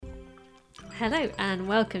Hello and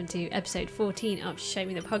welcome to episode 14 of Show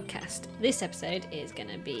Me the Podcast. This episode is going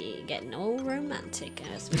to be getting all romantic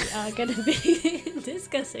as we are going to be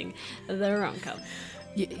discussing the rom-com.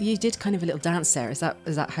 You did kind of a little dance there. Is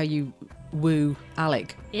that how you woo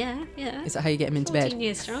Alec? Yeah. Is that how you get him into 14 bed?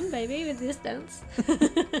 years strong, baby, with this dance.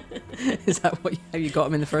 Is that how you got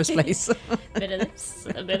him in the first place? Bit of this,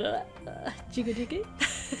 a bit of that. Jiggy jiggy.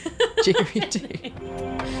 Jiggery-jiggery.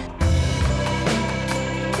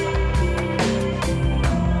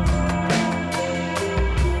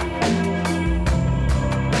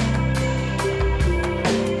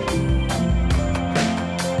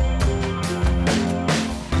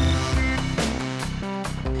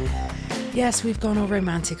 Yes, we've gone all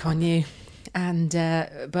romantic on you, and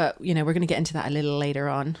but you know we're going to get into that a little later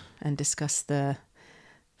on and discuss the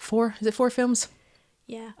four films?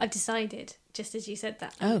 Yeah, I've decided, just as you said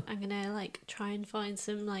that, Oh. I'm gonna try and find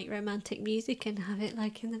some romantic music and have it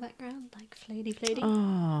in the background, floaty.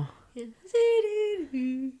 Oh, Yeah.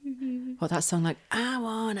 what that song like? I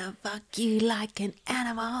wanna fuck you like an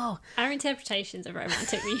animal. Our interpretations of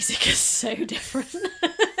romantic music are so different.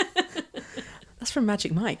 That's from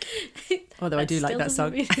Magic Mike. Although I do like that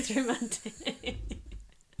song. It's romantic.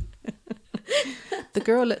 The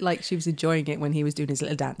girl looked like she was enjoying it when he was doing his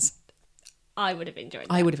little dance. I would have enjoyed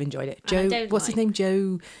that. I would have enjoyed it. And I Joe, don't what's his like- name?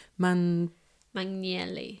 Joe Magnelli.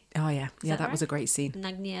 Oh yeah, that that was a right? great scene.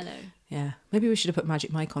 Nagnello. Yeah, maybe we should have put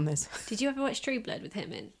Magic Mike on this. Did you ever watch True Blood with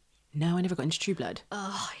him in? No, I never got into True Blood.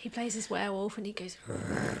 Oh, he plays this werewolf and he goes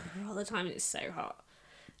all the time and it's so hot.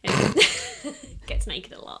 Yeah. Gets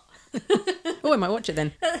naked a lot. Oh, I might watch it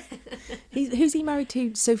then. Who's he married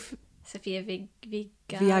to? Sophia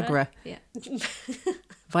Viagra. Yeah.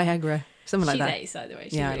 Viagra, something like She's that. ace, by the way.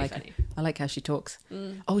 She's Yeah, really I like funny. her. I like how she talks.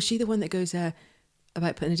 Oh, is she the one that goes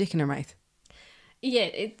about putting a dick in her mouth? Yeah,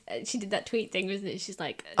 she did that tweet thing, wasn't it? She's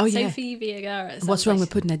like, Oh, yeah. Sophie Viagra. What's wrong with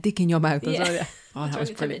putting a dick in your mouth? Yeah. Oh, What's that wrong was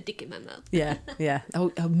with having a brilliant. dick in my mouth? Yeah.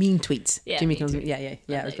 Oh, mean tweets. Yeah, Jimmy mean Kimmel. tweets. Yeah. It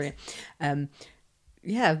was Love brilliant.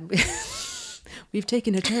 Yeah, we've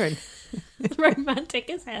taken a turn. Romantic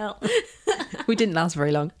as hell. We didn't last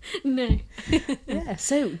very long. No. Yeah.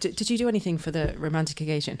 So, did you do anything for the romantic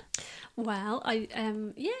occasion? Well,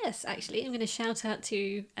 yes, actually, I'm going to shout out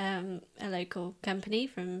to a local company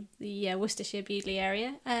from the Worcestershire Bewdley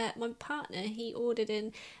area. My partner, he ordered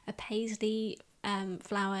in a Paisley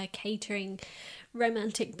flower catering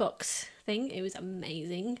romantic box thing. It was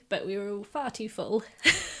amazing, but we were all far too full,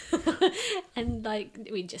 and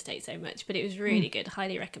we just ate so much. But it was really good.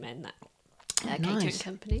 Highly recommend that catering nice.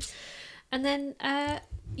 company. And then,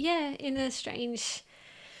 in a strange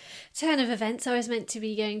turn of events, I was meant to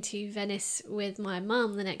be going to Venice with my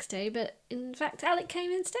mum the next day, but in fact Alec came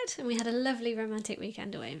instead and we had a lovely romantic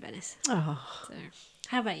weekend away in Venice. Oh So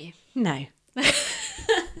how about you? no.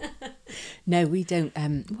 No, we don't.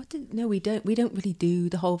 We don't. We don't really do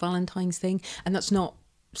the whole Valentine's thing, and that's not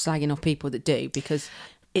slagging off people that do, because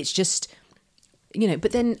it's just,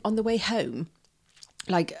 But then on the way home,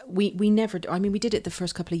 we never. I mean, we did it the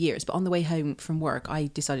first couple of years, but on the way home from work, I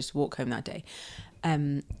decided to walk home that day.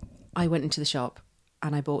 I went into the shop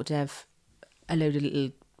and I bought Dev a load of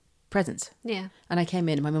little presents. Yeah. And I came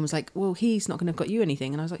in and my mum was like, well, he's not going to have got you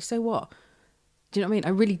anything. And I was like, so what? Do you know what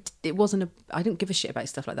I mean? I don't give a shit about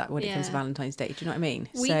stuff like that when it comes to Valentine's Day. Do you know what I mean?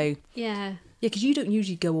 Yeah, because you don't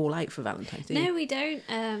usually go all out for Valentine's, do you? No, we don't.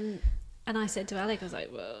 And I said to Alec, I was like,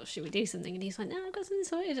 well, should we do something? And he's like, no, I've got something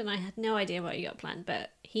sorted. And I had no idea what he got planned,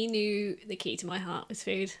 but he knew the key to my heart was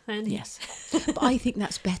food. And Yes. But I think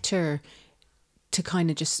that's better to kind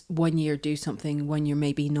of just 1 year do something, 1 year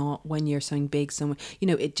maybe not, 1 year something big, somewhere,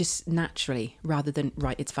 it just naturally, rather than,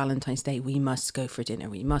 right, it's Valentine's Day, we must go for dinner,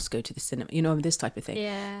 we must go to the cinema, this type of thing.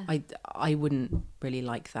 Yeah. I wouldn't really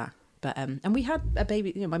like that. But, and we had a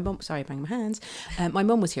baby, my mum, sorry, I banged my hands. My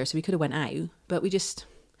mum was here, so we could have went out, but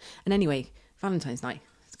and anyway, Valentine's night,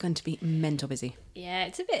 it's going to be mental busy. Yeah,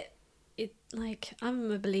 it's a bit...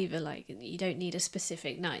 I'm a believer, you don't need a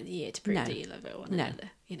specific night of the year to prove that you love it one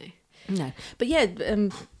another, No, but yeah,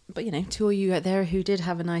 to all you out there who did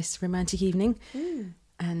have a nice romantic evening,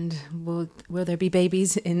 and will there be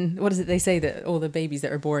babies in, what is it they say, that all the babies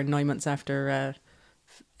that are born 9 months after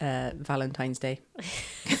Valentine's Day?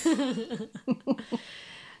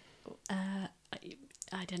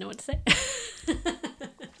 I don't know what to say.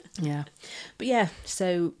 Yeah, but yeah,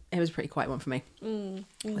 so it was a pretty quiet one for me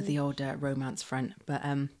with the old romance front, but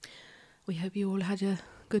we hope you all had a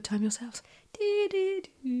good time yourselves.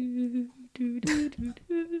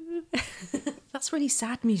 That's really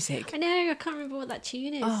sad music. I know, I can't remember what that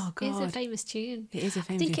tune is. Oh, It's a God. famous tune. It is a I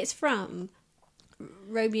famous think tune. it's from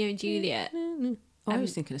Romeo and Juliet, Oh, I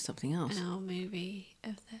was thinking of something else. an old movie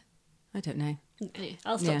of the I don't know. Anyway,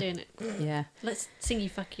 I'll stop doing it. Yeah. Let's sing you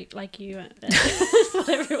fuck you like you.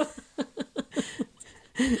 Whatever.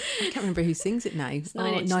 I can't remember who sings it now.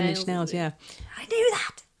 Nine Inch Nails, yeah. I knew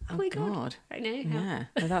that. Oh my God. I know. Yeah.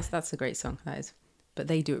 Well, that's a great song, that is. But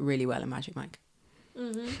they do it really well in Magic Mike.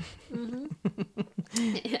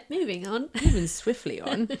 Moving on. Moving swiftly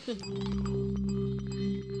on.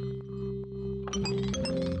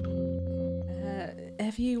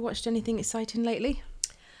 Have you watched anything exciting lately?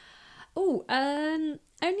 Oh, only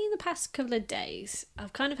in the past couple of days.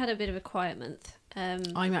 I've kind of had a bit of a quiet month.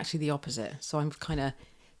 I'm actually the opposite, so I'm kind of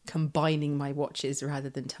combining my watches rather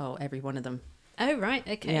than tell every one of them. Oh, right,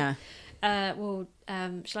 okay. Yeah.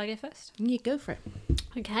 Shall I go first? You go for it.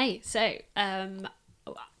 Okay, so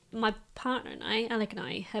my partner and I, Alec and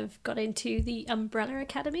I, have got into the Umbrella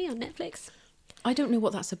Academy on Netflix. I don't know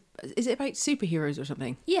what that's. Is it about superheroes or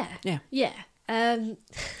something? Yeah. Yeah.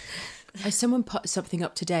 Someone put something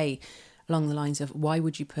up today along the lines of, why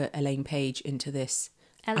would you put Elaine Page into this?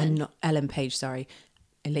 And not Ellen Page, sorry.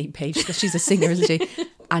 Elaine Page, because she's a singer, isn't she?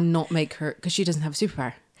 And not make her, because she doesn't have a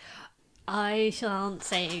superpower. I shan't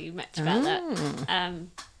say much about that.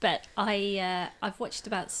 But I've watched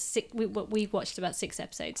about we've watched about 6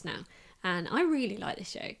 episodes now, and I really like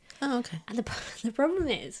this show. Oh, okay. And the problem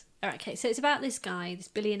is, okay, so it's about this guy, this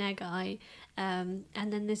billionaire guy, and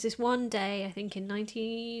then there's this one day, I think in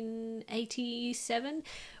 1987,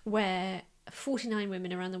 where 49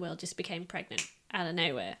 women around the world just became pregnant out of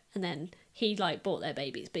nowhere, and then he bought their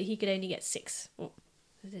babies, but he could only get 6, or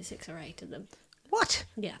is it 6 or 8 of them? What?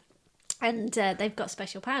 Yeah. And they've got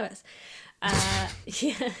special powers.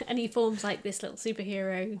 Yeah, and he forms this little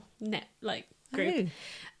superhero group.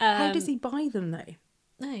 Oh. How does he buy them though?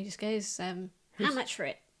 No, he just goes, how much for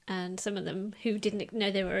it? And some of them who didn't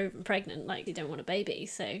know they were pregnant, they don't want a baby,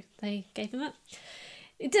 so they gave him up.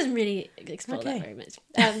 It doesn't really explore that very much.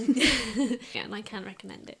 Yeah, and I can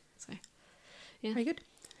recommend it. So, yeah. Very good.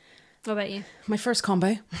 What about you? My first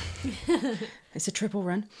combo. It's a triple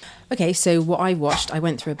run. Okay, so what I watched, I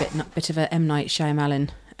went through a bit of a M. Night Shyamalan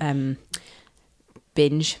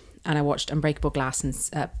binge, and I watched Unbreakable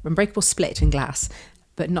Split and Glass,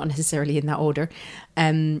 but not necessarily in that order.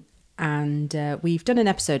 And we've done an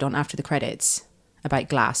episode on After the Credits about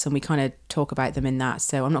Glass, and we kind of talk about them in that,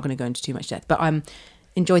 so I'm not going to go into too much depth, but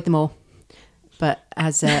enjoyed them all. But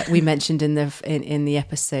as we mentioned in the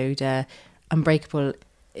episode, Unbreakable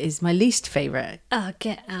is my least favourite. Oh,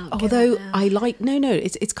 get out. Although I like... No,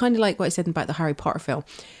 it's kind of like what I said about the Harry Potter film.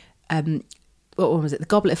 What one was it? The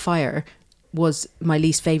Goblet of Fire was my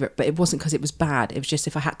least favourite, but it wasn't because it was bad. It was just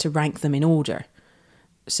if I had to rank them in order.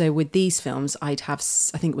 So with these films, I'd have...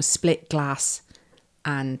 I think it was Split, Glass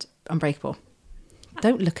and Unbreakable.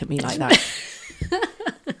 Don't look at me like that.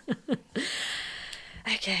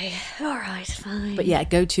 Okay, all right, fine. But yeah,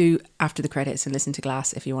 go to After the Credits and listen to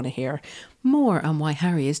Glass if you want to hear more on why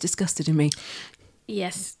Harry is disgusted in me.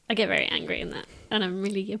 Yes, I get very angry in that, and I'm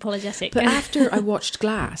really apologetic. But after I watched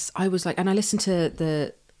Glass, I was like, and I listened to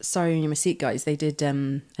the Sorry You're in My Seat guys. They did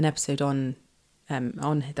an episode on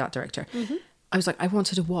that director. Mm-hmm. I was like, I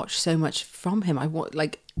wanted to watch so much from him.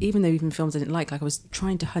 Even though even films I didn't like I was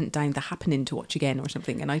trying to hunt down The Happening to watch again or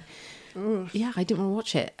something, and I didn't want to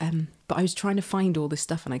watch it. But I was trying to find all this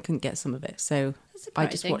stuff and I couldn't get some of it. So I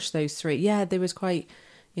just watched those 3. Yeah, there was quite,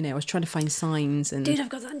 I was trying to find Signs and... Dude, I've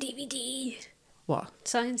got that on DVD. What?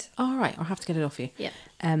 Signs. Oh, all right. I'll have to get it off you. Yeah.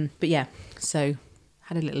 But yeah, so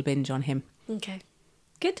had a little binge on him. Okay.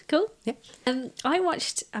 Good, cool. Yeah. I've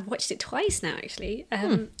watched it twice now, actually.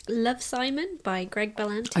 Love, Simon by Greg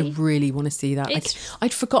Berlanti. I really want to see that.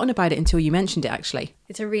 I'd forgotten about it until you mentioned it, actually.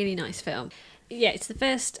 It's a really nice film. Yeah, it's the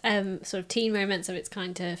first sort of teen romance of its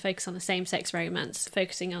kind to focus on a same-sex romance,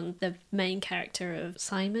 focusing on the main character of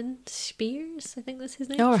Simon Spears, I think that's his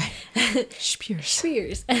name. All right.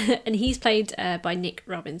 Spears. And he's played by Nick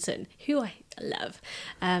Robinson, who I love.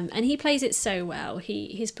 And he plays it so well.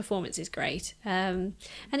 His performance is great. And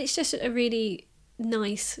it's just a really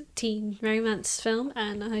nice teen romance film,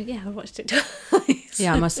 and I watched it twice.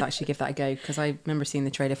 Yeah, I must actually give that a go, because I remember seeing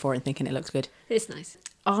the trailer for it and thinking it looks good. It's nice.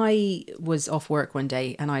 I was off work one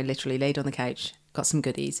day and I literally laid on the couch, got some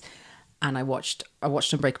goodies, and I watched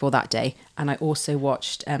Unbreakable that day, and I also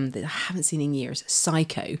watched that I haven't seen in years,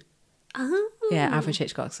 Psycho. Oh. Yeah, Alfred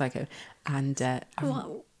Hitchcock Psycho. And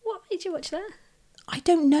what made you watch that? I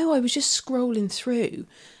don't know, I was just scrolling through.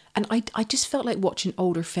 And I just felt like watching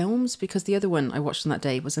older films, because the other one I watched on that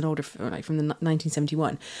day was an older film, from the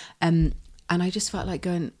 1971. And I just felt like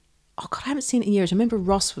going, oh God, I haven't seen it in years. I remember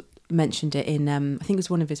Ross mentioned it in, I think it was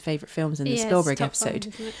one of his favourite films in the Spielberg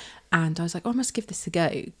episode. And I was like, oh, I must give this a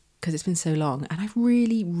go, because it's been so long. And I've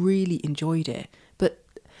really, really enjoyed it. But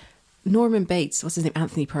Norman Bates, what's his name?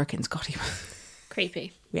 Anthony Perkins. God, he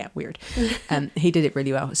Creepy. yeah, weird. He did it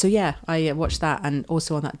really well. So yeah, I watched that, and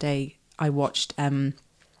also on that day I watched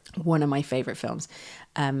one of my favourite films.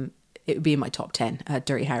 It would be in my top 10,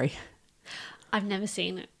 Dirty Harry. I've never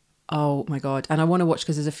seen it. Oh my god! And I want to watch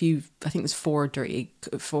because there's a few. I think there's four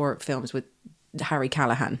films with Harry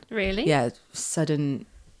Callahan. Really? Yeah, Sudden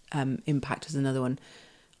Impact was another one.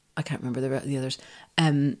 I can't remember the others.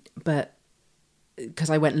 But because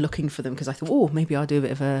I went looking for them because I thought, oh, maybe I'll do a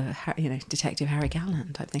bit of a Detective Harry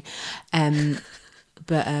Callahan type thing.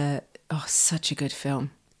 But such a good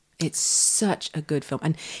film. It's such a good film,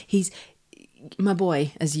 and he's my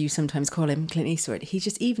boy, as you sometimes call him, Clint Eastwood. He's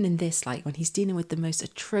just, even in this, like when he's dealing with the most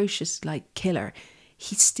atrocious like killer,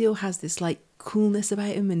 he still has this like coolness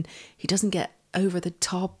about him, and he doesn't get over the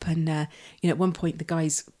top. And at one point the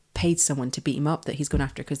guy's paid someone to beat him up that he's gone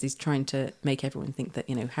after because he's trying to make everyone think that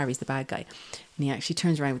Harry's the bad guy, and he actually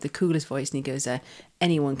turns around with the coolest voice and he goes,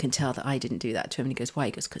 anyone can tell that I didn't do that to him. And he goes, why?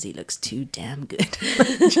 He goes, because he looks too damn good.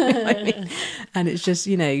 Do you know what I mean? And it's just,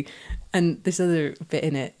 and this other bit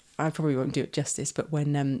in it, I probably won't do it justice, but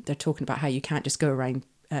when they're talking about how you can't just go around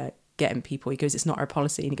getting people, he goes, it's not our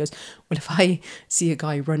policy. And he goes, well, if I see a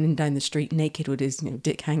guy running down the street naked with his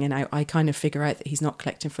dick hanging out, I kind of figure out that he's not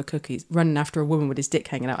collecting for cookies. Running after a woman with his dick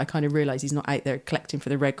hanging out, I kind of realise he's not out there collecting for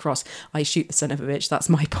the Red Cross. I shoot the son of a bitch. That's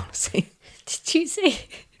my policy. Did you say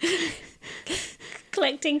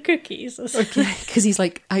collecting cookies or something? Because he's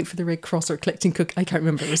like out for the Red Cross or collecting cookies. I can't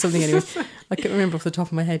remember. It was something anyway. I can't remember off the top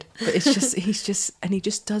of my head. But it's just, and he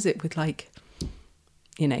just does it with like,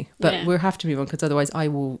 but Yeah. we'll have to move on because otherwise I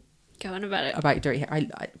will Go on about it. about Dirty Harry.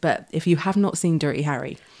 But if you have not seen Dirty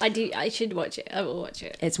Harry, I should watch it. I will watch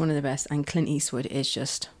it. it's one of the best, and Clint Eastwood is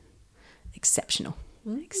just exceptional.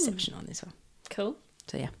 Exceptional in this one. Cool.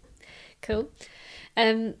 So yeah. Cool.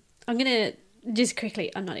 I'm gonna just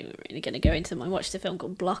quickly. I'm not even really gonna go into them. I watched a film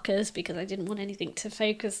called Blockers because I didn't want anything to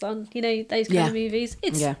focus on. Those kind of movies.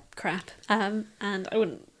 It's crap. And I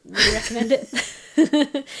wouldn't really recommend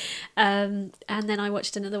it. And then I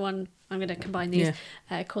watched another one. I'm going to combine these.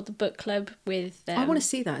 Called The Book Club with. I want to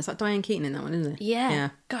see that. It's like Diane Keaton in that one, isn't it? Yeah.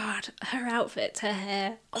 God, her outfits, her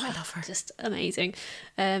hair. I love her. Just amazing.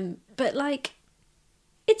 But like,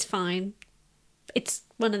 it's fine. It's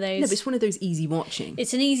one of those. No, but it's one of those easy watching.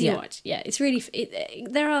 It's an easy watch. Yeah, it's really.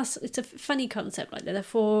 It's a funny concept. Like, there are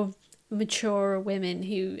four mature women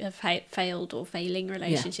who have failed or failing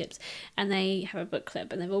relationships, and they have a book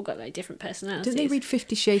club, and they've all got like different personalities. Did they read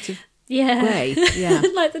 50 Shades of Yeah. Grey? Yeah.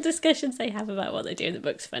 Like the discussions they have about what they do in the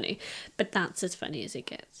book's funny, but that's as funny as it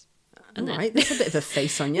gets. And All right, there's a bit of a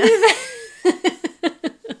face on you.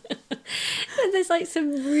 And there's like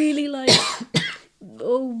some really like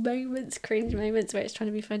moments, cringe moments where it's trying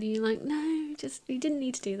to be funny. You're like, no, just you didn't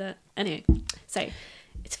need to do that. Anyway, so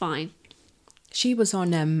it's fine. She was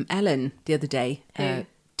on Ellen the other day,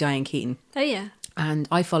 Diane Keaton. Oh yeah. And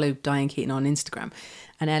I followed Diane Keaton on Instagram,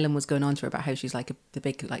 and Ellen was going on to her about how she's like the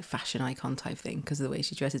big like fashion icon type thing because of the way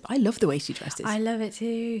she dresses. But I love the way she dresses. I love it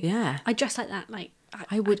too. Yeah. I dress like that. Like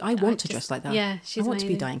I want to dress like that. Yeah, I want to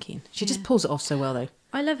be amazing. Diane Keaton. She just pulls it off so well though.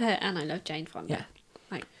 I love her, and I love Jane Fonda. Yeah.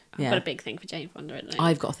 Like, I've Yeah. got a big thing for Jane Fonda at the moment.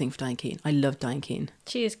 I've got a thing for Diane Keaton. I love Diane Keaton.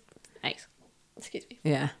 She is ace. Excuse me.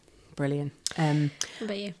 Yeah, brilliant. What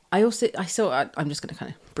about you? I saw. I'm just going to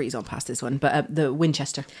kind of breeze on past this one, but the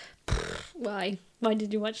Winchester. Why? Why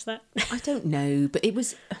did you watch that? I don't know, but it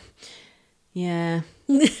was. Yeah,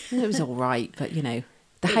 it was all right, but the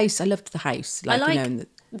house. I loved the house. I like and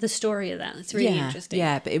the story of that. It's really interesting.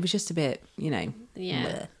 Yeah, but it was just a bit, Yeah.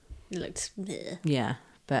 bleh. It looked bleh. Yeah,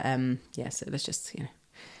 but so let's just Skip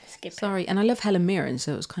it. sorry. And I love Helen Mirren,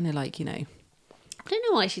 so it was kind of like I don't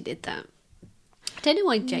know why she did that. I don't know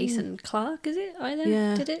why Jason Clarke, is it, either,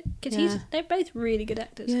 Yeah. did it? Because Yeah. they're both really good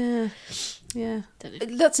actors. yeah. Don't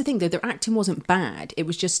know. That's the thing though. Their acting wasn't bad. It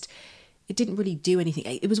was just it didn't really do anything.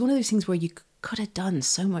 It was one of those things where you could have done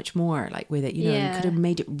so much more, like with it. You could have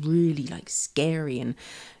made it really like scary and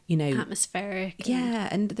Atmospheric. and- Yeah,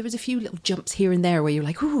 and there was a few little jumps here and there where you're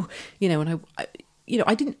like, ooh, and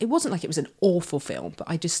I didn't. It wasn't like it was an awful film, but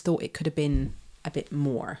I just thought it could have been a bit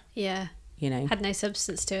more. Yeah. Had no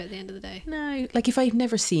substance to it at the end of the day. no, like if I'd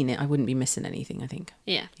never seen it, I wouldn't be missing anything. I think.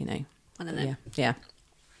 Yeah. One of them. Yeah.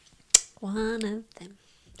 One of them.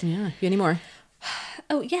 Yeah. You any more?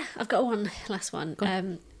 Oh, yeah. I've got one last one.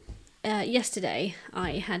 Yesterday,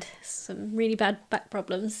 I had some really bad back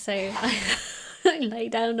problems, so I lay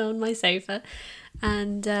down on my sofa,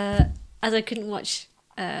 and as I couldn't watch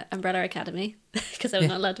Umbrella Academy because I was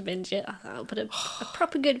not allowed to binge it, I thought I'll put a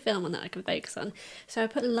proper good film on that I can focus on. So I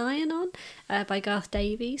put Lion on by Garth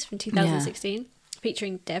Davies from 2016,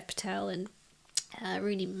 featuring Dev Patel and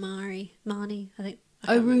Marnie, I think. I Oh,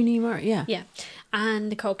 can't remember. Rooney Mara, yeah. Yeah, and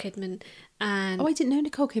Nicole Kidman, and Oh, I didn't know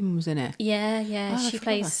Nicole Kidman was in it. yeah, Oh, I she forgot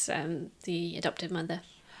plays the adoptive mother.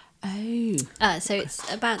 Oh. So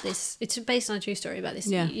it's about this. It's based on a true story about this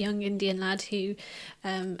Yeah. young Indian lad who,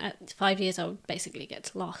 at 5 years old, basically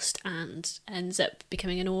gets lost and ends up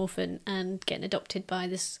becoming an orphan and getting adopted by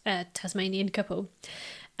this Tasmanian couple.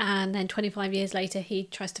 And then 25 years later, he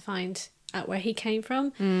tries to find out where he came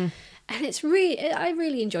from. And it's I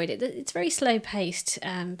really enjoyed it. It's very slow paced,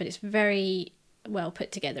 but it's very well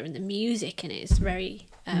put together, and the music in it is very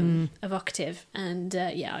evocative. And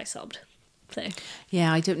I sobbed. So.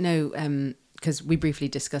 Yeah, I don't know, because we briefly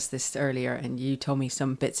discussed this earlier and you told me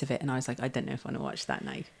some bits of it and I was like, I don't know if I want to watch that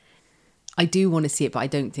now. I do want to see it, but I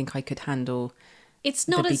don't think I could handle It's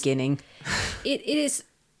not the as beginning. It is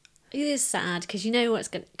sad because you know what's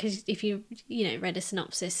going. Because if you read a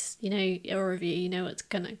synopsis, or a review, you know what's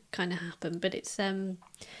gonna kind of happen. But it's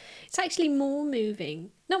actually more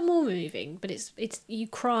moving. Not more moving, but it's you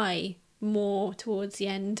cry more towards the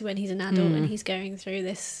end when he's an adult and he's going through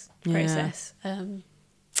this process.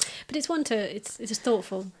 But it's it's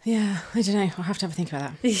thoughtful. Yeah, I don't know. I'll have to have a think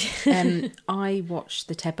about that. I watched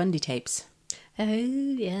the Ted Bundy tapes. Oh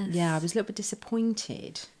yes. Yeah, I was a little bit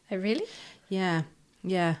disappointed. Oh really? Yeah.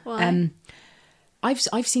 Why?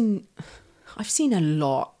 I've seen a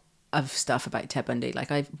lot of stuff about Ted Bundy.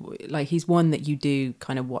 Like he's one that you do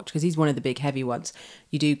kind of watch because he's one of the big heavy ones.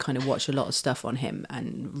 You do kind of watch a lot of stuff on him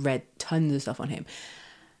and read tons of stuff on him.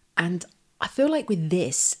 And I feel like with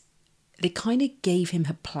this, they kind of gave him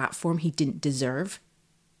a platform he didn't deserve.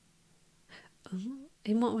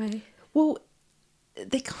 In what way? Well,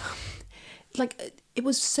 it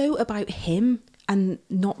was so about him and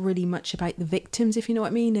not really much about the victims, if you know what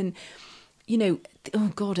I mean. And,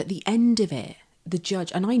 oh God, at the end of it, the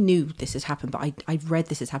judge, and I knew this has happened, but I've read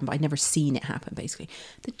this has happened, but I'd never seen it happen, basically.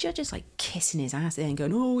 The judge is like kissing his ass there and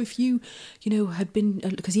going, oh, if you had been,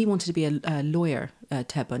 because he wanted to be a lawyer,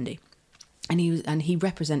 Ted Bundy. And he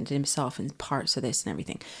represented himself in parts of this and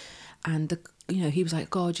everything. And, he was like,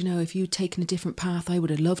 God, if you'd taken a different path, I would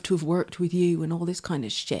have loved to have worked with you and all this kind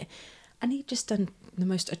of shit. And he'd just done the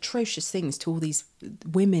most atrocious things to all these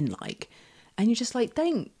women, and you're just like,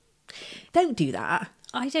 don't do that.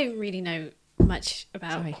 I don't really know much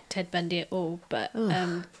about Sorry. Ted Bundy at all, but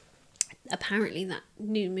apparently that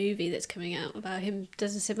new movie that's coming out about him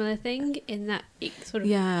does a similar thing in that it sort of...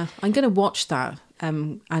 Yeah, I'm going to watch that.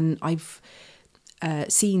 And I've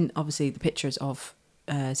seen, obviously, the pictures of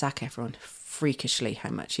Zac Efron, freakishly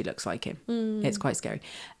how much he looks like him. It's quite scary.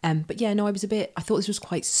 But yeah, no, I thought this was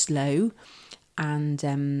quite slow.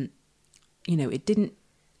 And,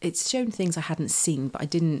 it's shown things I hadn't seen, but I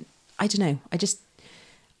don't know.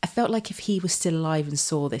 I felt like if he was still alive and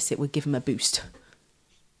saw this, it would give him a boost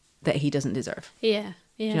that he doesn't deserve. Yeah.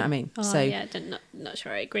 Do you know what I mean? Oh, So yeah, not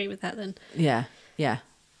sure I agree with that then. Yeah.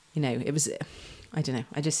 It was, I don't know.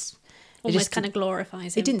 Almost kind of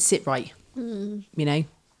glorifies him. It didn't sit right,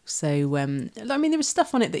 So, I mean, there was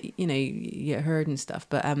stuff on it that, you heard and stuff,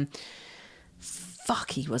 but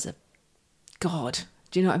fuck, he was a god.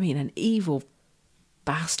 Do you know what I mean? An evil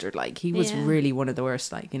bastard. He was really one of the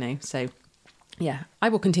worst, so yeah, I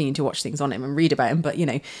will continue to watch things on him and read about him, but,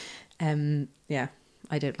 yeah, I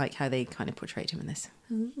don't like how they kind of portrayed him in this.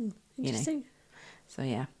 Interesting. So,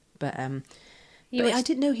 yeah, but You but I watched-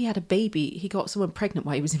 didn't know he had a baby. He got someone pregnant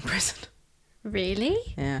while he was in prison. Really?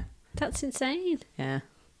 Yeah. That's insane. Yeah,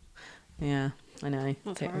 I know.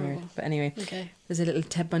 That's Bit horrible. weird. But anyway, Okay. there's a little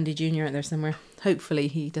Ted Bundy Jr. out there somewhere. Hopefully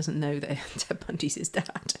he doesn't know that Ted Bundy's his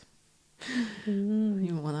dad. You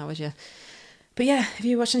wouldn't want that, would you? But yeah, have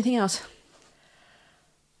you watched anything else?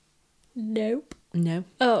 Nope. No.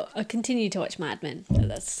 Oh, I continue to watch Mad Men. So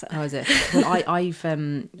that's How is it? Well, I've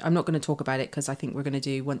I'm not going to talk about it because I think we're going to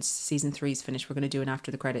do, once season 3's finished, we're going to do an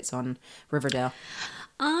after the credits on Riverdale.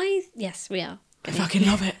 Yes, we are. I fucking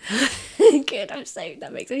love it. Good.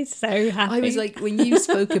 That makes me so happy. I was like, when you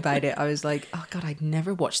spoke about it, I was like, oh God, I'd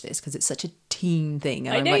never watch this because it's such a teen thing.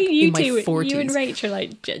 And I I'm know like you in my two. 40s. You and Rachel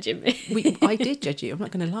like judging me. I did judge you, I'm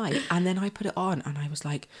not going to lie. And then I put it on and I was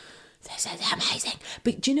like, this is amazing.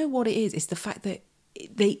 But do you know what it is? It's the fact that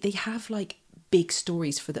they have like big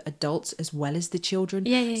stories for the adults as well as the children.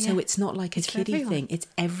 Yeah. So it's not like a for kiddie everyone. thing. It's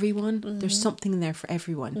everyone. There's something there for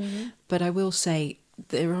everyone. But I will say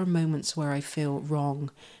there are moments where I feel wrong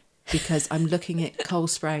because I'm looking at Cole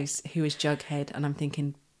Sprouse, who is Jughead, and I'm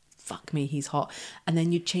thinking, fuck me, he's hot. And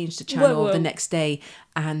then you change the channel Whoa. the next day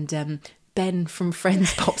and Ben from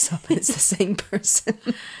Friends pops up and it's the same person.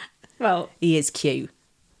 Well, He is cute.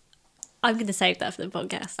 I'm going to save that for the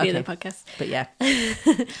podcast, the Okay. other podcast. But yeah.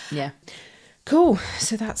 Yeah. Cool.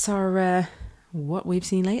 So that's our what we've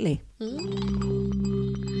seen lately.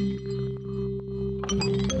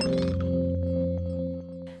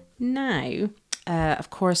 Now, of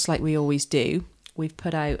course, like we always do, we've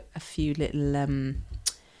put out a few little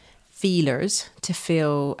feelers to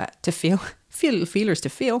feel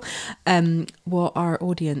what our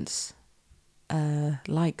audience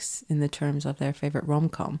likes in the terms of their favourite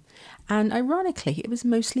rom-com. And ironically, it was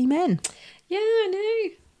mostly men. Yeah, I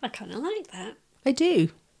know. I kind of like that. I do.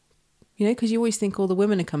 You know, because you always think all the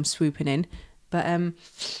women would come swooping in. But I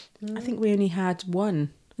think we only had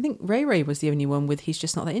one. I think Ray Ray was the only one with "He's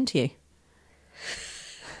just not that into you."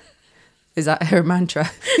 Is that her mantra?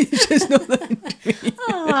 He's just not that into me.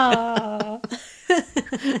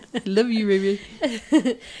 Love you, Ray Ray.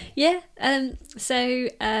 Yeah.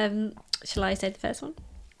 Shall I say the first one?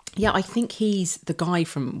 Yeah, I think he's the guy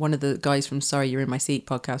from one of the guys from Sorry You're in My Seat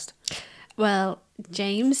podcast. Well,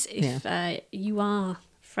 James, if you are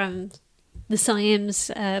from the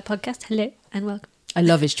Siams podcast, hello and welcome. I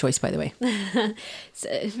love his choice, by the way. So,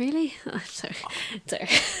 really? Oh, sorry.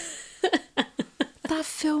 That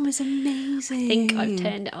film is amazing. I think I've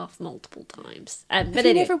turned it off multiple times. But Have you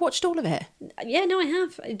anyway, never watched all of it? yeah, no, I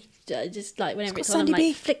have. I just like whenever It's it's, got on, I'm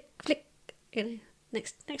Sandy like B. flick, you know,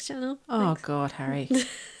 next channel. Oh, God, Harry.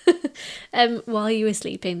 While You Were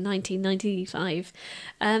Sleeping, 1995.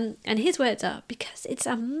 And his words are, because it's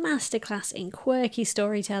a masterclass in quirky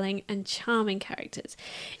storytelling and charming characters.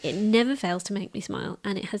 It never fails to make me smile,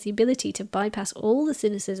 and it has the ability to bypass all the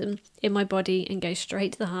cynicism in my body and go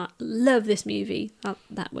straight to the heart. Love this movie. Oh,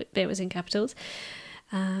 that bit was in capitals.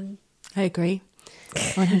 I agree.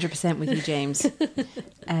 100% with you, James.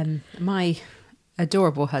 My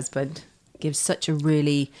adorable husband gives such a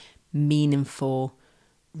really meaningful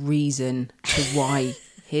reason to why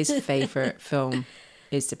his favourite film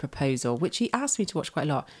is The Proposal, which he asked me to watch quite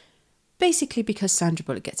a lot. Basically because Sandra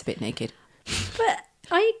Bullock gets a bit naked. But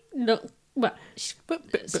she's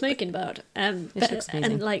smoking bad. And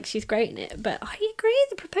like she's great in it. But I agree,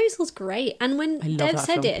 The Proposal's great. And when Dev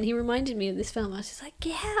said it and he reminded me of this film, I was just like,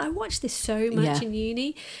 yeah, I watched this so much in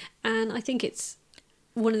uni, and I think it's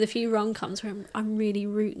one of the few rom-coms where I'm really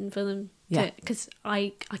rooting for them. Yeah, because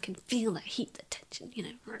I can feel that heat, the tension, you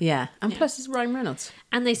know. Yeah, and plus it's Ryan Reynolds.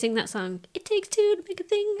 And they sing that song, "It takes two to make a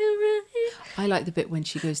thing go right." I like the bit when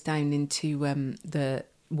she goes down into the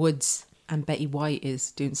woods and Betty White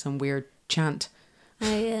is doing some weird chant.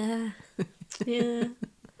 Yeah. It's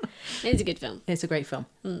a good film. It's a great film.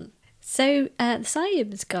 So the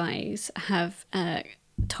Siams guys have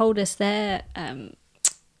told us their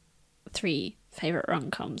 3 favourite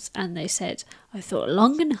rom-coms, and they said, I thought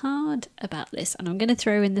long and hard about this, and I'm going to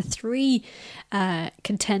throw in the 3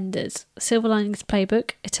 contenders: Silver Linings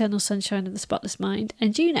Playbook, Eternal Sunshine of the Spotless Mind,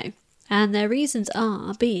 and Juno. And their reasons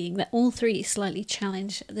are being that all 3 slightly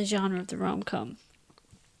challenge the genre of the rom-com.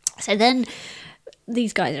 So then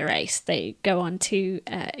these guys are ace. They go on to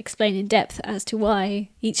explain in depth as to why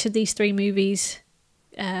each of these 3 movies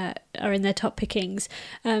are in their top pickings,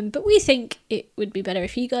 but we think it would be better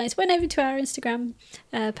if you guys went over to our Instagram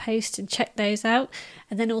post and checked those out,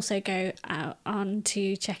 and then also go out on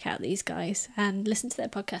to check out these guys and listen to their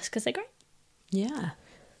podcast because they're great. Yeah,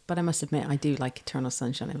 but I must admit I do like Eternal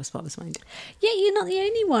Sunshine of a Spotless Mind. Yeah, you're not the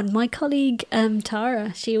only one. My colleague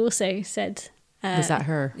Tara, she also said was that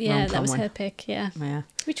her? Yeah, that was one? her pick. Yeah, yeah,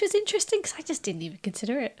 which was interesting because I just didn't even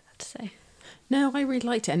consider it, I have to say. No, I really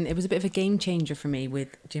liked it, and it was a bit of a game changer for me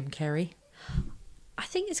with Jim Carrey. I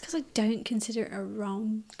think it's because I don't consider it a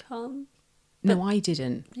rom-com. No, I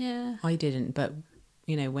didn't. Yeah. I didn't, but,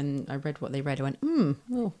 you know, when I read what they read, I went,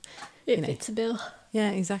 well, It fits a bill.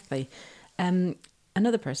 Yeah, exactly.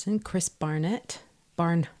 Another person, Chris Barnhart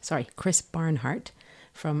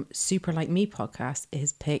from Super Like Me podcast,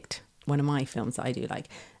 has picked one of my films that I do like,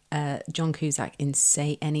 John Cusack in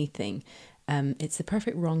Say Anything. It's the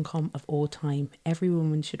perfect rom-com of all time. Every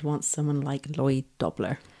woman should want someone like Lloyd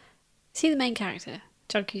Dobler. Is he the main character?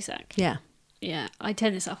 John Cusack? Yeah. Yeah, I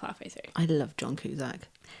turned this off halfway through. I love John Cusack.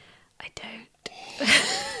 I don't.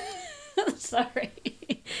 Sorry.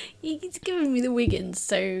 He's giving me the Wiggins,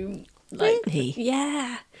 so... Really?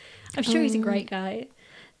 Yeah. I'm sure he's a great guy.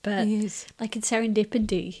 But he is. like in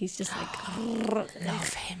Serendipity, he's just like...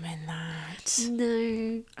 Love him in that.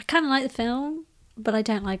 No. I kind of like the film, but I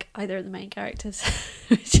don't like either of the main characters,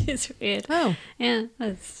 which is weird. Oh. Yeah,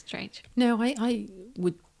 that's strange. No, I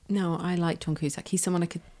like John Cusack. He's someone I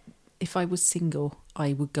could, if I was single,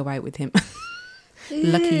 I would go out with him.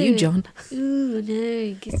 Lucky you, John. Ooh,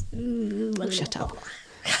 no. Shut up.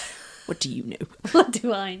 What do you know? What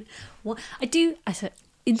do I know? What I do,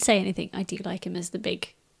 didn't say anything. I do like him as the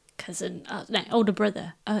big cousin, older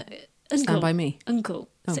brother Stand By Me. Uncle.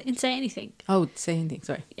 Oh. Say anything. Oh, Say Anything.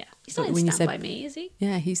 Sorry. Yeah. He's So not in when you Stand said- By Me, is he?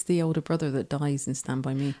 Yeah, he's the older brother that dies in Stand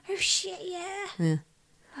By Me. Oh, shit, yeah. Yeah.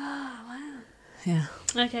 Oh, wow. Yeah.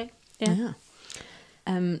 Okay. Yeah.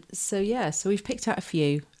 So we've picked out a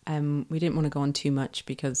few. We didn't want to go on too much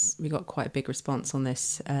because we got quite a big response on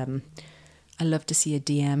this. I love to see a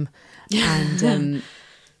DM, and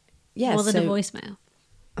More than a voicemail.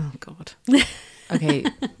 Oh God. Okay,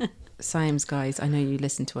 Siams guys, I know you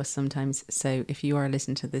listen to us sometimes, so if you are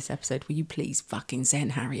listening to this episode, will you please fucking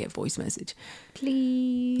send Harry a voice message?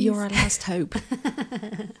 Please. You're our last hope.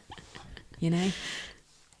 You know.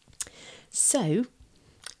 So,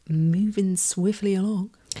 moving swiftly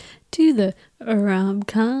along. To the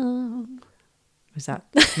rom-com. Was that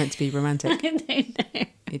meant to be romantic? I don't know.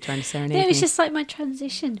 You're trying to serenade No, me? it's just like my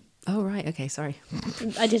transition. Oh, right. Okay, sorry.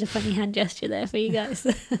 I did a funny hand gesture there for you guys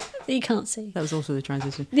that you can't see. That was also the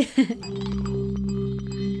transition.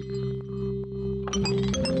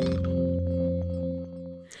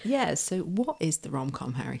 Yeah, so what is the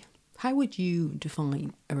rom-com, Harry? How would you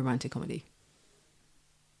define a romantic comedy?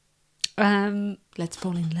 Let's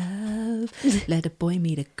fall in love, let a boy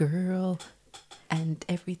meet a girl, and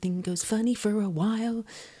everything goes funny for a while.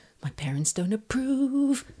 My parents don't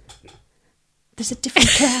approve. There's a different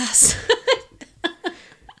class.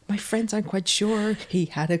 My friends aren't quite sure. He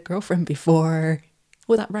had a girlfriend before.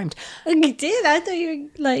 Oh, that rhymed. You did? I thought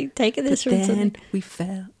you were like taking this But from then something. we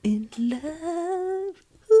fell in love.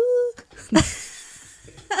 Ooh.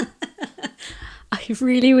 I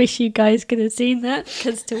really wish you guys could have seen that,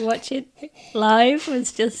 because to watch it live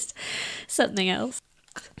was just something else.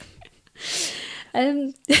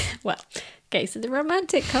 Well, okay, so the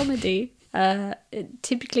romantic comedy it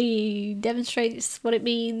typically demonstrates what it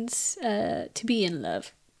means to be in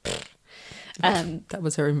love. That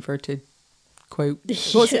was her inverted quote.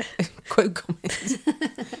 What was it? Quote comment.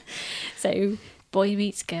 So, boy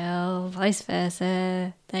meets girl, vice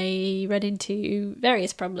versa. They run into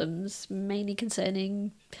various problems, mainly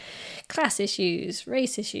concerning class issues,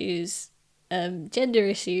 race issues, gender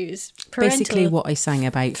issues, parental, Basically what I sang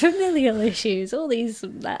about. familial issues, all these,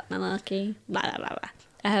 that malarkey, blah, blah, blah, blah.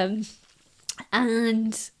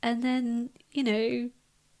 And then, you know,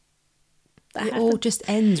 that It all just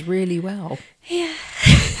ends really well. Yeah.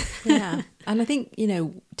 Yeah. And I think, you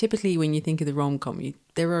know, typically when you think of the rom-com,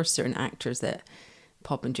 there are certain actors that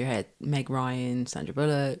pop into your head. Meg Ryan, Sandra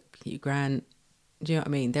Bullock, Hugh Grant. Do you know what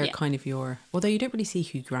I mean? They're Yeah. kind of your... Although you don't really see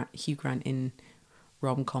Hugh Grant in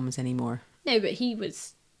rom-coms anymore. No, but he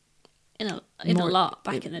was in a lot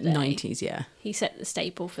back in the day. 90s, yeah. He set the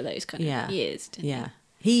staple for those kind of Yeah. years, didn't Yeah.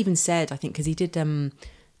 He even said, I think, because he did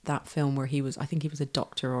that film where he was, I think he was a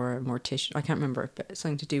doctor or a mortician. I can't remember, but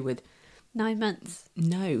something to do with... he? 9 months.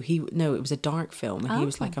 No, it was a dark film. And he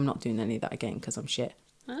was Oh. like, I'm not doing any of that again because I'm shit.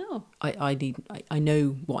 Oh. I know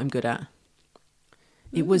what I'm good at.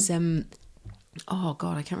 It was oh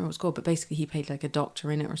god, I can't remember what it's called, but basically he played like a doctor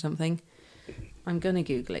in it or something. I'm gonna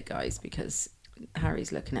Google it, guys, because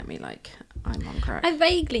Harry's looking at me like I'm on crack. I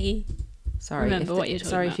vaguely Sorry, remember what you're talking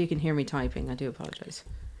sorry about. if you can hear me typing. I do apologise.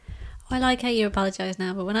 I like how you apologise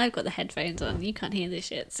now, but when I've got the headphones on, you can't hear this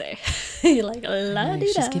shit, so you're like, la di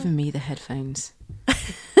She's da. given me the headphones.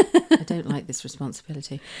 I don't like this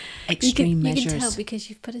responsibility. Extreme You measures. can tell because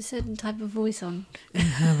you've put a certain type of voice on.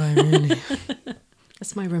 Have I really?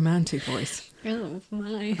 That's my romantic voice. Oh,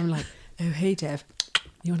 my. I'm like, oh hey Dev,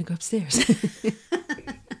 you want to go upstairs?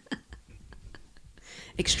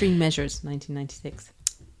 Extreme Measures, 1996.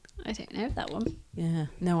 I don't know that one. Yeah,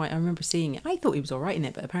 no, I remember seeing it. I thought he was all right in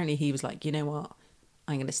it, but apparently he was like, you know what,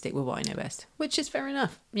 I'm going to stick with what I know best, which is fair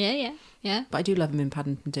enough. Yeah. But I do love him in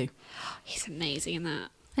Paddington 2. He's amazing in that.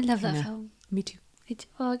 I love that Yeah. film. Me too. It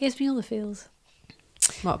gives me all the feels.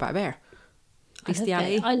 What about a bear? I love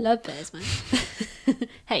Bestiality? bears. I love bears, man.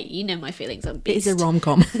 Hey, you know my feelings on It Beast. is a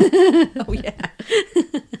rom-com. Oh yeah.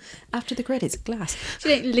 After the credits, glass. Do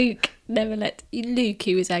you know Luke,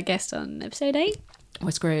 who was our guest on episode 8?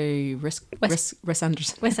 Wes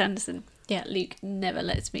Anderson. Wes Anderson. Yeah, Luke never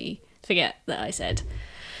lets me forget that I said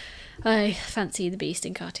I fancy the Beast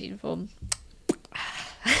in cartoon form.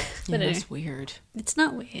 Yeah, But anyway, that's weird. it's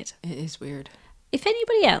not weird. It is weird. If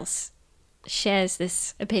anybody else shares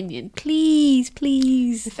this opinion, please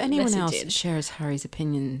If anyone message else in. shares Harry's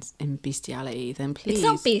opinions in bestiality, then please. It's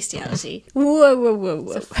not bestiality. Whoa.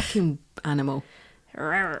 It's a fucking animal.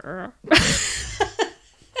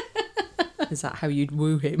 Is that how you'd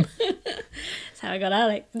woo him? That's how I got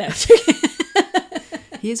Alec. No.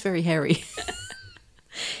 He is very hairy.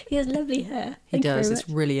 He has lovely hair. He Thank you does. very It's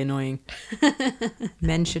really annoying.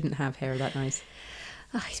 Men shouldn't have hair that nice.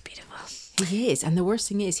 Oh, he's beautiful. He is, and the worst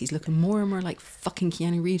thing is he's looking more and more like fucking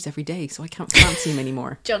Keanu Reeves every day, so I can't fancy him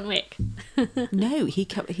anymore. John Wick. No,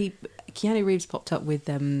 Keanu Reeves popped up with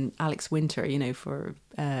Alex Winter, you know, for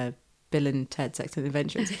Bill and Ted's Excellent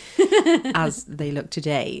Adventures, as they look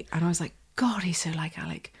today, and I was like, God, he's so like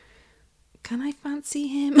Alec. Can I fancy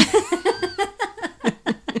him?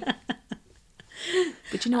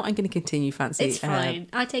 But you know what? I'm going to continue fancy. It's fine.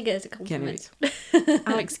 I take it as a compliment.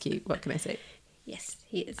 Alec's cute. What can I say? Yes,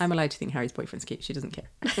 he is. I'm allowed to think Harry's boyfriend's cute. She doesn't care.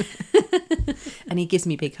 And he gives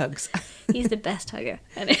me big hugs. He's the best hugger.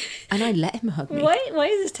 And I let him hug me. Why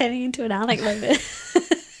is this turning into an Alec moment?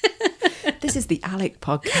 This is the Alec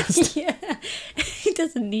podcast. Yeah. He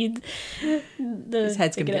doesn't need the... His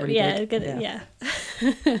head's going to get really big. Yeah.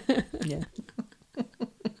 Yeah.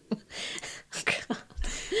 God.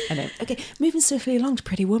 I know. Okay, moving swiftly along to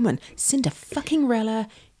Pretty Woman. Cinderfucking-rella,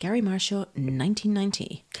 Gary Marshall,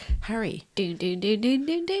 1990. Harry. I'm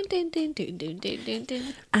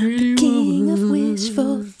I'm the king of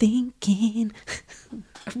wishful thinking.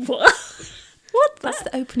 What? What's That's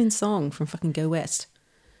that? the opening song from fucking Go West.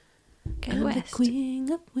 Go I'm West. the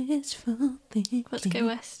queen of wishful thinking. What's Go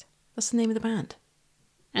West? That's the name of the band.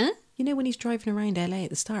 Huh? You know when he's driving around LA at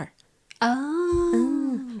the start?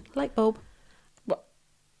 Oh. Light bulb.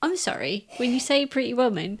 I'm sorry. When you say Pretty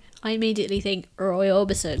Woman, I immediately think Roy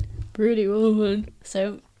Orbison. Pretty Woman.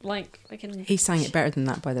 So, like, I can... He sang it better than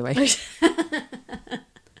that, by the way.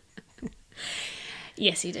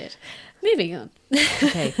 Yes, he did. Moving on.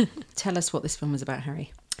 Okay, tell us what this film was about,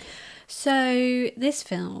 Harry. So, this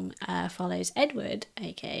film follows Edward,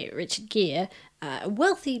 aka Richard Gere, a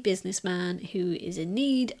wealthy businessman who is in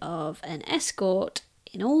need of an escort,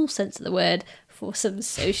 in all sense of the word, for some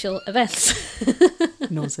social events.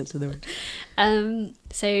 No sense of the word.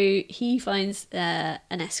 So he finds an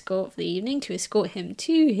escort for the evening to escort him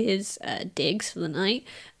to his digs for the night,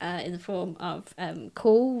 in the form of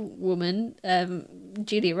cool woman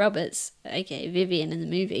Julia Roberts, aka Vivian in the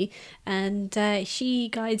movie, and she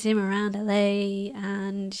guides him around LA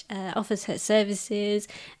and offers her services.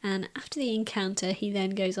 And after the encounter, he then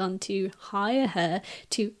goes on to hire her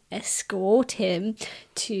to escort him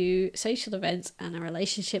to social events, and a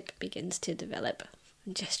relationship begins to develop.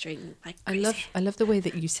 I'm gesturing like crazy. I love the way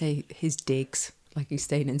that you say his digs, like he's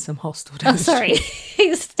staying in some hostel. Oh, sorry.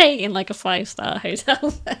 He's staying in like a 5-star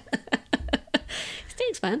hotel.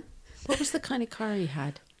 Thanks, man. What was the kind of car he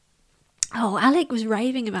had? Oh, Alec was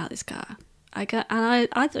raving about this car. I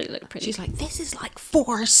thought it looked pretty. She's like, this is like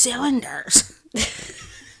 4 cylinders.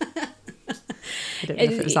 I don't know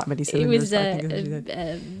if it was that many cylinders. It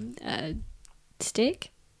was stick.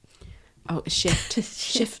 Oh, shift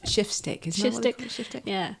stick. Isn't Shift that stick. what shift stick?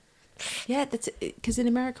 Yeah. Yeah, that's because in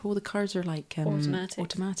America all the cars are like Automatic.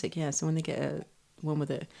 Automatic, yeah. So when they get one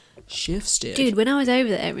with a shift stick, Dude, when I was over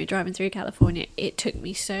there and we were driving through California, it took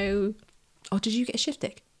me so... Oh, did you get a shift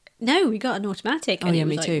stick? No, we got an automatic. Oh, and yeah, it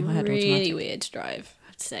was me too. I had really automatic. weird to drive,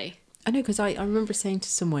 I'd say. I know, because I remember saying to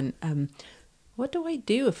someone, what do I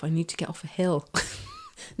do if I need to get off a hill?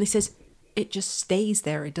 And they says, it just stays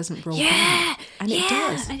there. It doesn't roll back. And it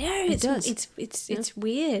does. I know. It does. It's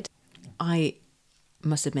weird. I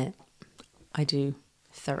must admit, I do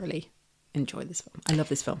thoroughly enjoy this film. I love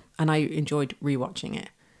this film. And I enjoyed rewatching it.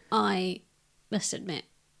 I must admit,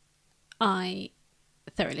 I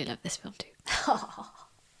thoroughly love this film too.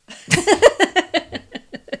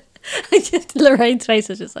 Lorraine's face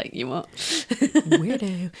was just like, you what?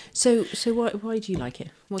 Weirdo. So why do you like it?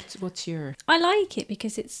 What's your... I like it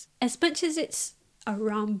because it's, as much as it's a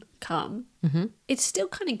rom-com, it's still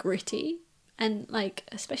kind of gritty, and like,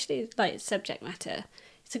 especially like subject matter.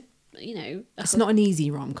 It's a, you know, It's not an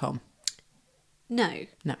easy rom-com. No.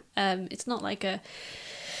 It's not like a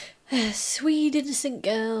sweet innocent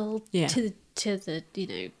girl Yeah. to the you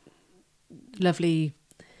know, Lovely,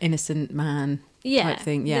 innocent man yeah, type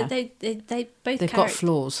thing. Yeah. They both They've got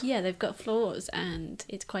flaws. Yeah, they've got flaws, and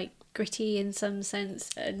it's quite gritty in some sense.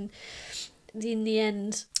 And in the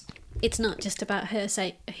end, it's not just about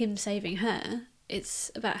him saving her;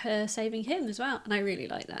 it's about her saving him as well. And I really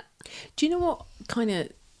like that. Do you know what kind of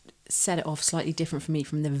set it off slightly different for me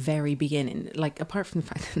from the very beginning? Like, apart from the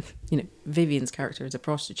fact that, you know, Vivian's character is a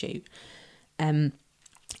prostitute,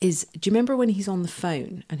 is, do you remember when he's on the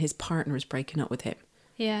phone and his partner is breaking up with him?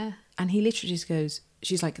 Yeah. And he literally just goes,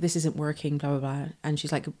 she's like, this isn't working, blah, blah, blah. And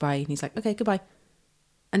she's like, goodbye. And he's like, okay, goodbye.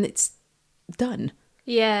 And it's done.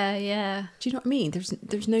 Yeah, yeah. Do you know what I mean?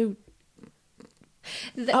 There's no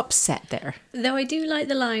upset there. Though I do like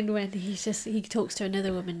the line when he talks to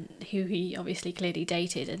another woman who he obviously clearly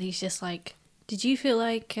dated, and he's just like, Did you feel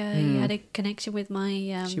like you had a connection with my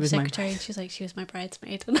She was my secretary? She was like, she was my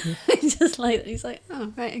bridesmaid. And I just like, he's like,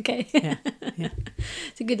 oh, right, okay. Yeah, yeah.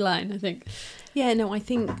 It's a good line, I think. Yeah, no, I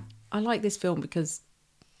think I like this film because,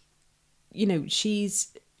 you know,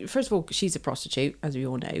 first of all, she's a prostitute, as we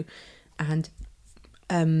all know. And,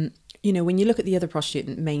 you know, when you look at the other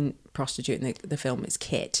prostitute, the main prostitute in the film is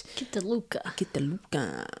Kit. Get the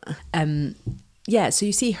Luca. Yeah, so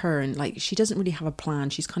you see her and like she doesn't really have a plan.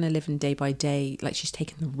 She's kind of living day by day, like she's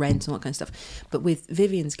taking the rent and all that kind of stuff. But with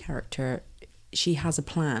Vivian's character, she has a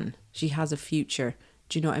plan. She has a future.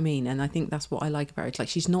 Do you know what I mean? And I think that's what I like about her. It's like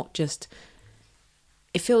she's not just.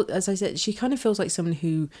 It feels, as I said, she kind of feels like someone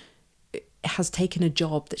who has taken a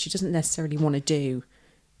job that she doesn't necessarily want to do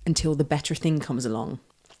until the better thing comes along.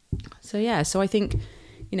 So yeah, so I think,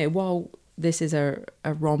 you know, while this is a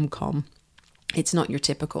rom-com, it's not your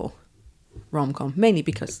typical rom-com, mainly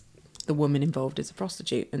because the woman involved is a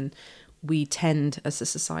prostitute, and we tend as a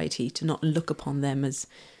society to not look upon them as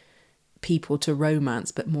people to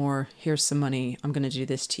romance, but more, here's some money, I'm going to do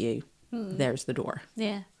this to you, there's the door.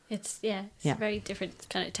 Yeah, it's a very different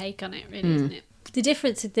kind of take on it, really, isn't it? The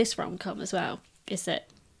difference in this rom-com as well is that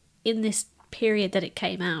in this period that it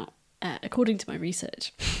came out, according to my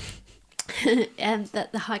research, that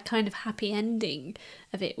the kind of happy ending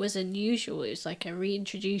of it was unusual. It was like a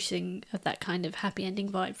reintroducing of that kind of happy ending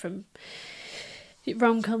vibe from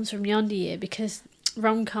rom-coms from yonder year, because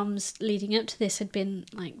rom-coms leading up to this had been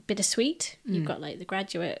like bittersweet. You've got like The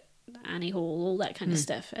Graduate, Annie Hall, all that kind of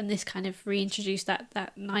stuff, and this kind of reintroduced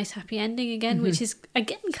that nice happy ending again, which is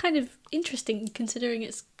again kind of interesting considering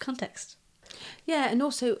its context. Yeah, and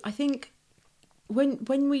also I think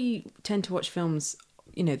when we tend to watch films,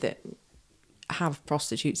 you know, that have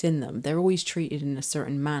prostitutes in them, they're always treated in a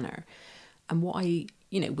certain manner, and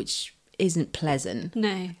which isn't pleasant.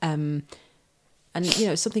 No. And you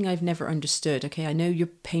know, something I've never understood. Okay, I know you're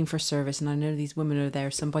paying for service, and I know these women are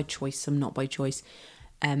there, some by choice, some not by choice.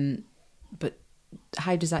 But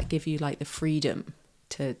how does that give you like the freedom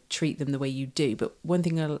to treat them the way you do? But one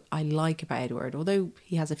thing I like about Edward, although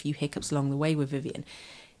he has a few hiccups along the way with Vivian,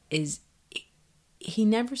 is he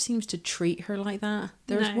never seems to treat her like that.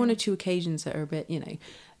 There's one or two occasions that are a bit, you know,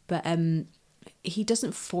 but he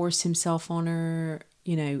doesn't force himself on her.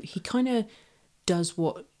 You know, he kind of does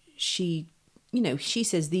what she, you know, she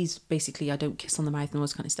says these, basically, I don't kiss on the mouth and all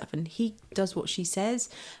this kind of stuff, and he does what she says.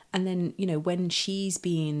 And then, you know, when she's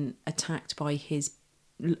being attacked by his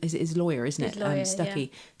lawyer, isn't it? Lawyer,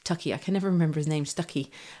 Tucky, I can never remember his name,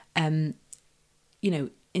 Stucky. You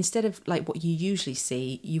know, instead of like what you usually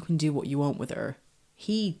see, you can do what you want with her,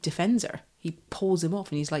 he defends her. He pulls him off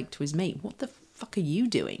and he's like to his mate, what the fuck are you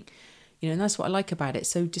doing? You know, and that's what I like about it.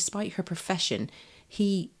 So despite her profession,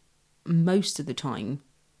 he, most of the time,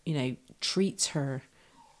 you know, treats her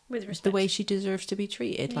with respect, the way she deserves to be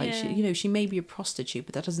treated. Like, she, you know, she may be a prostitute,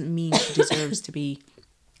 but that doesn't mean she deserves to be,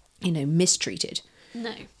 you know, mistreated.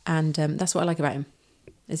 No. And that's what I like about him,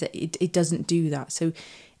 is that it doesn't do that. So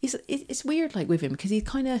it's weird, like with him, because he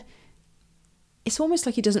kind of, it's almost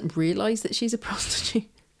like he doesn't realise that she's a prostitute.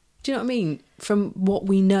 Do you know what I mean? From what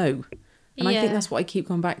we know. And I think that's what I keep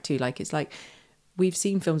going back to. Like, it's like, we've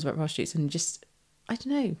seen films about prostitutes and just, I don't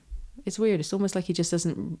know. It's weird. It's almost like he just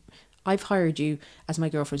doesn't, I've hired you as my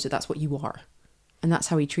girlfriend, so that's what you are. And that's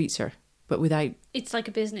how he treats her. But without... It's like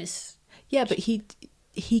a business. Yeah, but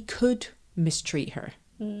he could mistreat her.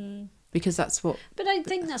 Because that's what... But I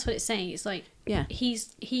think that's what it's saying. It's like, yeah,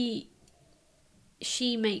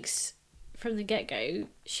 she makes, from the get-go,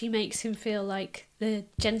 she makes him feel like the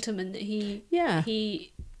gentleman that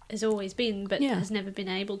he has always been, but has never been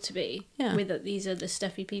able to be with these other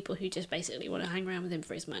stuffy people who just basically want to hang around with him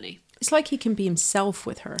for his money. It's like he can be himself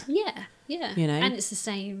with her. Yeah, yeah. You know? And it's the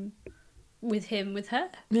same with him with her.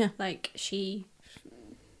 Yeah. Like, he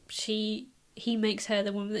makes her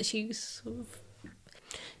the woman that she's sort of...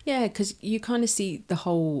 Yeah, because you kind of see the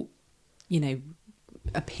whole, you know,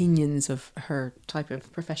 opinions of her type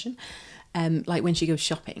of profession. Like when she goes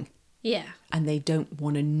shopping. Yeah. And they don't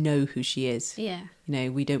want to know who she is. Yeah. You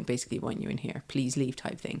know, we don't basically want you in here. Please leave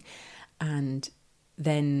type thing. And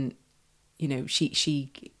then, you know,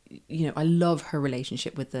 she you know, I love her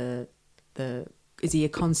relationship with the is he a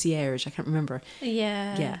concierge? I can't remember.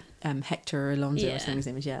 Yeah. Yeah. Hector Alonso or something his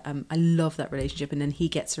name is. Yeah. I love that relationship. And then he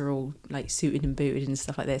gets her all like suited and booted and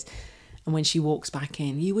stuff like this. And when she walks back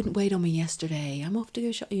in, you wouldn't wait on me yesterday. I'm off to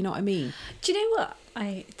go shop. You know what I mean? Do you know what?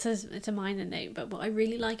 It's a minor note, but what I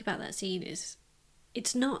really like about that scene is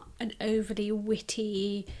it's not an overly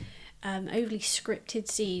witty, overly scripted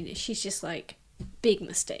scene. She's just like, big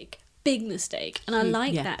mistake. And I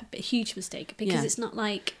like that, but huge mistake, because it's not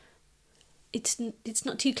like it's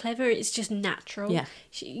not too clever. It's just natural. Yeah.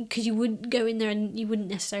 Because you would go in there and you wouldn't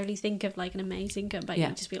necessarily think of like an amazing comeback. Yeah.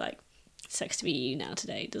 You'd just be like, sucks to be you now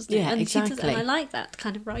today, doesn't Yeah, it? And exactly. and I like that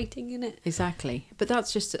kind of writing in it. Exactly. But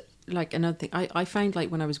that's just like another thing. I found like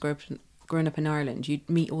when I was growing up in Ireland, you'd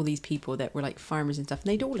meet all these people that were like farmers and stuff,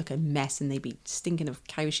 and they'd all look a mess and they'd be stinking of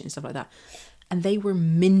cow shit and stuff like that. And they were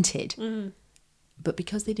minted. But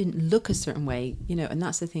because they didn't look a certain way, you know, and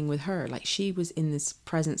that's the thing with her, like she was in this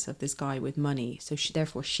presence of this guy with money. So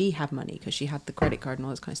therefore she had money because she had the credit card and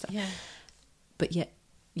all this kind of stuff. Yeah. But yet,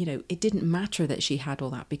 you know, it didn't matter that she had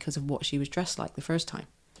all that because of what she was dressed like the first time.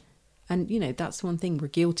 And, you know, that's one thing we're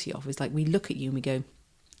guilty of is like we look at you and we go,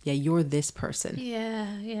 yeah, you're this person.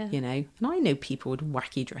 Yeah, yeah. You know, and I know people with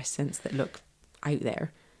wacky dress sense that look out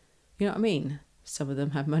there. You know what I mean? Some of them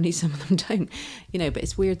have money, some of them don't. You know, but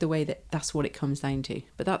it's weird the way that's what it comes down to.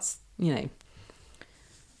 But that's, you know,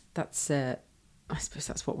 that's, I suppose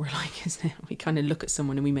that's what we're like, isn't it? We kind of look at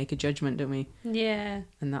someone and we make a judgment, don't we? Yeah.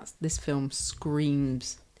 And this film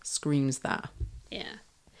screams that. Yeah.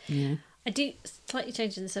 Yeah. I do, slightly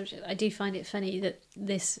changing the subject, I do find it funny that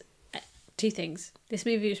this, two things. This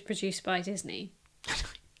movie was produced by Disney.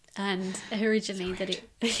 And originally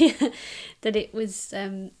that it was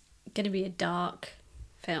going to be a dark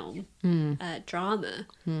film, drama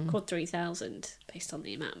called 3000, based on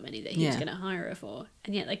the amount of money that he was going to hire her for,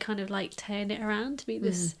 and yet they kind of like turn it around to be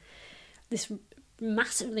this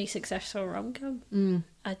massively successful rom-com.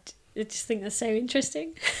 I just think that's so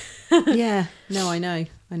interesting. Yeah, no, I know.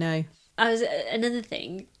 Another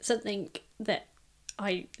thing, something that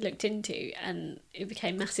I looked into and it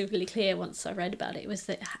became massively clear once I read about it, was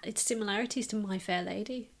that its similarities to My Fair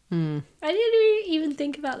Lady. I didn't even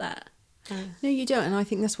think about that. No, you don't. And I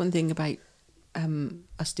think that's one thing about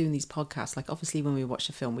us doing these podcasts. Like, obviously, when we watch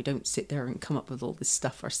a film, we don't sit there and come up with all this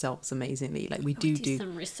stuff ourselves amazingly. Like, we do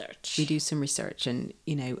some research. We do some research, and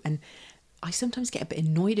you know, and I sometimes get a bit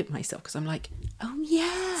annoyed at myself because I'm like, oh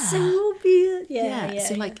yeah, so obvious. Yeah.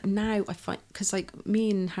 So like now I find, because like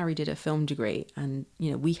me and Harry did a film degree, and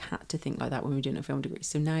you know we had to think like that when we were doing a film degree.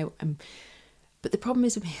 So now but the problem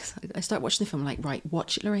is with me, I start watching the film, like, right,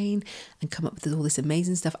 watch it, Lorraine, and come up with all this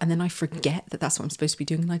amazing stuff. And then I forget that that's what I'm supposed to be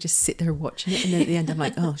doing. And I just sit there watching it. And then at the end, I'm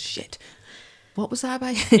like, oh, shit, what was that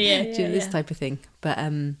about? This type of thing. But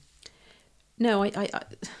no, I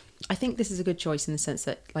think this is a good choice in the sense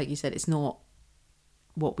that, like you said, it's not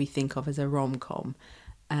what we think of as a rom-com.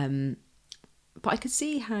 But I could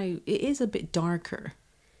see how it is a bit darker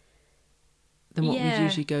than what we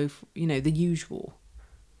usually go for, you know, the usual.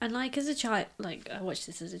 And like as a child, like I watched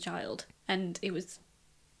this as a child, and it was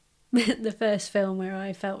the first film where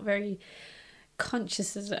I felt very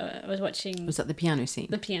conscious as I was watching. Was that the piano scene?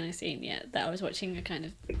 The piano scene, yeah. That I was watching a kind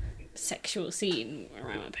of sexual scene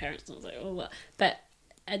around my parents, and I was like, oh, what? But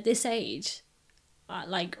at this age,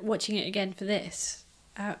 like watching it again for this,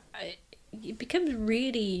 it becomes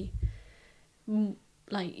really,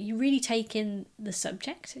 like, you really take in the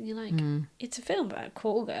subject, and you're like, it's a film about a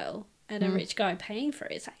call girl and a rich guy paying for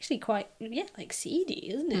it. It's actually quite, like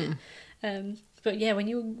seedy, isn't it? But yeah, when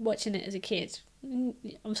you were watching it as a kid,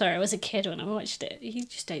 I'm sorry, I was a kid when I watched it, you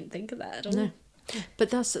just don't think of that at all. No. But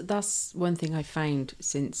that's one thing I found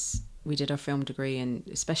since we did our film degree, and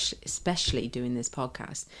especially doing this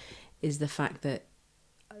podcast, is the fact that,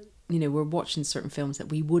 you know, we're watching certain films that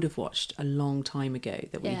we would have watched a long time ago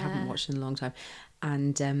that we haven't watched in a long time.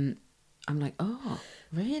 And I'm like, oh,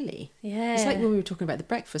 really? Yeah. It's like when we were talking about The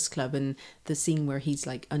Breakfast Club and the scene where he's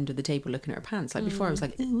like under the table looking at her pants. Like before I was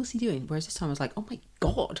like, oh, what's he doing? Whereas this time I was like, oh my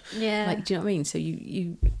God. Yeah. Like, do you know what I mean? So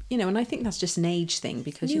you know, and I think that's just an age thing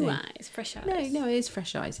because, New you know. eyes, fresh eyes. No, it is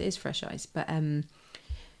fresh eyes. It is fresh eyes. But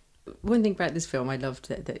one thing about this film I loved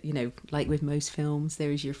that, you know, like with most films,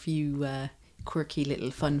 there is your few quirky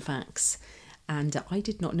little fun facts. And I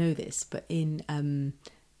did not know this, but in,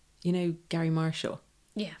 you know, Gary Marshall.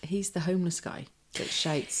 Yeah. He's the homeless guy that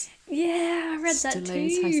shouts. Yeah, I read that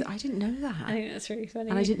Stallone's too. house. I didn't know that. I think that's really funny.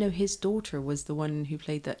 And I didn't know his daughter was the one who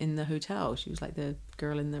played that in the hotel. She was like the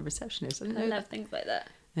girl in the receptionist. I didn't know love things like that.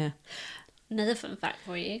 Yeah. Another fun fact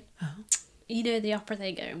for you. Oh. You know the opera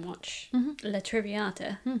they go and watch, La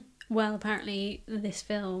Traviata? Well, apparently this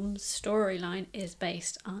film's storyline is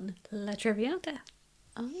based on La Traviata.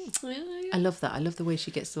 Oh. Yeah. I love that. I love the way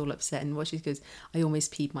she gets all upset and what she goes, I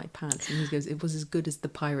almost peed my pants. And he goes, it was as good as the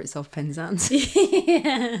Pirates of Penzance.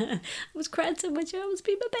 Yeah. I was crying so much I almost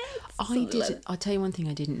peed my pants. I'll tell you one thing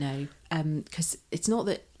I didn't know. Because it's not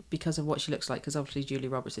that because of what she looks like, because obviously Julia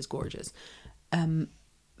Roberts is gorgeous. And,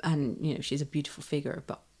 you know, she's a beautiful figure.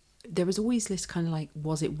 But there was always this kind of like,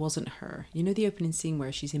 wasn't her. You know the opening scene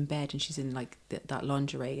where she's in bed and she's in like that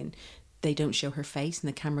lingerie and they don't show her face, and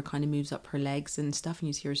the camera kind of moves up her legs and stuff, and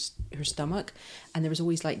you see her stomach, and there was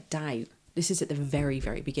always like doubt. This is at the very,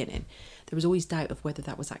 very beginning. There was always doubt of whether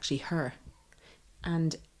that was actually her,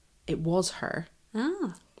 and it was her.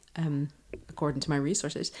 Ah. According to my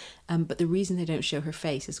resources. But the reason they don't show her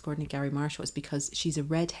face, is according to Gary Marshall, is because she's a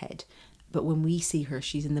redhead. But when we see her,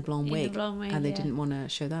 she's in the blonde wig. And they didn't want to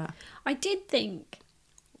show that. I did think,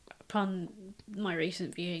 upon my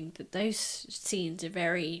recent viewing, that those scenes are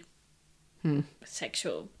very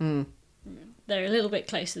sexual. They're a little bit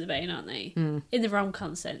close to the vein, aren't they? In the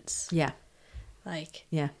rom-com sense. Yeah. Like,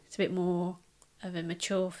 yeah, it's a bit more of a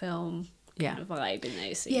mature film kind of vibe in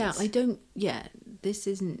those scenes.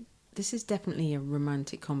 This is definitely a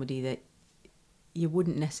romantic comedy that you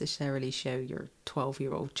wouldn't necessarily show your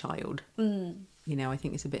 12-year-old child. You know, I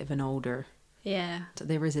think it's a bit of an older... Yeah. So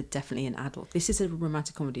there is definitely an adult. This is a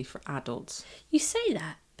romantic comedy for adults. You say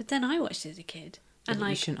that, but then I watched it as a kid. And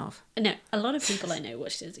you shouldn't have. No, a lot of people I know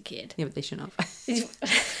watched it as a kid. Yeah, but they shouldn't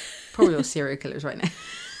have. Probably all serial killers right now.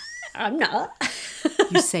 I'm not.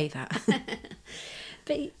 You say that.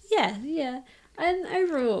 But yeah. And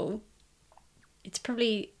overall, it's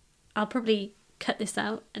probably... I'll probably cut this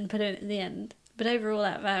out and put it at the end. But overall,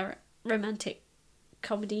 out of our romantic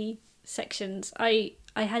comedy sections, I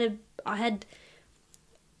had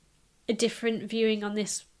a different viewing on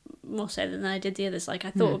this, more so than I did the others. Like,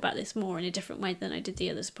 I thought about this more in a different way than I did the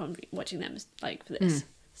others upon watching them, like, for this.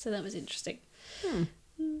 So that was interesting.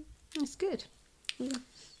 That's good.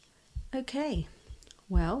 Okay.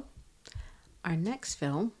 Well, our next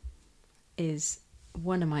film is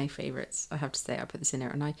one of my favourites. I have to say, I put this in there,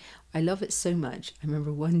 and I love it so much. I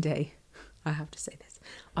remember one day, I have to say this,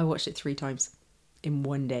 I watched it 3 times in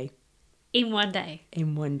one day. In one day?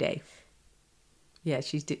 In one day. Yeah,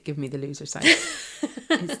 she's giving me the loser sign.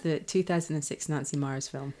 It's the 2006 Nancy Meyers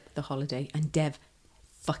film, The Holiday, and Dev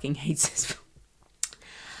fucking hates this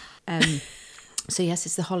film. So yes,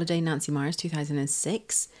 it's The Holiday, Nancy Meyers,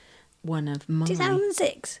 2006. One of my...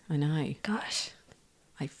 2006? I know. Gosh.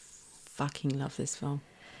 I fucking love this film.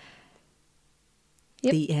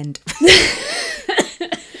 Yep. The end.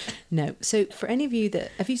 No. So for any of you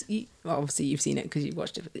that... well, obviously you've seen it because you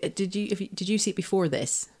watched it. Did you see it before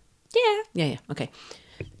this? Yeah. Yeah. Okay.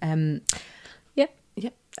 Yep.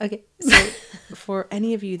 Okay. So for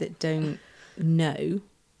any of you that don't know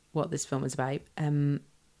what this film is about,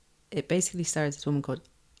 it basically stars this woman called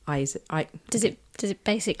Isaac. Does it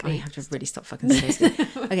basically? I have to really stop fucking saying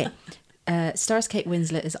this. Okay. Stars Kate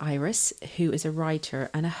Winslet as Iris, who is a writer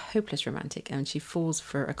and a hopeless romantic, and she falls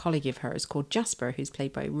for a colleague of hers called Jasper, who's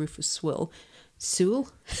played by Rufus Sewell. Sewell.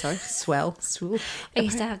 I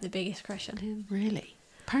used to have the biggest crush on him. Really?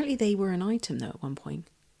 Apparently they were an item though at one point.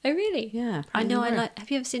 Oh really? Yeah. I know. Have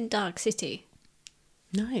you ever seen Dark City?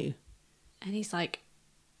 No. And he's like,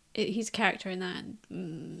 he's a character in that.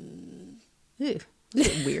 Ew, a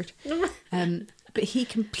bit weird. But he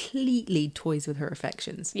completely toys with her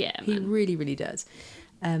affections. Yeah, he man. really, really does.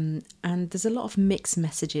 And there's a lot of mixed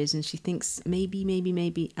messages, and she thinks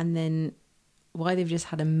maybe, and then why they've just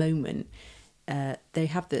had a moment. They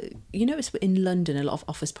have you notice in London a lot of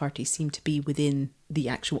office parties seem to be within the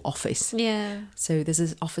actual office. Yeah. So there's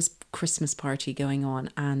this office Christmas party going on,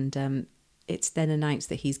 and it's then announced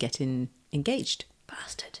that he's getting engaged.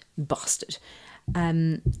 Bastard.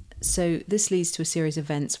 So this leads to a series of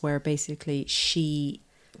events where basically she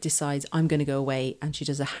decides, I'm going to go away, and she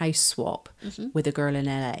does a house swap with a girl in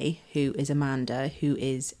LA who is Amanda, who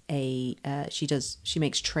is she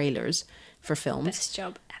makes trailers for films. Best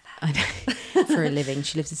job ever. I know. For a living.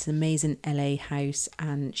 She lives in this amazing LA house,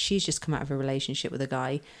 and she's just come out of a relationship with a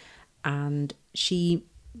guy, and she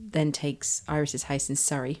then takes Iris's house in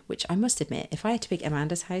Surrey, which I must admit, if I had to pick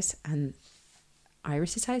Amanda's house and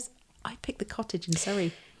Iris's house, I'd pick the cottage in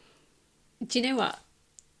Surrey. Do you know what?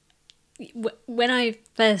 When I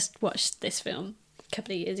first watched this film a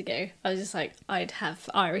couple of years ago, I was just like, I'd have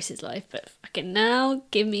Iris's life, but fucking now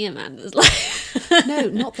give me Amanda's life. No,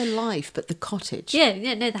 not the life, but the cottage.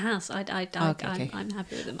 Yeah, no, the house. Okay. I'm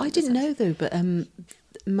happy with them. I didn't know though, but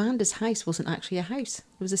Amanda's house wasn't actually a house.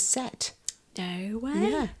 It was a set. No way.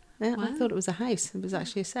 Yeah, wow. I thought it was a house. It was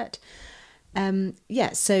actually a set.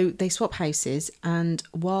 So they swap houses, and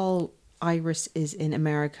while Iris is in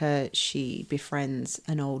America, she befriends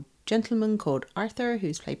an old gentleman called Arthur,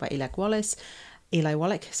 who's played by Eli Wallach,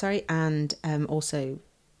 and also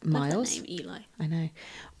Miles. Love that name, Eli. I know.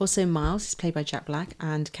 Also Miles is played by Jack Black,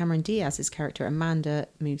 and Cameron Diaz's character Amanda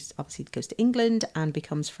goes to England and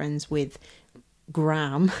becomes friends with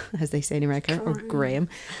Graham, as they say in America, or Graham,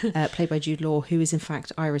 played by Jude Law, who is in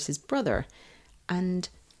fact Iris's brother. And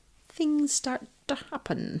things start to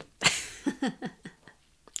happen.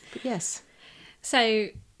 But yes. So,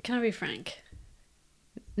 can I be frank?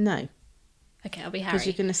 No. Okay, I'll be Because Harry.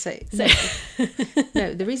 you're going to say... So,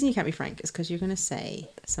 No, the reason you can't be frank is because you're going to say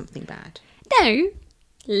something bad. no,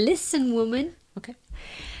 listen, woman. Okay.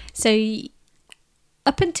 So,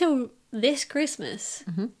 up until this Christmas,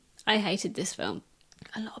 Mm-hmm. I hated this film.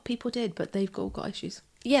 A lot of people did, but they've all got issues.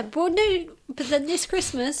 Yeah, but no, but then this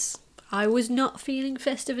Christmas, I was not feeling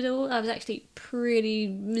festive at all. I was actually pretty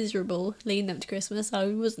miserable leading up to Christmas. I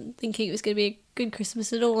wasn't thinking it was going to be a good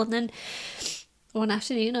Christmas at all. And then one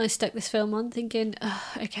afternoon, I stuck this film on thinking, oh,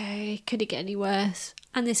 okay, could it get any worse?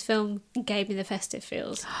 And this film gave me the festive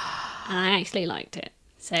feels. And I actually liked it.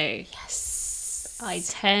 So, Yes.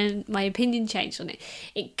 my opinion changed on it.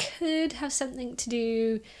 It could have something to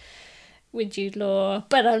do with Jude Law,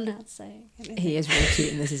 but I'm not saying anything. He is really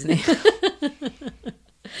cute in this, isn't he?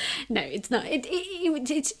 No, it's not. I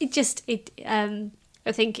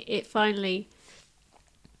think it finally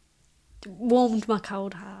warmed my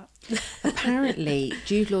cold heart. Apparently,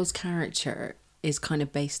 Jude Law's character is kind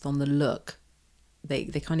of based on the look. They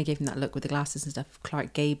kind of gave him that look with the glasses and stuff of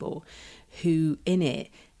Clark Gable, who in it,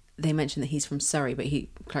 they mentioned that he's from Surrey, but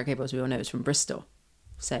Clark Gable, as we all know, is from Bristol.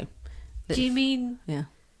 So, Do you mean? yeah.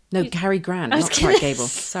 No, Cary Grant, I was not Clark gonna Gable.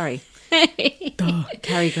 Sorry. Duh,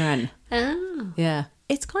 Cary Grant. Oh, Yeah.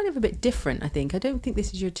 It's kind of a bit different, I think. I don't think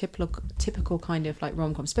this is your typical kind of like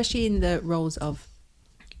rom-com, especially in the roles of,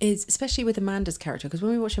 especially with Amanda's character, because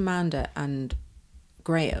when we watch Amanda and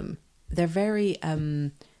Graham, they're very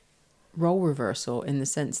role reversal in the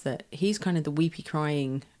sense that he's kind of the weepy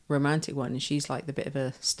crying romantic one and she's like the bit of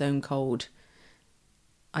a stone cold,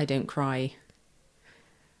 I don't cry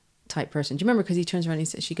type person. Do you remember? Because he turns around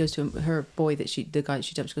and she goes to her boy the guy that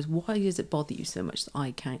she dumps, she goes, why does it bother you so much that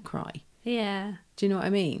I can't cry? yeah, Do you know what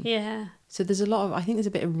I mean? yeah. So there's a lot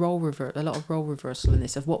of role reversal in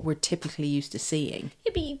this of what we're typically used to seeing.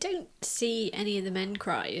 Yeah, but you don't see any of the men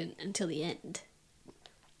cry until the end.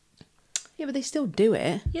 Yeah, but they still do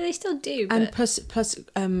it. Yeah, they still do. But... And plus,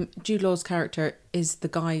 Jude Law's character is the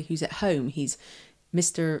guy who's at home. He's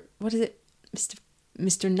Mr. What is it?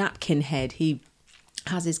 Mr. Napkin Head. He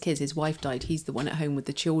has his kids. His wife died. He's the one at home with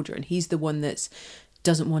the children. He's the one that's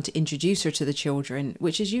doesn't want to introduce her to the children,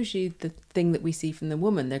 which is usually the thing that we see from the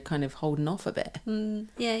woman. They're kind of holding off a bit.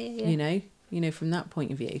 yeah. You know, from that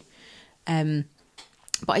point of view.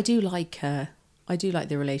 But I do like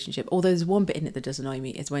the relationship. Although there's one bit in it that does annoy me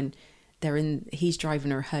is when he's driving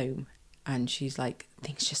her home and she's like,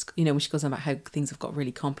 things just, when she goes on about how things have got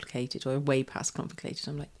really complicated or way past complicated.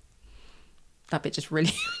 I'm like, that bit just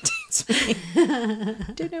really irritates me.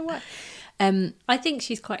 I don't know why. I think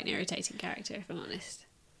she's quite an irritating character, if I'm honest.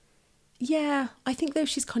 Yeah, I think though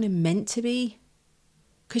she's kind of meant to be,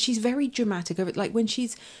 because she's very dramatic over it. Like when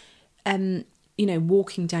she's,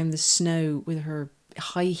 walking down the snow with her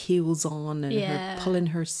high heels on and her pulling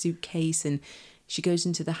her suitcase, and she goes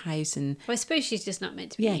into the house and well, I suppose she's just not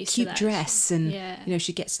meant to be. Yeah, used cute to that. dress, and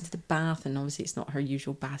she gets into the bath, and obviously it's not her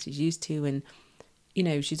usual bath she's used to, and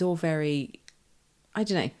she's all very. I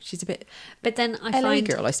don't know. She's a bit. But then I LA find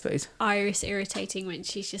girl, I suppose. Iris irritating when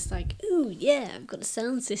she's just like, "Ooh, yeah, I've got a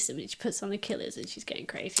sound system," and she puts on the Killers and she's getting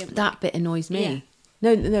crazy. That bit annoys me.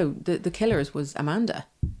 Yeah. No. The Killers was Amanda.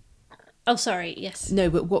 Oh, sorry. Yes. No,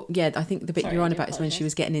 but what? Yeah, I think the bit you're on about is when she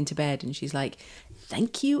was getting into bed and she's like,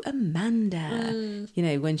 "Thank you, Amanda."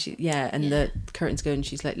 When she and the curtains go and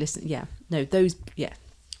she's like, "Listen, yeah, no, those, yeah,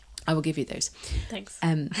 I will give you those." Thanks.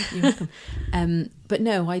 You're welcome. But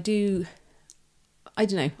no, I do. I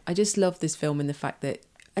don't know. I just love this film and the fact that,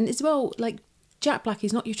 and as well, like Jack Black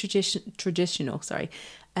is not your traditional,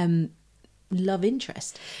 love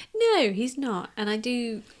interest. No, he's not, and I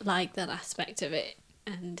do like that aspect of it.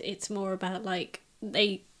 And it's more about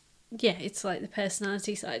it's like the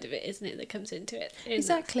personality side of it, isn't it, that comes into it?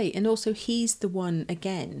 Exactly, and also he's the one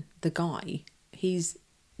again, the guy. He's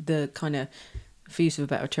the kind of, for use of a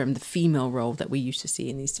better term, the female role that we used to see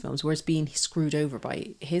in these films, whereas being screwed over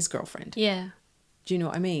by his girlfriend. Yeah. Do you know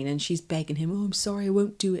what I mean? And she's begging him, "Oh, I'm sorry, I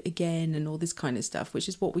won't do it again," and all this kind of stuff, which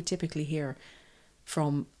is what we typically hear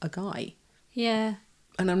from a guy. Yeah.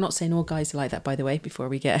 And I'm not saying all guys are like that, by the way, before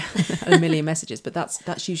we get a million messages, but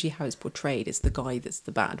that's usually how it's portrayed. It's the guy that's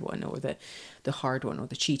the bad one, or the hard one, or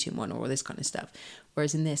the cheating one, or all this kind of stuff.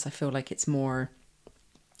 Whereas in this, I feel like it's more,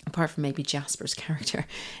 apart from maybe Jasper's character,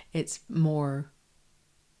 it's more,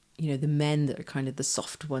 the men that are kind of the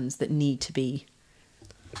soft ones that need to be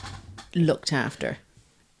looked after.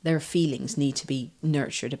 Their feelings need to be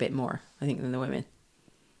nurtured a bit more, I think, than the women.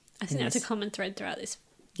 I think that's a common thread throughout this.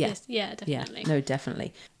 Yeah. Yes, yeah, definitely. Yeah, no,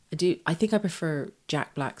 definitely. I think I prefer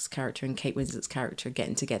Jack Black's character and Kate Winslet's character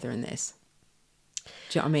getting together in this. Do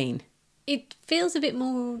you know what I mean? it feels a bit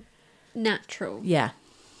more natural Yeah.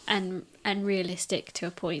 and realistic to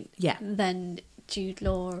a point. Yeah. Than Jude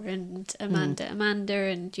Law and Amanda. Amanda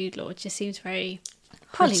and Jude Law just seems very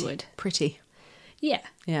Pretty- Hollywood. Pretty. Yeah.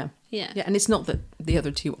 Yeah. Yeah. Yeah. And it's not that the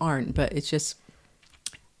other two aren't, but it's just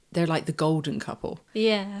they're like the golden couple,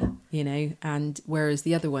 Yeah. you know, and whereas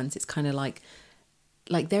the other ones, it's kind of like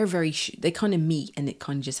they're very, they kind of meet and it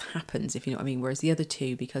kind of just happens, if you know what I mean. Whereas the other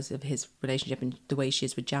two, because of his relationship and the way she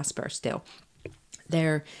is with Jasper still,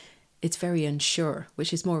 it's very unsure,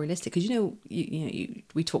 which is more realistic. Because, you know,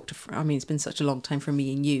 we talk to, I mean, it's been such a long time for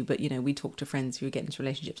me and you, but, you know, we talk to friends who are getting into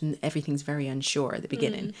relationships and everything's very unsure at the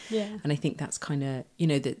beginning. Yeah. And I think that's kind of, you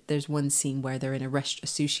know, that there's one scene where they're in a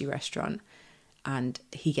sushi restaurant and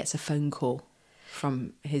he gets a phone call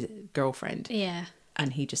from his girlfriend. Yeah.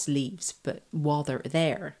 And he just leaves. But while they're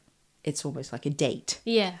there, it's almost like a date.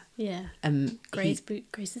 Yeah. Yeah. Grace's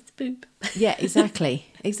boob. Yeah, exactly.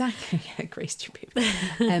 Yeah, Grace your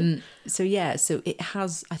boob. So yeah, so it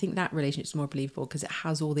has, I think that relationship's more believable because it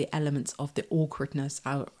has all the elements of the awkwardness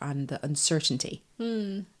and the uncertainty,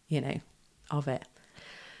 you know, of it.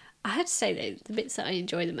 I had to say though, the bits that I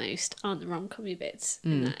enjoy the most aren't the rom-commy bits.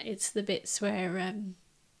 In that it's the bits where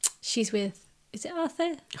she's with, is it Arthur?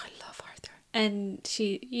 I love Arthur. And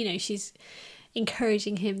she, you know, she's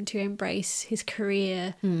encouraging him to embrace his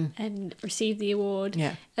career and receive the award.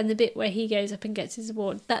 Yeah. And the bit where he goes up and gets his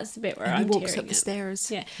award, that's the bit where I'm he walks tearing up the up.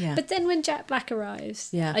 stairs. Yeah. Yeah. But then when Jack Black arrives,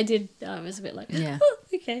 Yeah. I was a bit like, Yeah. oh,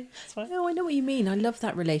 okay, that's fine. No, I know what you mean. I love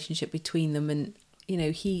that relationship between them, and you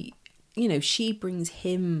know, she brings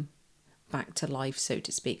him back to life, so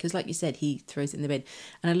to speak, because like you said, he throws it in the bin.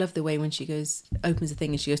 And I love the way when she opens the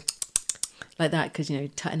thing and she goes like that, because, you know,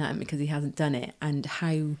 tutting at him because he hasn't done it, and how,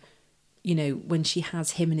 you know, when she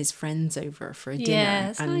has him and his friends over for a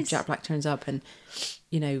dinner and nice. Jack Black turns up and,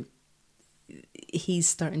 you know, he's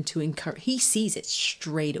starting to encourage, he sees it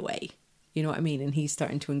straight away, you know what I mean, and he's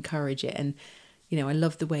starting to encourage it. And, you know, I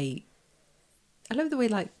love the way,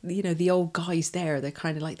 like, you know, the old guys there, they're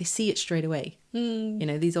kind of like, they see it straight away. You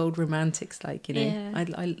know, these old romantics, like, you know,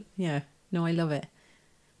 I love it.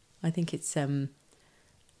 I think it's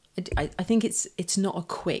I think it's not a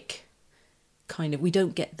quick kind of, we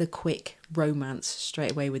don't get the quick romance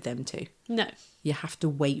straight away with them two. No. You have to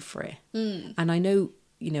wait for it. And I know,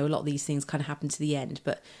 you know, a lot of these things kind of happen to the end,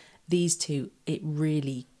 but these two, it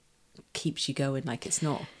really keeps you going. Like, it's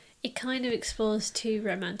not, It kind of explores two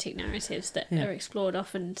romantic narratives that are explored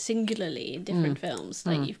often singularly in different films.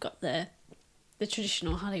 Like you've got the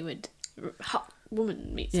traditional Hollywood hot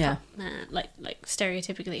woman meets hot man, like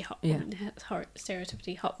stereotypically hot woman,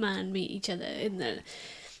 stereotypically hot man meet each other in the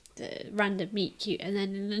random meet cute, and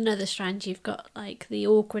then in another strand you've got like the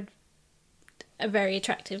awkward, a very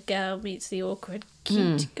attractive girl meets the awkward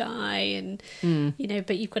cute guy, and you know,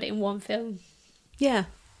 but you've got it in one film.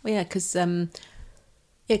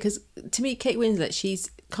 because to me, Kate Winslet,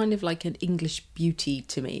 she's kind of like an English beauty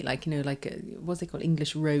to me, like, you know, like a, what's they called,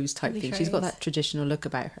 English rose type English thing. rose. She's got that traditional look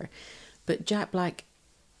about her. But Jack Black,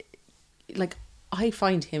 like, I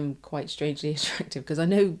find him quite strangely attractive, because I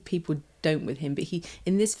know people don't with him, but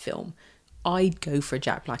in this film, I'd go for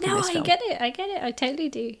Jack Black in this film. I get it, I totally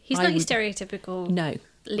do. He's not your stereotypical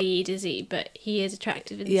lead, is he? But he is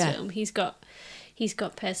attractive in this film. He's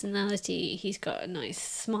got personality, he's got a nice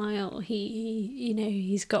smile,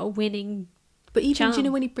 he's got a winning But even, charm. do you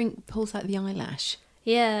know when he pulls out the eyelash?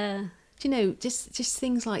 Yeah. Do you know, just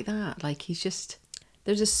things like that. Like, he's just,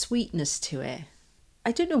 there's a sweetness to it.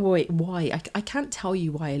 I don't know why. I can't tell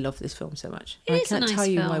you why I love this film so much. It is a can't nice tell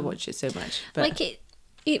you why I film. watch it so much. But Like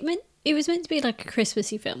it was meant to be like a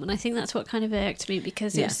Christmassy film, and I think that's what kind of irked me,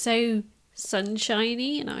 because it was so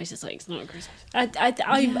sunshiny, and I was just like, it's not a Christmas.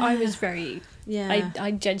 I was very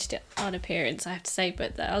I judged it on appearance, I have to say,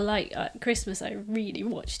 but I like Christmas. I really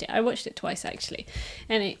watched it. I watched it twice actually,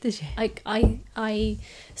 and it Did you? I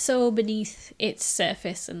saw beneath its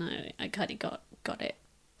surface, and I kind of got it.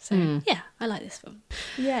 So yeah, I like this film.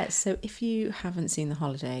 Yeah, so if you haven't seen The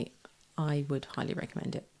Holiday, I would highly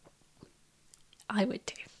recommend it. I would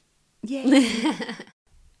too. Yeah.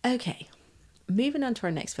 Okay, moving on to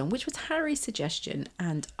our next film, which was Harry's suggestion,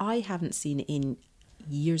 and I haven't seen it in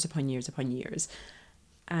years upon years upon years.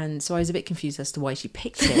 And so I was a bit confused as to why she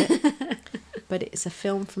picked it. But it's a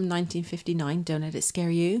film from 1959, Don't Let It Scare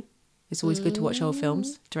You. It's always good to watch old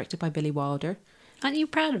films, directed by Billy Wilder. Aren't you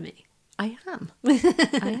proud of me? I am.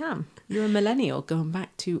 I am. You're a millennial going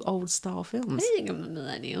back to old style I films. don't think I'm a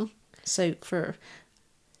millennial. So for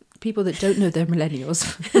people that don't know they're millennials,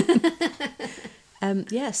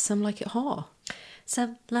 yes, Some Like It Hot.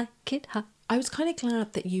 Some like it hot. I was kind of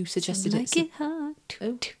glad that you suggested Some it. like it hot.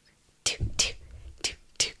 Oh.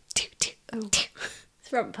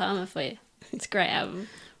 It's Robert Palmer for you. It's a great album.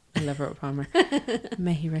 I love Robert Palmer.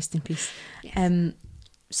 May he rest in peace. Yes.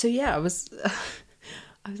 So yeah, I was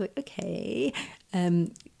like, okay,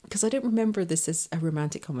 because I don't remember this as a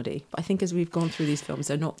romantic comedy. But I think as we've gone through these films,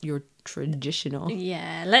 they're not your traditional.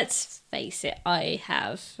 Yeah, let's face it. I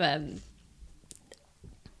have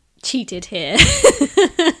cheated here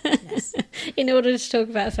Yes. in order to talk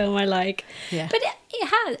about a film I like. Yeah. But it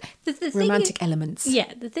has the thing Romantic is, elements.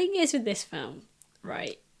 Yeah, the thing is with this film,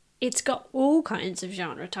 right? It's got all kinds of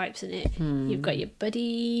genre types in it. You've got your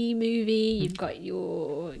buddy movie, you've got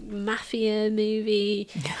your mafia movie,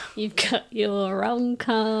 you've got your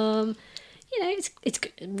rom-com. You know, it's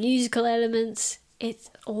got musical elements.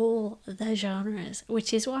 It's all the genres,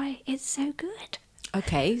 which is why it's so good.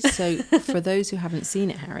 Okay, so for those who haven't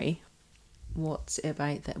seen it, Harry, what's it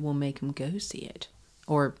about that will make them go see it?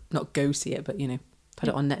 Or not go see it, but, you know, put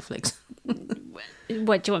it on Netflix.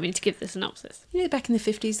 What do you want me to give the synopsis? You know, back in the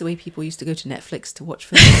 50s, the way people used to go to Netflix to watch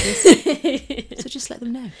films like this? So just let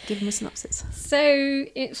them know. Give them a synopsis. So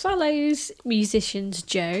it follows musicians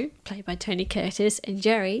Joe, played by Tony Curtis, and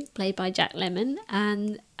Jerry, played by Jack Lemmon,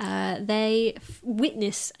 and they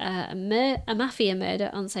witness a mafia murder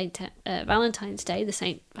on Valentine's Day, the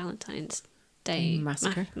St. Valentine's Day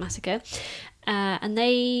massacre. And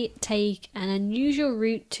they take an unusual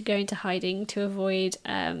route to go into hiding to avoid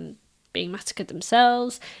being massacred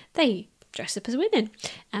themselves. They dress up as women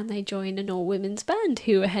and they join an all-women's band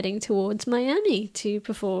who are heading towards Miami to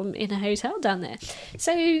perform in a hotel down there.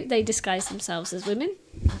 So they disguise themselves as women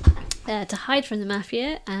to hide from the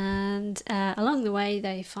mafia, and along the way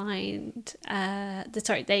they find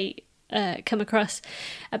they come across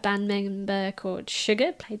a band member called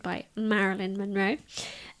Sugar, played by Marilyn Monroe,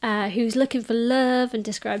 who's looking for love and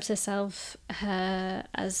describes herself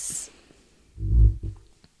as...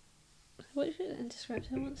 What is it? And describes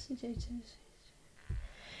her wants to do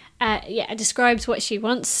to... describes what she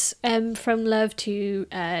wants from love to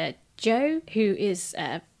Joe, who is...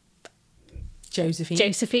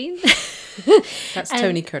 Josephine. That's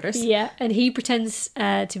Tony Curtis. Yeah, and he pretends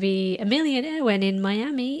to be a millionaire when in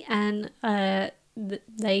Miami, and that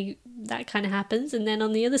kind of happens. And then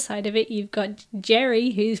on the other side of it, you've got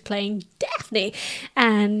Jerry, who's playing Daphne,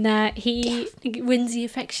 and he wins the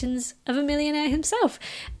affections of a millionaire himself,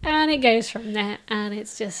 and it goes from there, and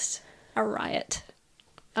it's just a riot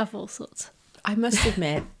of all sorts. I must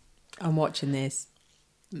admit, I'm watching this.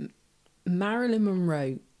 Marilyn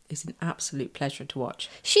Monroe is an absolute pleasure to watch.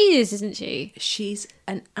 She is, isn't she? She's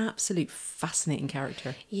an absolute fascinating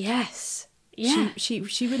character. Yes. Yeah. She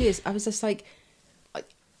really is. I was just like,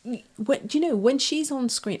 when she's on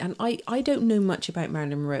screen, and I don't know much about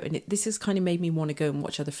Marilyn Monroe, and this has kind of made me want to go and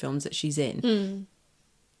watch other films that she's in.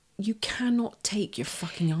 You cannot take your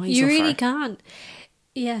fucking eyes off her. You really can't.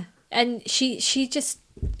 Yeah. And she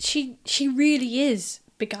really is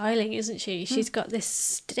beguiling, isn't she? She's got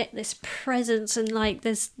this presence, and like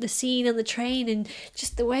there's the scene on the train, and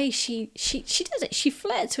just the way she does it. She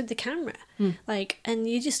flirts with the camera, like, and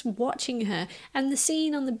you're just watching her. And the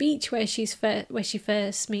scene on the beach where she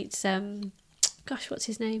first meets what's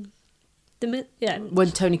his name?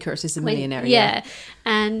 When Tony Curtis is a millionaire. Yeah.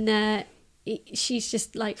 And she's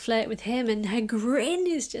just like flirt with him, and her grin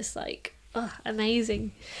is just like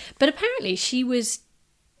amazing. But apparently she was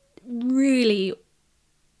really...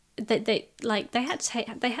 They had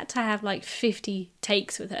to have like 50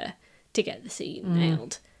 takes with her to get the scene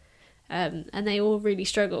nailed, and they all really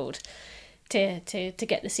struggled to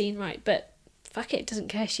get the scene right. But fuck it, doesn't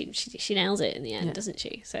care. She nails it in the end, doesn't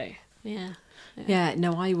she? So yeah.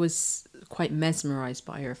 No, I was quite mesmerised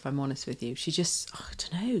by her, if I'm honest with you. She just, I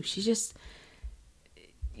don't know.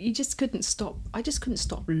 You just couldn't stop. I just couldn't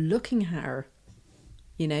stop looking at her.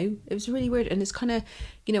 You know, it was really weird, and it's kind of,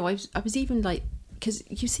 you know, I was even like. Because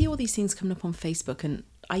you see all these things coming up on Facebook, and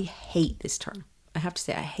I hate this term. I have to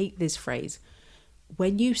say, I hate this phrase.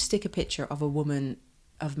 When you stick a picture of a woman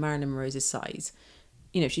of Marilyn Monroe's size,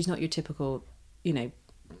 you know, she's not your typical, you know,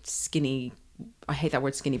 skinny, I hate that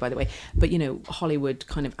word skinny, by the way, but, you know, Hollywood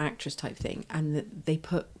kind of actress type thing, and they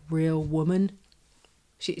put real woman.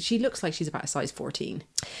 She looks like she's about a size 14.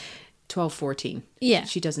 12, 14. Yeah.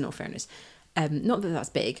 She does, in all fairness. Not that that's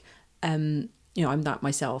big. You know, I'm that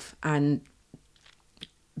myself,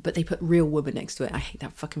 but they put real woman next to it. I hate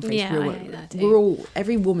that fucking phrase. Yeah, real I woman. hate that too. We're all,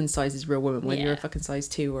 every woman's size is real woman, whether Yeah. you're a fucking size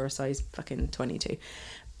 2 or a size fucking 22.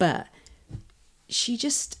 But she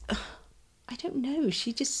just, I don't know.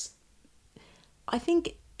 I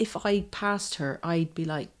think if I passed her, I'd be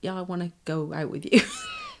like, yeah, I want to go out with you.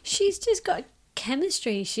 She's just got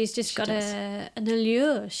chemistry. She's just got an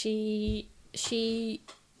allure. She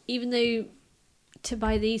even though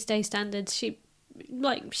by these day standards,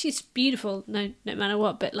 she's beautiful no matter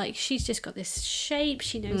what, but like she's just got this shape.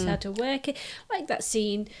 She knows how to work it. Like that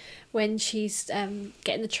scene when she's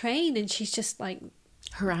getting the train and she's just like,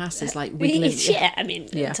 her ass is like wiggling. Yeah, I mean,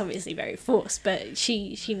 it's obviously very forced, but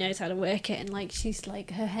she knows how to work it, and like she's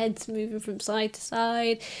like, her head's moving from side to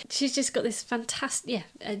side. She's just got this fantastic,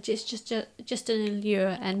 just an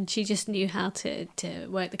allure, and she just knew how to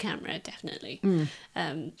work the camera, definitely.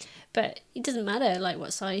 But it doesn't matter like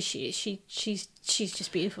what size she is. She's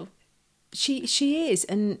just beautiful. She is,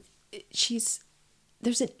 and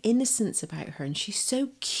there's an innocence about her, and she's so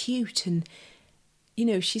cute, and you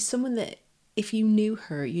know, she's someone that, if you knew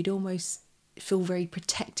her, you'd almost feel very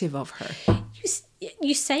protective of her.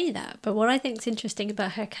 You say that, but what I think is interesting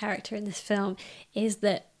about her character in this film is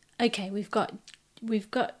that, okay, we've got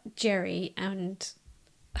Jerry and,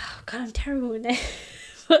 oh God, I'm terrible with names.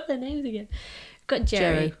 What are their names again? We've got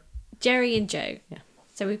Jerry and Joe. Yeah.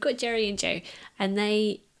 So we've got Jerry and Joe, and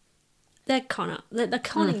they're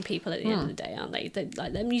conning people at the end of the day, aren't they?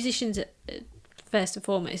 They're musicians first and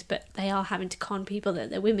foremost, but they are having to con people that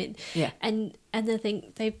they're women. Yeah. And they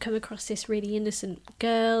think they've come across this really innocent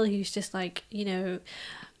girl who's just like, you know,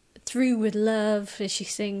 through with love as she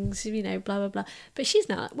sings, you know, blah, blah, blah. But she's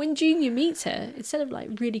not. When Junior meets her, instead of like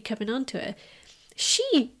really coming on to her,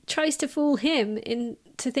 she tries to fool him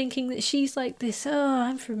into thinking that she's like this, oh,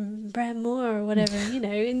 I'm from Branmore or whatever, you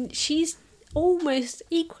know, and she's almost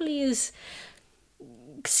equally as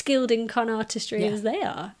skilled in con artistry as they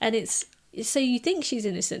are. And so you think she's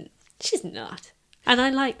innocent. She's not. And I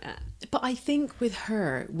like that. But I think with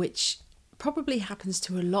her, which probably happens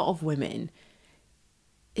to a lot of women,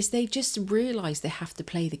 is they just realise they have to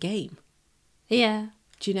play the game. Yeah.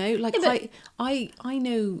 Do you know? Like, yeah, but... I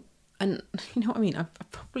know, and you know what I mean? I've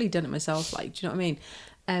probably done it myself, like, do you know what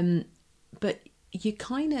I mean? But you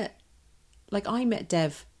kind of, like, I met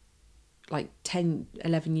Dev like 10,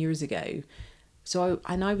 11 years ago. So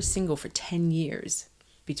I was single for 10 years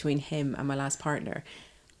between him and my last partner.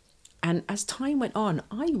 And as time went on,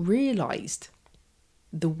 I realised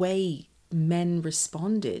the way men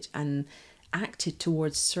responded and acted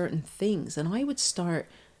towards certain things. And I would start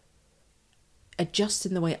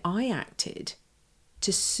adjusting the way I acted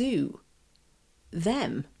to suit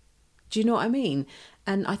them. Do you know what I mean?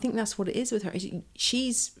 And I think that's what it is with her.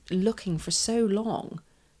 She's looking for so long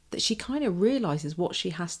that she kind of realises what she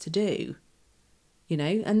has to do, you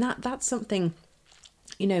know? And that's something,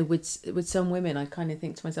 you know, with some women, I kind of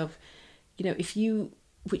think to myself, you know, which you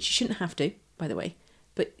shouldn't have to, by the way,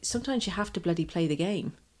 but sometimes you have to bloody play the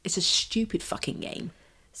game. It's a stupid fucking game.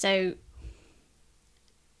 So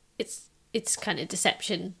it's kind of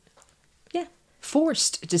deception. Yeah.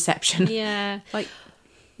 Forced deception. Yeah. Like,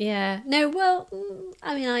 yeah. No, well,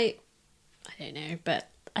 I mean, I don't know, but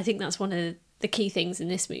I think that's one of the key things in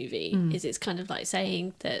this movie is it's kind of like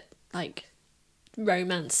saying that, like,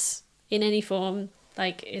 romance in any form,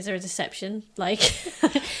 like, is there a deception? Like,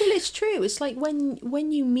 well, it's true. It's like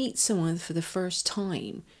when you meet someone for the first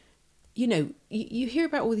time, you know, you hear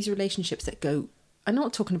about all these relationships that go. I'm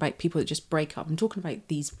not talking about people that just break up. I'm talking about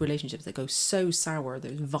these relationships that go so sour.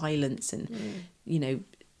 There's violence and, you know,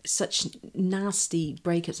 such nasty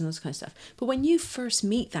breakups and all this kind of stuff. But when you first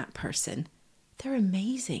meet that person, they're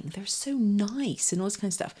amazing. They're so nice and all this kind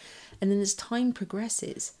of stuff. And then as time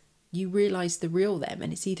progresses, you realise the real them,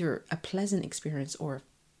 and it's either a pleasant experience or a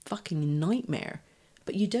fucking nightmare.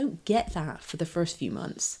 But you don't get that for the first few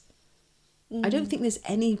months. I don't think there's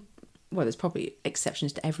any... Well, there's probably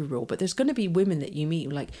exceptions to every rule, but there's going to be women that you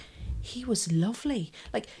meet like, he was lovely.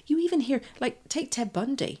 Like, you even hear... Like, take Ted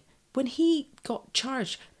Bundy. When he got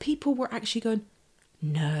charged, people were actually going,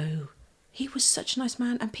 no, he was such a nice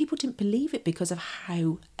man. And people didn't believe it because of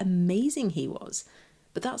how amazing he was.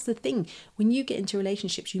 But that's the thing. When you get into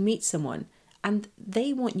relationships, you meet someone and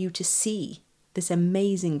they want you to see this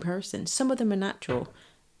amazing person. Some of them are natural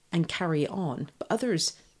and carry it on, but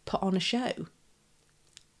others put on a show.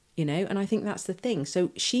 You know, and I think that's the thing.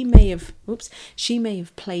 So she may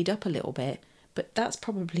have played up a little bit, but that's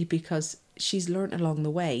probably because she's learnt along the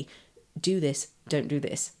way, do this, don't do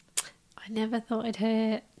this. I never thought I'd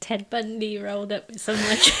hear Ted Bundy rolled up with some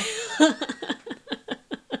like...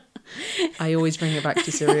 I always bring it back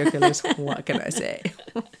to serial killers. What can I say?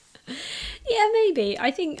 Yeah, maybe.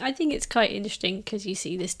 I think it's quite interesting because you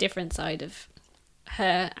see this different side of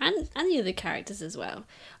her and the other characters as well.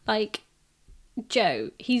 Like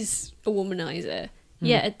Joe, he's a womanizer.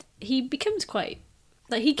 Yeah, he becomes quite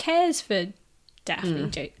like he cares for Daphne.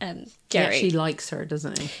 Jerry. He actually likes her,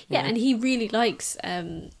 doesn't he? Yeah, and he really likes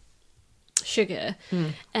Sugar,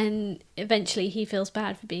 and eventually he feels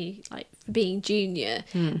bad for being Junior,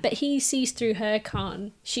 but he sees through her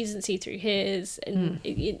con. She doesn't see through his, and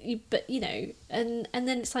but you know, and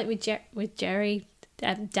then it's like with Jerry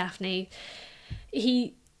and Daphne,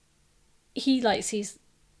 he like sees.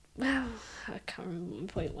 Well, I can't remember what my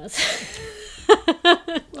point was.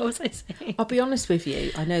 What was I saying? I'll be honest with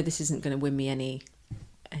you. I know this isn't going to win me any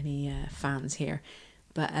fans here,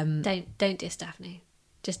 but Don't diss Daphne.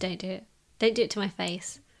 Just don't do it. Don't do it to my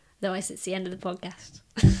face. Otherwise, it's the end of the podcast.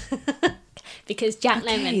 Because Jack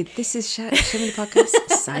Lemmon. This is Showing the Podcast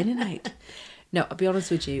signing out. No, I'll be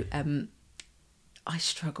honest with you. I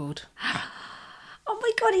struggled. Oh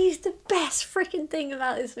my god, he's the best freaking thing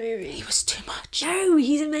about this movie. He was too much. No,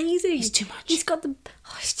 he's amazing. He's too much. He's got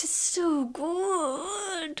he's just so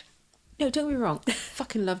good. No, don't be wrong. I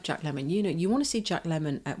fucking love Jack Lemmon. You know, you want to see Jack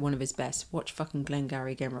Lemmon at one of his best. Watch fucking Glen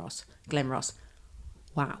Ross.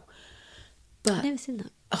 Wow. But I've never seen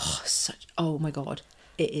that. Oh my god.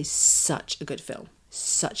 It is such a good film.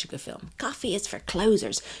 Such a good film. Coffee is for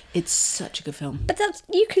closers. It's such a good film. But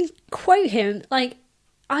you can quote him like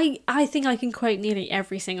I think I can quote nearly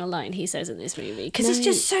every single line he says in this movie because it's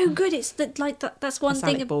just so good. It's that's one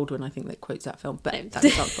thing. Alec Baldwin, I think, that quotes that film, but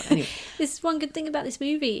that's not quite. Anyway, this is one good thing about this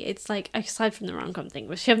movie. It's like, aside from the rom-com thing,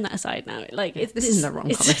 we're shoving that aside now. Like this isn't the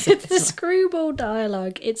rom-com. It's the screwball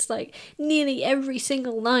dialogue. It's like nearly every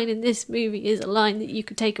single line in this movie is a line that you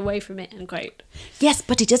could take away from it and quote. Yes,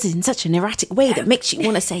 but he does it in such an erratic way that makes you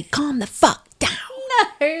want to say, "Calm the fuck down."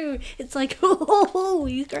 No, it's like, oh,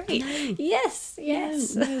 he's great. No. Yes.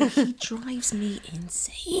 No, he drives me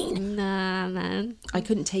insane. Nah, man. I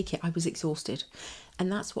couldn't take it. I was exhausted.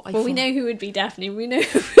 And that's what I Well, we know who would be Daphne. We know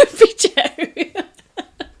who would be Joe.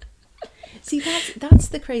 See, that's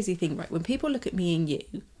the crazy thing, right? When people look at me and you,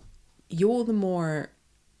 you're the more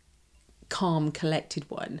calm, collected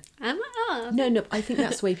one. Am I? Oh, No, I think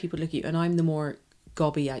that's the way people look at you. And I'm the more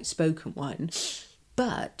gobby, outspoken one.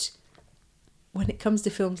 But when it comes to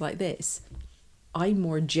films like this, I'm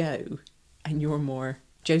more Joe and you're more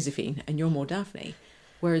Josephine and you're more Daphne.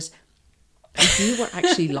 Whereas if you were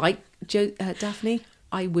actually like Daphne,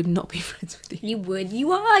 I would not be friends with you. You would.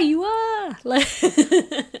 You are.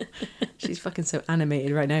 She's fucking so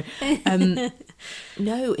animated right now.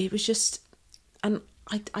 No, it was just... And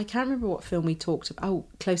I can't remember what film we talked about. Oh,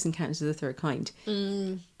 Close Encounters of the Third Kind.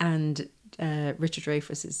 And Richard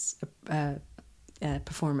Dreyfuss's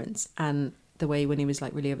performance and the way when he was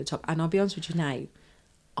like really over the top. And I'll be honest with you now,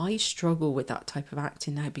 I struggle with that type of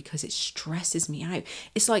acting now because it stresses me out.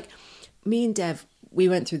 It's like me and Dev, we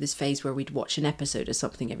went through this phase where we'd watch an episode of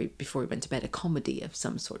something before we went to bed, a comedy of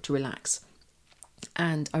some sort to relax.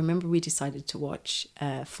 And I remember we decided to watch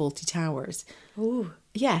Fawlty Towers. Ooh.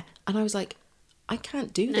 Yeah. And I was like, I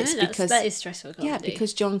can't do this because that is stressful comedy. Yeah,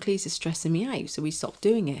 because John Cleese is stressing me out, so we stopped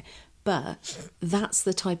doing it. But that's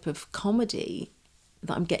the type of comedy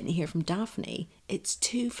that I'm getting here from Daphne. It's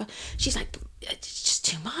too fun. She's like, it's just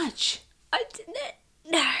too much. I didn't.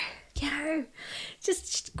 No.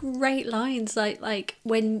 Just great lines like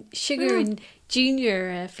when Sugar and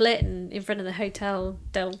Junior are flirting in front of the Hotel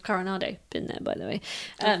del Coronado. Been there, by the way.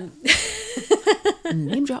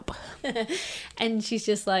 Name drop. And she's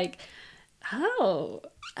just like, oh,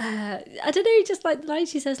 I don't know, just like the line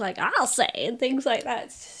she says, like, I'll say, and things like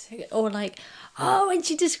that. Or like, oh, when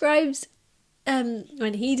she describes,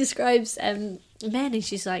 when he describes men, and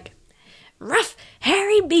she's like, rough,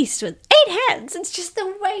 hairy beast with 8 heads. It's just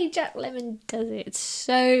the way Jack Lemmon does it. It's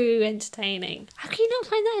so entertaining. How can you not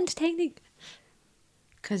find that entertaining?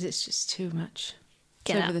 Because it's just too much.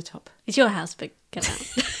 Get it's out. over the top. It's your house, but get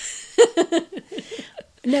out.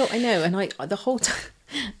 No, I know, and the whole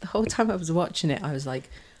time I was watching it, I was like,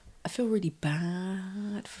 I feel really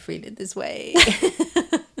bad for feeling this way.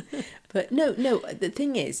 But no, the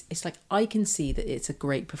thing is, it's like I can see that it's a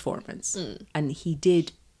great performance, and he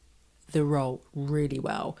did the role really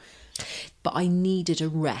well. But I needed a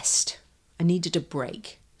rest. I needed a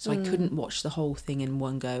break, so I couldn't watch the whole thing in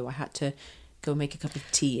one go. I had to go make a cup of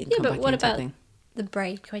tea and come back in. What about thing. the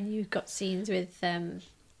break when you've got scenes with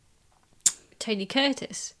Tony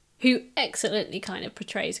Curtis, who excellently kind of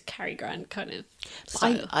portrays a Cary Grant kind of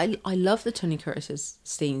style. I love the Tony Curtis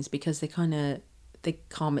scenes because they calm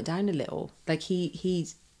it down a little. Like he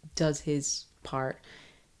does his part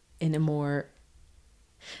in a more...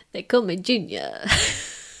 They call me Junior.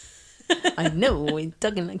 I know, we're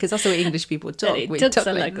talking because that's the way English people talk. They We talk talk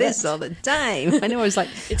so like like this that. all the time. I know, I was like...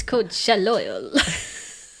 It's called Shaloyal.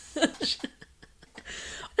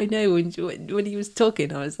 I know when he was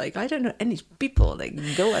talking, I was like, I don't know any people that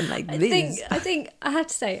can go on like this. I think I have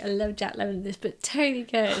to say I love Jack Lemmon in this, but Tony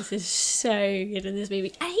Curtis is so good in this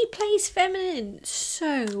movie, and he plays feminine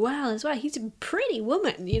so well as well. He's a pretty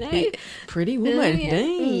woman, you know. Pretty woman, yeah.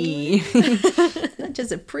 hey. Not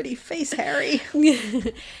just a pretty face, Harry.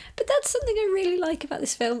 But that's something I really like about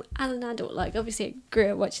this film as an adult. Like, obviously, I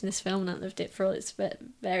grew up watching this film and I loved it for all its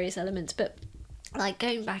various elements. But like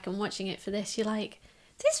going back and watching it for this, you're like,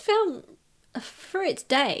 this film, for its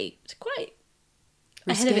day, it's quite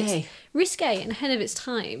risque and ahead of its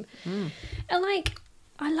time. And like,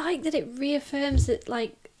 I like that it reaffirms that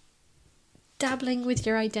like dabbling with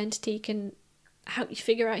your identity can help you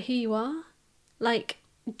figure out who you are. Like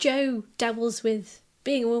Joe dabbles with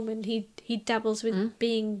being a woman. He dabbles with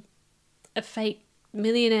being a fake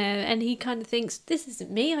millionaire, and he kind of thinks, this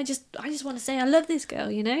isn't me. I just want to say I love this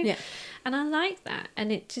girl, you know. Yeah. And I like that,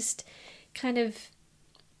 and it just kind of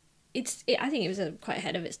I think it was quite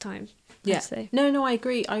ahead of its time. Yeah. I'd say. No, I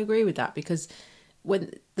agree with that, because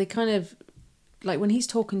when they kind of like when he's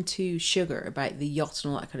talking to Sugar about the yacht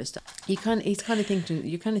and all that kind of stuff, you're kind of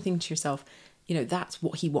thinking to yourself, you know, that's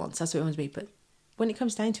what he wants. That's what he wants to be. But when it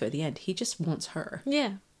comes down to it at the end, he just wants her.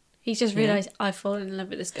 Yeah. He's just realised, I've fallen in love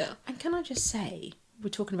with this girl. And can I just say, we're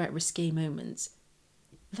talking about risque moments.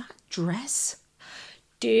 That dress.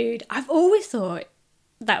 Dude, I've always thought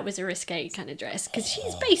that was a risque kind of dress, because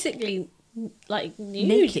she's basically like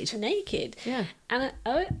nude, naked. Yeah. And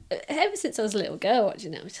ever since I was a little girl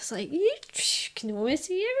watching it, I was just like, you can almost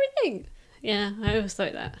see everything. Yeah, I always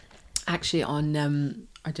thought that. Actually, on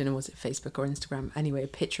I don't know, was it Facebook or Instagram? Anyway, a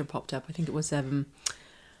picture popped up. I think it was who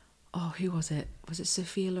was it? Was it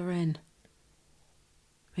Sophia Loren?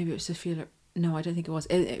 Maybe it was Sophia Loren. No, I don't think it was.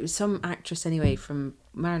 It was some actress anyway from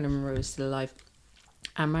Marilyn Monroe is still alive.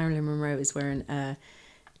 And Marilyn Monroe is wearing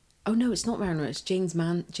oh no, it's not Marilyn Monroe, it's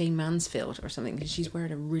Jane Mansfield or something, because she's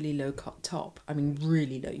wearing a really low cut top. I mean,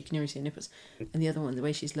 really low. You can nearly see her nipples. And the other one, the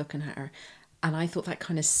way she's looking at her. And I thought that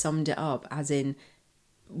kind of summed it up, as in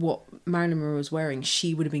what Marilyn Monroe was wearing,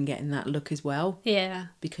 she would have been getting that look as well. Yeah.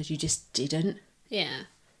 Because you just didn't. Yeah.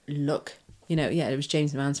 Look, you know, yeah, it was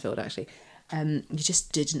James Mansfield actually. You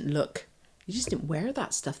just didn't look, you just didn't wear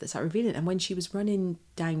that stuff that's that revealing. And when she was running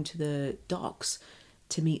down to the docks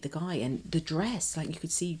to meet the guy, and the dress, like you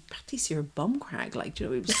could practically see her bum crack, like, you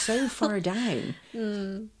know, it was so far down.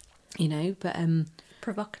 You know, but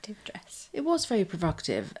Provocative dress. it was very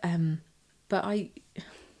provocative. But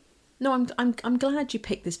I'm glad you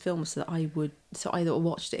picked this film so that I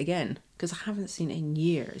watched it again, because I haven't seen it in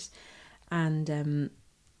years. And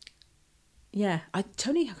yeah,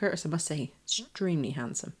 Tony Curtis, I must say, extremely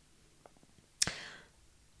handsome.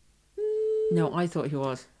 No, I thought he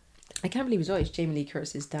was. I can't believe it's Jamie Lee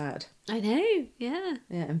Curtis's dad. I know, yeah.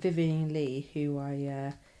 Yeah, and Vivian Lee, who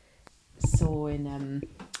I saw in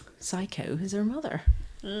Psycho, is her mother.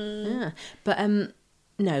 Yeah, but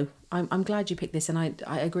no, I'm glad you picked this, and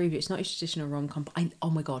I agree with you. It's not a traditional rom-com, but oh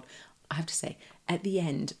my god, I have to say, at the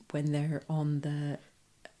end when they're on the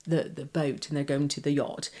boat and they're going to the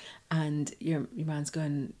yacht, and your man's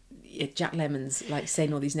going, Jack Lemmon's like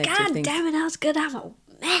saying all these negative things. God damn it, I was good, I'm a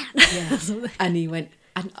man. Yeah. And he went,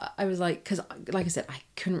 and I was like, because like I said, I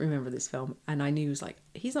couldn't remember this film, and I knew he was like,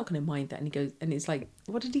 he's not going to mind that. And he goes, and it's like,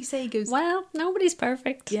 what did he say? He goes, well, nobody's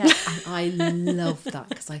perfect. yeah. And I love that,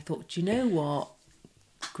 because I thought, do you know what?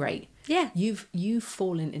 Great. Yeah. You've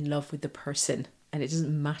fallen in love with the person, and it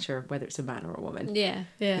doesn't matter whether it's a man or a woman. Yeah,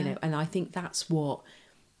 yeah. You know, and I think that's what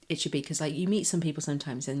it should be, because like you meet some people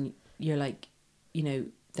sometimes and you're like, you know,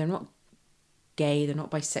 they're not gay, they're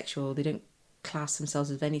not bisexual, they don't class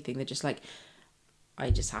themselves as anything, they're just like, I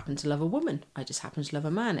just happen to love a woman, I just happen to love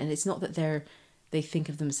a man. And it's not that they think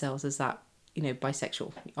of themselves as that, you know,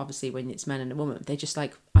 bisexual, obviously, when it's man and a woman. They're just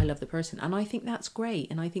like, I love the person. And I think that's great,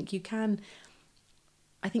 and I think you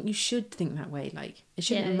should think that way. Like, it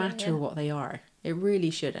shouldn't matter what they are, it really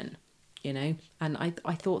shouldn't, you know. And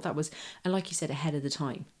I thought that was, and like you said, ahead of the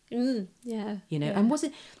time. Yeah. You know, yeah. and was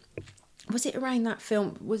it around that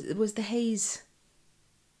film, was the Hays,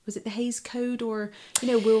 was it the Hays Code, or, you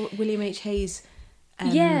know, William H. Hayes?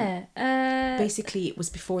 Basically, it was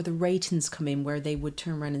before the ratings come in, where they would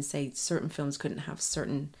turn around and say certain films couldn't have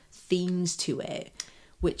certain themes to it,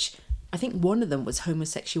 which I think one of them was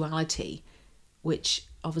homosexuality, which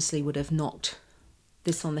obviously would have knocked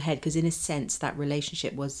this on the head, because in a sense that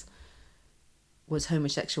relationship was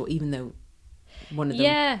homosexual, even though one of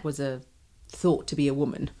them was thought to be a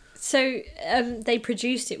woman. So they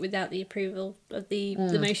produced it without the approval of the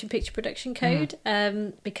Motion Picture Production Code,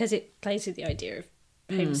 because it plays with the idea of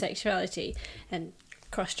homosexuality, and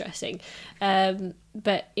cross-dressing,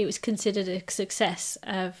 but it was considered a success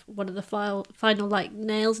of one of the final like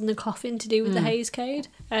nails in the coffin to do with the Hays Code,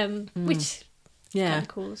 which is kind of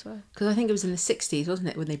cool as well. Because I think it was in the 60s, wasn't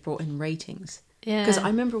it, when they brought in ratings? Yeah. Because I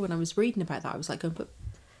remember when I was reading about that, I was like, but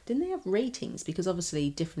didn't they have ratings? Because obviously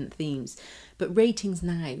different themes, but ratings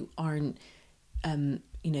now aren't,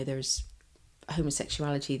 there's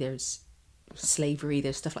homosexuality, there's slavery,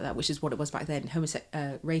 there's stuff like that, which is what it was back then.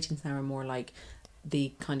 Ratings now are more like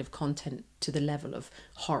the kind of content to the level of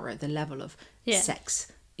horror, the level of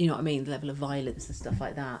sex, you know what I mean, the level of violence and stuff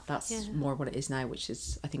like that. That's more what it is now, which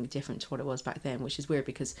is, I think, different to what it was back then, which is weird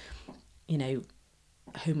because,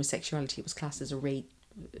 homosexuality was classed as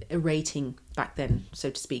a rating back then, so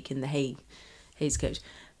to speak, in the Hays Code.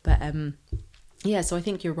 But so I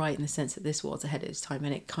think you're right in the sense that this was ahead of its time,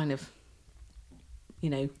 and it kind of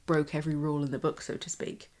broke every rule in the book, so to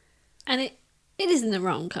speak. And it isn't a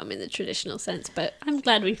rom-com in the traditional sense, but I'm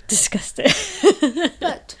glad we've discussed it.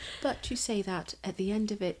 but you say that at the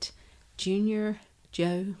end of it, Junior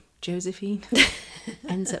Josephine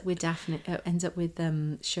ends up with Daphne, ends up with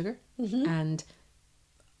Sugar, and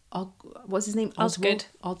what's his name?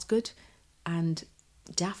 Osgood, and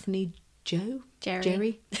Daphne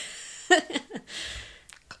Jerry.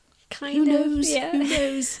 Who knows? Yeah. Who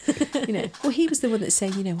knows? Well, he was the one that's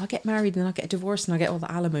saying, I'll get married and I'll get a divorce and I'll get all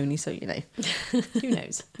the alimony. So, who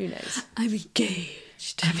knows? Who knows? I'm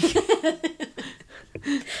engaged.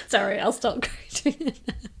 Sorry, I'll stop quoting.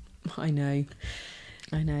 I know.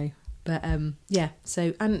 But,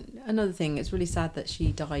 so, and another thing, it's really sad that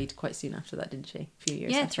she died quite soon after that, didn't she? A few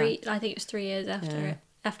years after. I think it was 3 years after it.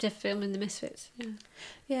 After filming The Misfits,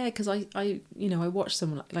 yeah, because I watched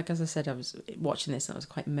someone like as I said, I was watching this and I was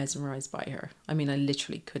quite mesmerised by her. I mean, I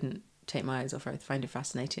literally couldn't take my eyes off her. I find her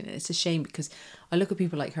fascinating. And it's a shame because I look at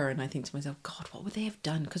people like her and I think to myself, God, what would they have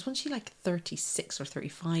done? Because wasn't she like 36 or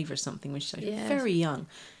 35 or something when she was very young?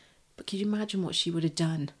 But could you imagine what she would have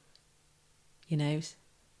done? Yeah.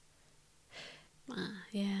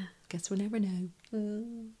 Guess we'll never know.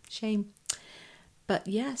 Shame. But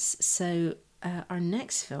yes, so. Our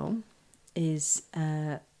next film is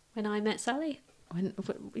When I Met Sally.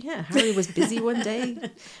 Harry was busy one day,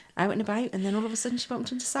 out and about, and then all of a sudden she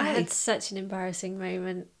bumped into Sally. I had such an embarrassing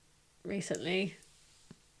moment recently.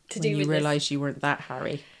 When you realised you weren't that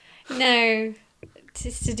Harry. No,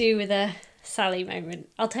 it's to do with a Sally moment.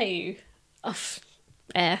 I'll tell you off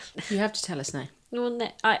air. You have to tell us now. Well,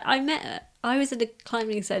 I met her. I was at a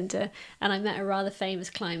climbing centre and I met a rather famous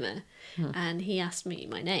climber, and he asked me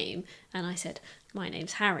my name and I said, my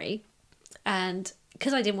name's Harry, and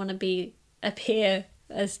because I didn't want to appear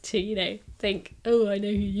as to, think, oh, I know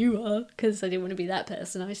who you are, because I didn't want to be that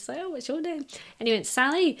person. I was just like, oh, what's your name? And he went,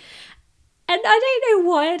 Sally. And I don't know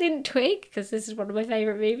why I didn't twig, because this is one of my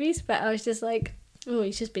favourite movies, but I was just like, oh,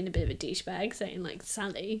 he's just been a bit of a douchebag saying, like,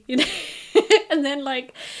 Sally, And then,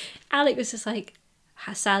 like, Alec was just like,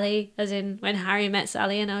 Sally, as in when Harry met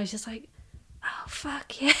Sally, and I was just like, oh,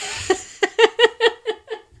 fuck yeah.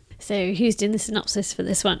 So, who's doing the synopsis for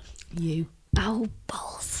this one? You. Oh,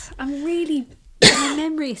 balls. My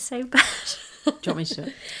memory is so bad. Do you want me to do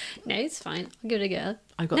it? No, it's fine. I'll give it a go.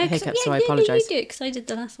 I got the hiccup, so I apologise. You do it, because I did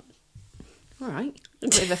the last one. All right. A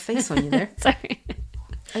bit of a face on you there. Sorry.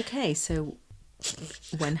 Okay, so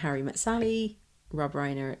When Harry Met Sally, Rob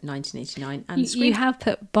Reiner, 1989. And you have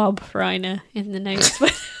put Bob Reiner in the notes,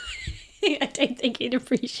 but I don't think he'd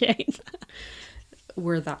appreciate that.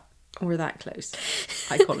 We're that close.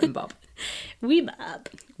 I call him Bob. Wee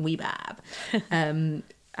Bab. And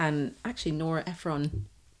actually Nora Ephron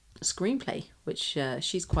screenplay, which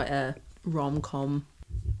she's quite a rom-com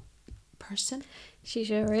person. She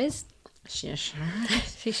sure is. She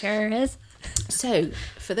sure is. So,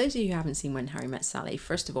 for those of you who haven't seen When Harry Met Sally,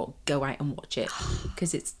 first of all, go out and watch it,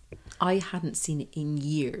 because I hadn't seen it in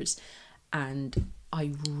years, and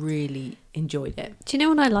I really enjoyed it. Do you know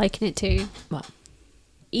what I liken it to? What?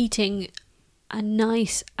 Eating a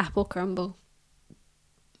nice apple crumble.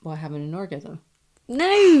 While having an orgasm?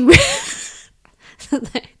 No!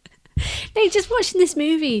 No, just watching this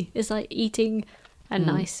movie is like eating a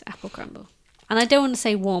nice apple crumble. And I don't want to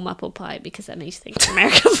say warm apple pie because that makes you think of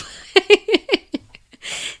American pie.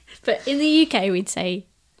 But in the UK, we'd say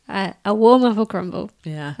a warm apple crumble.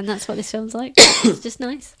 Yeah. And that's what this film's like. It's just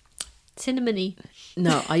nice. Cinnamony.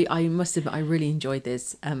 No, I must admit, I really enjoyed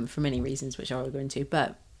this for many reasons, which I will go into.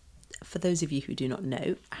 But for those of you who do not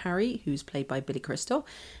know, Harry, who's played by Billy Crystal,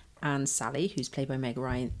 and Sally, who's played by Meg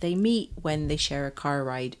Ryan, they meet when they share a car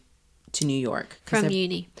ride to New York. From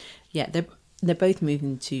uni. Yeah, they're both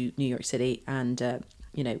moving to New York City, and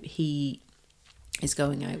he is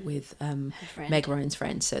going out with Meg Ryan's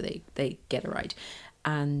friend, so they get a ride.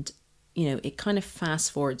 And, you know, it kind of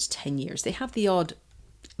fast forwards 10 years. They have the odd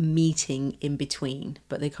meeting in between,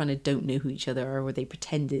 but they kind of don't know who each other are, or they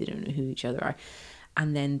pretend they don't know who each other are.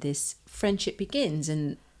 And then this friendship begins.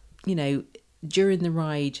 And, you know, during the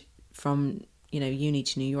ride from, you know, uni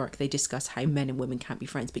to New York, they discuss how men and women can't be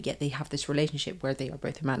friends, but yet they have this relationship where they are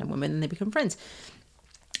both a man and woman, and they become friends.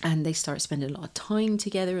 And they start spending a lot of time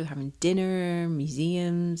together. They're having dinner,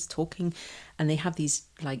 museums, talking. And they have these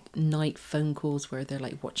like night phone calls where they're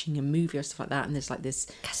like watching a movie or stuff like that. And there's like this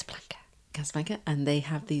Casablanca. And they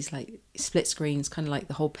have these like split screens, kind of like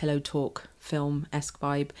the whole Pillow Talk film-esque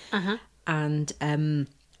vibe. Uh-huh. And,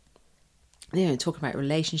 you know, talking about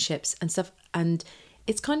relationships and stuff. And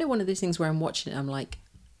it's kind of one of those things where I'm watching it, I'm like,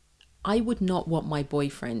 I would not want my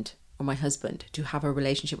boyfriend or my husband to have a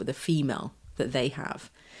relationship with a female that they have.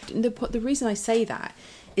 The reason I say that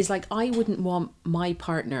is like, I wouldn't want my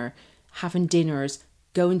partner having dinners,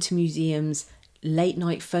 going to museums, late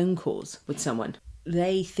night phone calls with someone.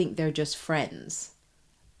 They think they're just friends,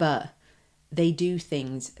 but they do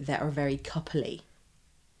things that are very coupley.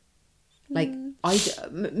 Like,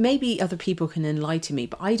 maybe other people can enlighten me,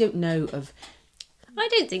 but I don't know of... I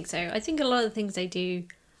don't think so. I think a lot of the things they do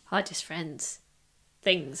are just friends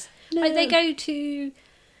things. No. Like they go to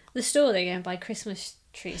the store, they go and buy Christmas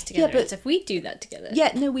trees together and stuff. We do that together.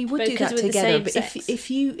 Yeah, no, we would do that together. But sex.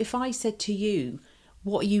 if I said to you,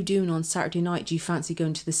 what are you doing on Saturday night? Do you fancy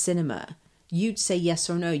going to the cinema? You'd say yes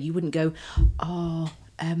or no. You wouldn't go, I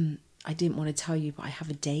didn't want to tell you, but I have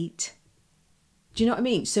a date. Do you know what I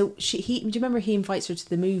mean? So do you remember he invites her to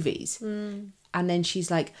the movies? And then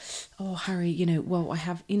she's like, oh, Harry, you know, well, I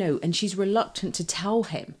have, you know, and she's reluctant to tell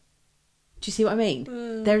him. Do you see what I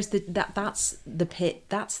mean? There's that's the pit.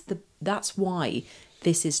 That's why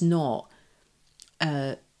this is not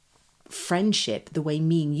a friendship the way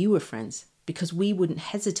me and you were friends, because we wouldn't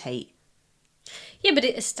hesitate. Yeah, but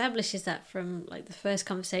it establishes that from like the first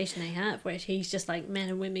conversation they have, where he's just like, men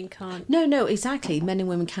and women can't. No, exactly. Men and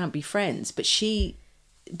women can't be friends, but they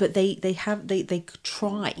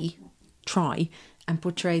try and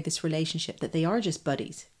portray this relationship that they are just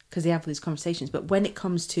buddies because they have these conversations. But when it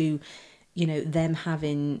comes to, you know, them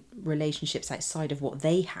having relationships outside of what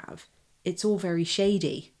they have, it's all very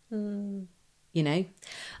shady. You know?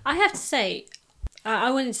 I have to say,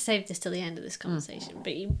 I wanted to save this till the end of this conversation,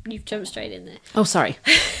 but you've jumped straight in there. Oh, sorry.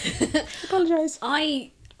 Apologise.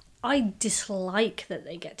 I dislike that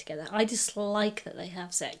they get together. I dislike that they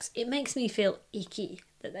have sex. It makes me feel icky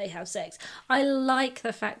that they have sex. I like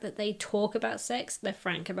the fact that they talk about sex, they're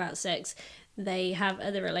frank about sex, they have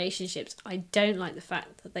other relationships. I don't like the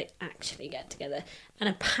fact that they actually get together. And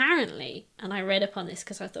apparently, and I read up on this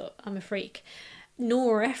because I thought, I'm a freak,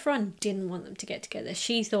 Nora Ephron didn't want them to get together.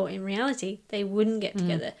 She thought in reality they wouldn't get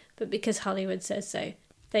together, but because Hollywood says so,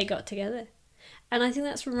 they got together. And I think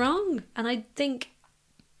that's wrong. And I think,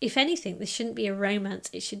 if anything, this shouldn't be a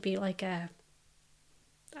romance. It should be like a...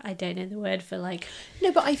 I don't know the word for like...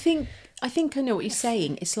 No, but I think I know what you're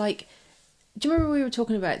saying. It's like... Do you remember we were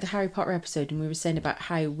talking about the Harry Potter episode and we were saying about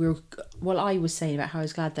how I was saying about how I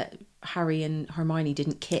was glad that Harry and Hermione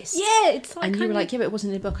didn't kiss. Yeah, it's like... And you were like, yeah, but it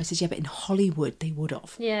wasn't in the book. I said, yeah, but in Hollywood they would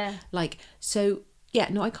have. Yeah. Like, so, yeah,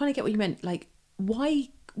 no, I kind of get what you meant. Like, why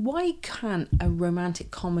can't a romantic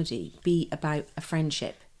comedy be about a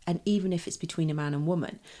friendship? And even if it's between a man and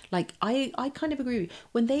woman, like I kind of agree.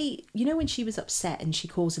 When they, you know, when she was upset and she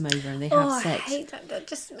calls him over and they have sex. I hate that. That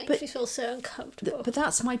just makes me feel so uncomfortable. But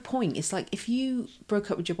that's my point. It's like, if you broke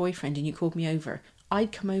up with your boyfriend and you called me over,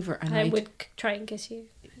 I'd come over and I would try and kiss you.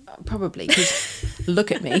 Probably, because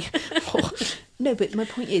look at me. No, but my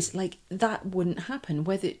point is, like, that wouldn't happen.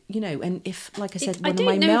 Whether, you know, and if, like I said, one of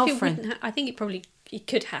my male friends, I think it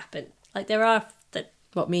could happen. Like there are that.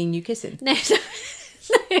 What, me and you kissing? No.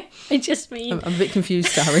 I just mean... I'm a bit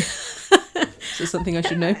confused, Harry. Is there something I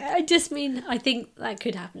should know? I just mean, I think that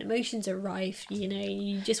could happen. Emotions are rife, you know,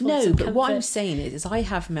 you just want some comfort. What I'm saying is I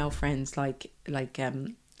have male friends like,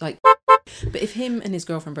 but if him and his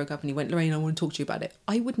girlfriend broke up and he went, Lorraine, I want to talk to you about it,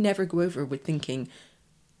 I would never go over with thinking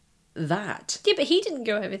that. Yeah, but he didn't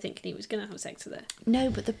go over thinking he was going to have sex with her. No,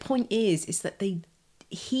 but the point is that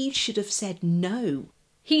he should have said no.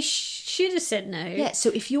 He should have said no. Yeah,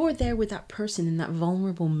 so if you're there with that person in that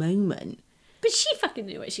vulnerable moment... But she fucking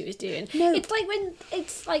knew what she was doing. No.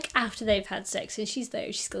 It's like after they've had sex and she's there,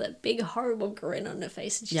 she's got that big horrible grin on her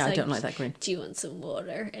face and she's I don't like that grin. Do you want some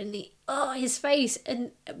water? And his face,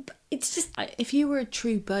 and it's just... If you were a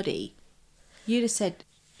true buddy, you'd have said,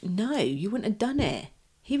 no, you wouldn't have done it.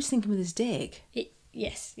 He was thinking with his dick.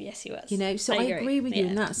 Yes, he was. You know, so I agree with you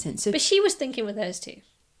in that sense. So, but she was thinking with hers too.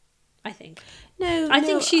 I think. No, I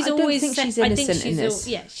think she's I don't always think said- she's I think innocent in she's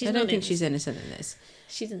this. she's I not don't think innocent. she's innocent in this.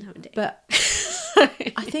 She doesn't have a dick. But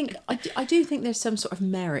I think I do think there's some sort of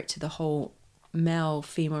merit to the whole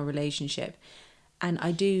male-female relationship, and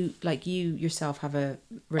I do, like you yourself, have a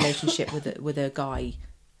relationship with a guy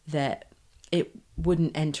that it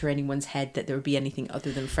wouldn't enter anyone's head that there would be anything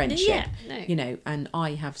other than friendship. Yeah, no. You know, and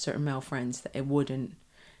I have certain male friends that it wouldn't.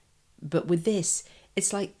 But with this,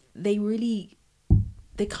 it's like they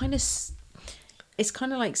kind of, it's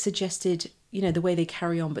kind of like suggested, you know, the way they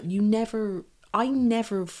carry on, but I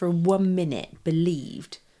never for 1 minute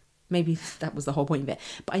believed, maybe that was the whole point of it,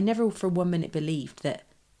 but I never for 1 minute believed that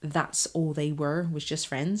that's all they were, was just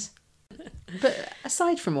friends. But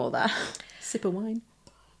aside from all that, sip of wine.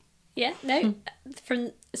 Yeah, no.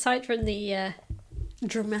 Aside from the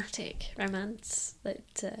dramatic romance that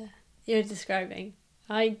you're describing,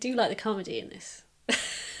 I do like the comedy in this.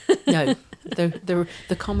 No,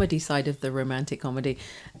 the comedy side of the romantic comedy.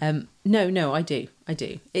 No, I do. At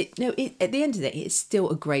the end of the day, it's still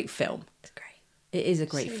a great film. It's great. It is a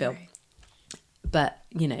great film. Great. But,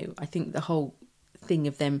 you know, I think the whole thing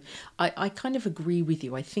of them, I kind of agree with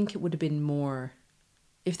you. I think it would have been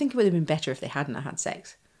better if they hadn't had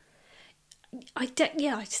sex. I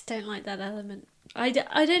just don't like that element. I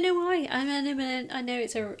don't know why. I know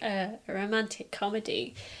it's a romantic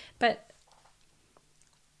comedy, but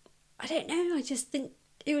I don't know. I just think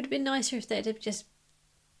it would have been nicer if they'd have just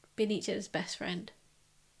been each other's best friend.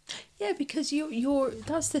 Yeah, because you're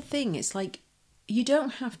that's the thing. It's like you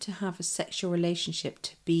don't have to have a sexual relationship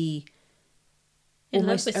to be In love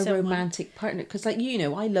almost with a someone. romantic partner. Because, like, you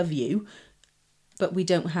know, I love you, but we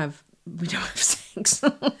don't have sex.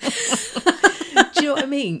 Do you know what I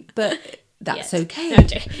mean? But that's Yet. okay. No, I'm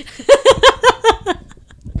joking.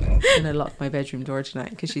 I'm gonna lock my bedroom door tonight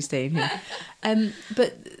because she's staying here.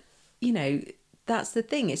 But you know, that's the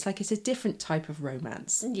thing. It's like it's a different type of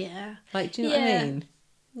romance. Yeah. Like, do you know what I mean?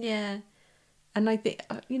 Yeah. And I think,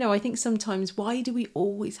 you know, I think sometimes, why do we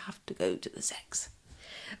always have to go to the sex?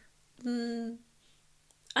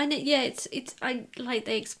 I know. Yeah, I like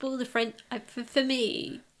they explore the friend. For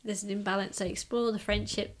me, there's an imbalance. They explore the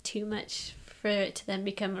friendship too much for it to then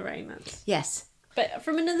become a romance. Yes. But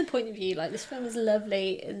from another point of view, like, this film is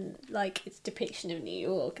lovely, and like its depiction of New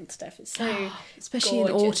York and stuff is so Especially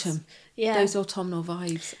gorgeous. in autumn. Yeah. Those autumnal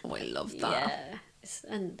vibes. Oh, I love that. Yeah.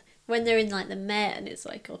 And when they're in like the Met and it's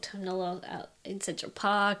like autumnal out in Central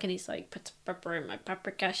Park and he's like, put pepper in my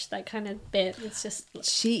paprikash, that kind of bit. It's just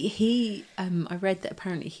I read that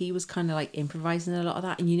apparently he was kind of like improvising a lot of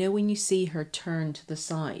that. And you know, when you see her turn to the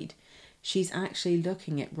side, she's actually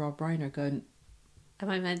looking at Rob Reiner going, am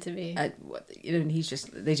I meant to be? you know, and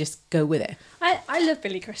they just go with it. I love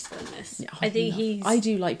Billy Crystal in this. Yeah, I I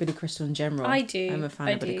do like Billy Crystal in general. I do. I'm a fan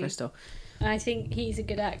of Billy Crystal. I think he's a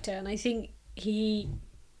good actor, and I think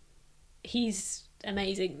he's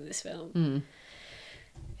amazing in this film.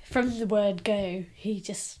 From the word go, he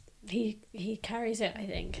carries it, I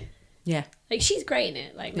think. Yeah. Like, she's great in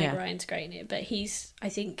it, like Meg Yeah. Ryan's great in it, but I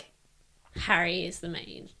think Harry is the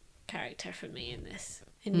main character for me in this.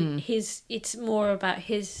 And it's more about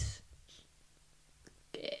his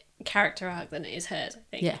character arc than it is hers, I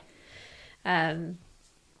think. Yeah.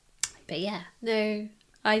 But yeah, no,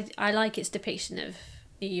 I like its depiction of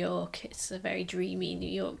New York. It's a very dreamy New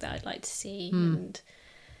York that I'd like to see. And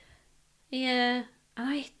yeah,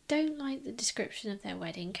 I don't like the description of their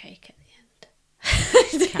wedding cake at the end.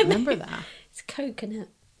 I can't remember that. It's coconut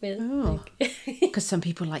with Because some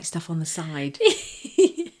people like stuff on the side.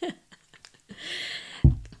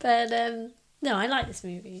 But no, I like this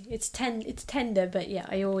movie. It's tender, but yeah,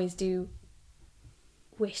 I always do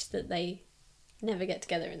wish that they never get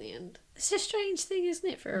together in the end. It's a strange thing, isn't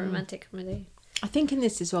it, for a romantic comedy? I think in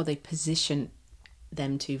this as well, they position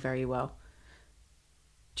them two very well.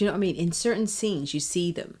 Do you know what I mean? In certain scenes, you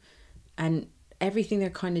see them, and everything they're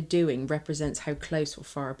kind of doing represents how close or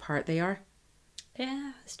far apart they are.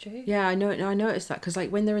 Yeah, that's true. Yeah, I know. I noticed that because, like,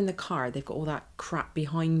 when they're in the car, they've got all that crap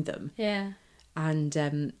behind them, Yeah.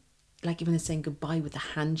 and like even they're saying goodbye with the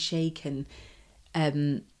handshake, and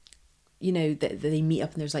you know, they meet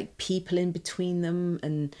up and there's like people in between them,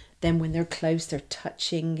 and then when they're close, they're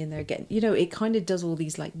touching and they're getting, you know, it kind of does all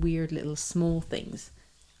these like weird little small things.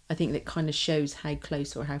 I think that kind of shows how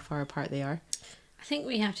close or how far apart they are. I think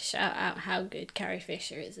we have to shout out how good Carrie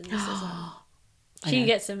Fisher is in this as well. I She know.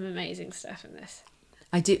 gets some amazing stuff in this.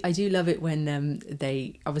 I do love it when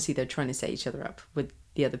they're trying to set each other up with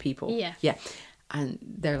the other people. Yeah. And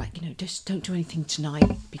they're like, you know, just don't do anything tonight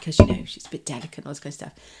because, you know, she's a bit delicate and all this kind of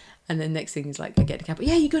stuff. And then next thing is like, I get to cab.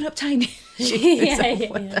 Yeah, you going uptown.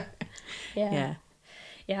 Yeah.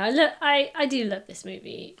 Yeah, I do love this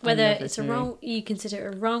movie. Whether love it's this movie. you consider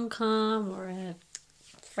it a rom-com or a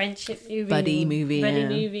friendship movie, Buddy or movie, buddy yeah.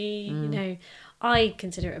 movie, you know, I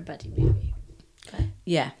consider it a buddy movie. But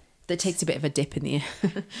Yeah, that takes a bit of a dip in the air.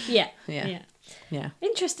 yeah, Yeah. yeah. Yeah.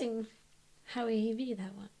 Interesting how we view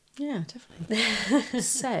that one. Yeah, definitely.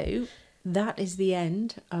 So that is the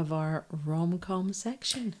end of our rom-com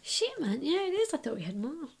section. Shit, man. Yeah, it is. I thought we had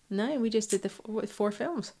more. No, we just did the four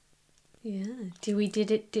films. Yeah.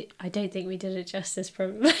 I don't think we did it justice,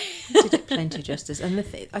 probably. Did it plenty justice. And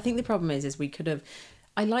I think the problem is we could have.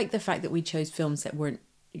 I like the fact that we chose films that weren't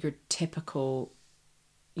your typical,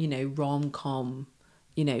 rom-com,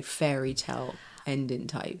 fairy tale ending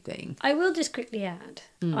type thing. I will just quickly add,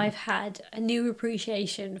 I've had a new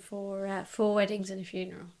appreciation for Four Weddings and a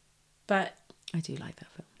Funeral, but I do like that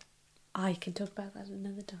film. I can talk about that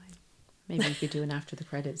another time. Maybe we could do an after the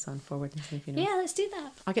credits on Forward and Snoopy. Yeah, let's do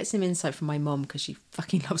that. I'll get some insight from my mum because she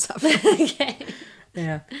fucking loves that film. Okay.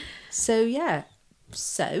 Yeah. So yeah.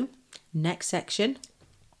 So next section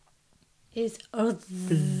Is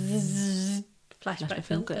Flashback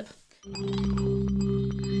Film Club.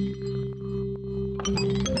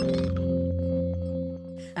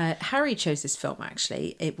 Harry chose this film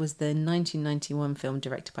actually. It was the 1991 film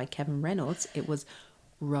directed by Kevin Reynolds. It was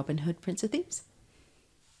Robin Hood, Prince of Thieves.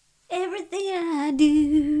 Everything I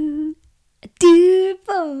do it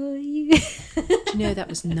for you. Do you know that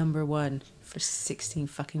was number one for 16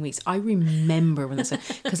 fucking weeks? I remember when that's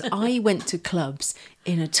because I went to clubs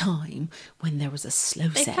in a time when there was a slow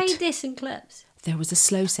They set. played this in clubs. There was a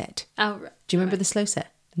slow set. Oh, right. Do you remember the slow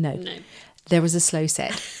set? No. No. There was a slow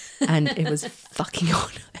set and it was fucking on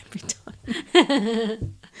every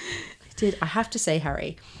time. I have to say,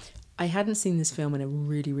 Harry, I hadn't seen this film in a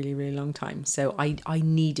really, really, really long time. So I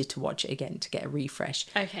needed to watch it again to get a refresh.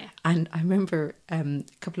 Okay. And I remember a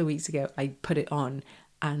couple of weeks ago, I put it on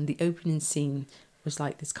and the opening scene was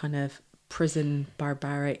like this kind of prison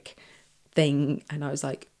barbaric thing. And I was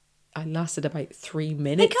like, I lasted about 3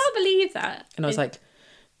 minutes. I can't believe that. And I was like,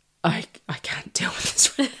 I can't deal with this.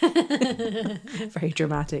 Very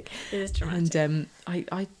dramatic. It is dramatic. And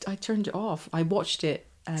I turned it off. I watched it.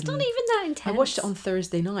 It's not even that intense. I watched it on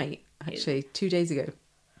Thursday night, actually, 2 days ago.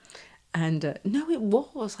 And no, it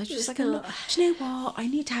was. I was just like, do you know what? I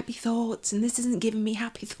need happy thoughts, and this isn't giving me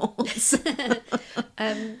happy thoughts.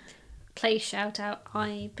 Play shout out.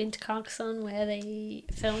 I've been to Carcassonne where they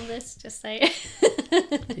filmed this. Just say.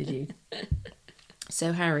 Did you?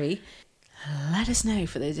 So, Harry, let us know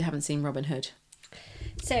for those who haven't seen Robin Hood.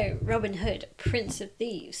 So, Robin Hood, Prince of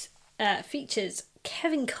Thieves, features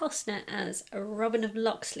Kevin Costner as Robin of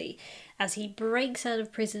Locksley as he breaks out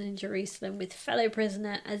of prison in Jerusalem with fellow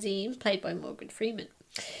prisoner Azim, played by Morgan Freeman.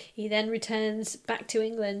 He then returns back to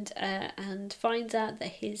England and finds out that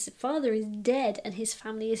his father is dead and his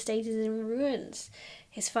family estate is in ruins.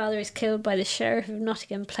 His father is killed by the Sheriff of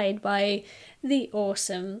Nottingham, played by the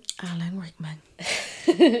awesome Alan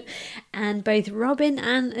Rickman. and both Robin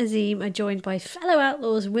and Azim are joined by fellow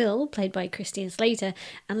outlaws Will, played by Christian Slater,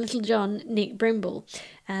 and Little John, Nick Brimble.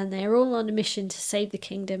 And they're all on a mission to save the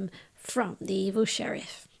kingdom from the evil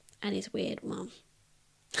sheriff and his weird mum.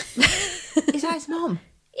 Is that his mum?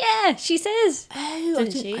 Yeah, she says. Oh,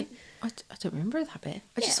 Doesn't she? I don't remember that bit.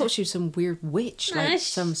 I just Yeah. thought she was some weird witch, Nah, like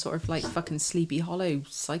some sort of like fucking Sleepy Hollow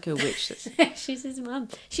psycho witch. She's his mum.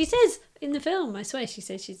 She says in the film, I swear she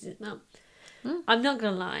says she's his mum. I'm not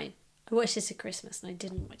going to lie. I watched this at Christmas and I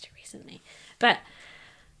didn't watch it recently. But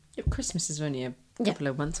Christmas is only a couple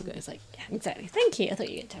of months ago. it's like, yeah, exactly. Thank you. I thought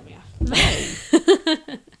you were going to tell me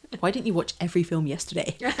off. Why didn't you watch every film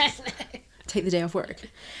yesterday? Take the day off work.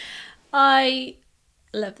 I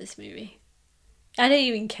love this movie. I don't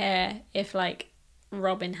even care if, like,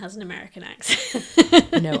 Robin has an American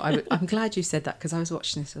accent. No, I'm glad you said that because I was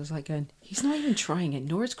watching this. I was like going, he's not even trying it.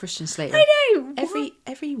 Nor is Christian Slater. I know.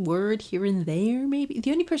 Every word here and there, maybe.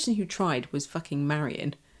 The only person who tried was fucking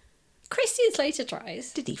Marion. Christian Slater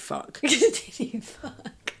tries. Did he fuck? Did he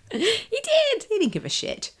fuck? He did. He didn't give a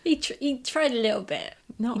shit. He tried a little bit.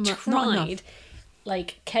 Not he enough. Not tried. enough.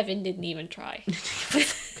 Like, Kevin didn't even try.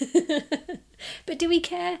 But do we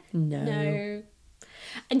care? No.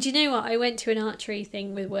 And do you know what? I went to an archery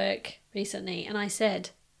thing with work recently and I said,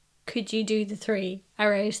 could you do the 3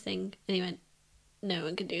 arrows thing? And he went, no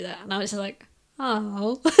one can do that. And I was just like,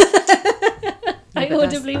 oh. I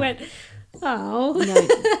audibly went, oh.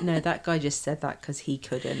 No, that guy just said that because he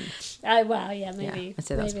couldn't. Well, yeah, maybe. Yeah, I'd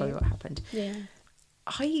say that's probably what happened. Yeah.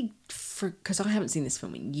 Because I haven't seen this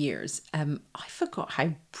film in years, I forgot how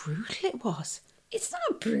brutal it was. It's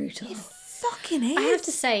not brutal. It fucking is. I have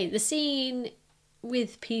to say, the scene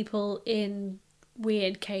with people in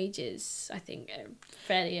weird cages, I think,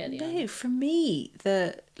 fairly early on. No, for me,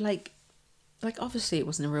 obviously it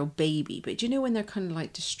wasn't a real baby, but do you know when they're kind of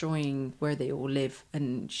like destroying where they all live,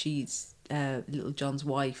 and she's little John's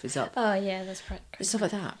wife is up, Oh yeah, that's right. stuff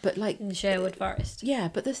like that. But like In Sherwood Forest. yeah,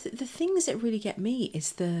 but the things that really get me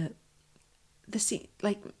is the scene,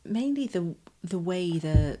 like mainly the way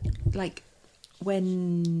like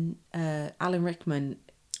when Alan Rickman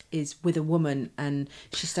is with a woman and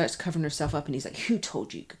she starts covering herself up, and he's like, "Who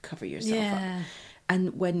told you could cover yourself up?"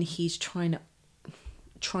 And when he's trying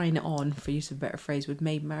it on, for use of a better phrase, with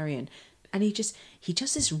Maid Marian, and he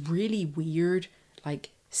does this really weird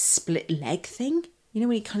like split leg thing, you know,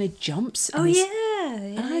 when he kind of jumps. And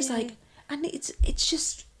and I was like, and it's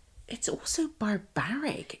also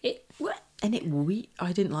barbaric. I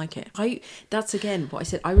didn't like it. That's again what I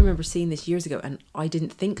said. I remember seeing this years ago, and I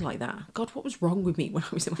didn't think like that. God, what was wrong with me when I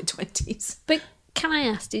was in my 20s? But can I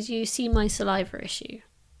ask, did you see my saliva issue?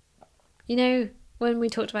 You know, when we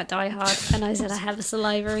talked about Die Hard, and I said I have a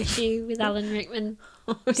saliva issue with Alan Rickman.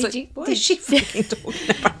 What is she fucking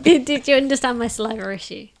talking about? Did you understand my saliva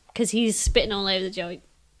issue? Because he's spitting all over the joint.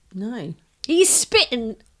 No. He's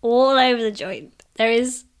spitting all over the joint. There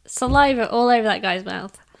is saliva all over that guy's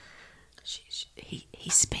mouth.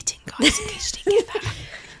 He's spitting, guys, in case you didn't get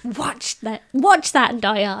that. Watch that and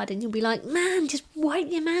Die Hard, and you'll be like, man, just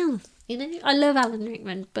wipe your mouth. You know, I love Alan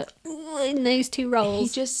Rickman, but in those two roles, He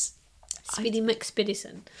just... Spiddy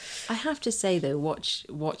McSpiddison. I have to say, though,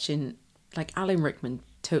 watching... Like, Alan Rickman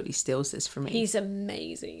totally steals this for me. He's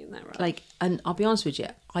amazing in that role. Like, and I'll be honest with you,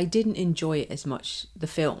 I didn't enjoy it as much, the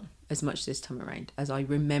film, as much this time around, as I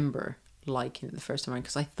remember liking it the first time around,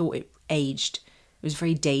 because I thought it aged. It was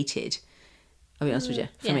very dated. I'll be honest with you,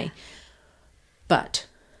 for me. But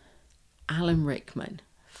Alan Rickman,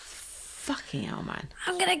 fucking hell, man.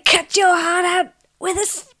 I'm going to cut your heart out with a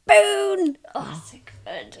spoon. Oh, so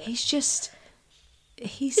good. He's just...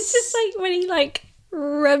 He's... It's just like when he, like,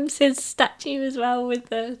 rubs his statue as well with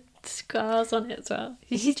the scars on it as well.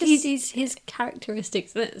 His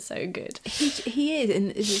characteristics in it are so good. He is, and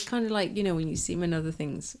it's kind of like, you know, when you see him in other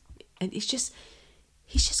things, and he's just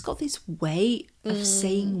got this way of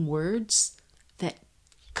saying words that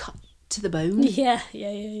cut to the bone. Yeah.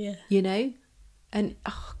 You know, and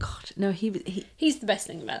oh god, no, he's the best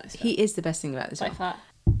thing about this film. He is the best thing about this by film. far.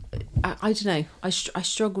 I don't know. I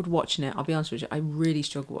struggled watching it. I'll be honest with you. I really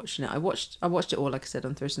struggled watching it. I watched it all, like I said,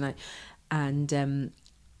 on Thursday night, and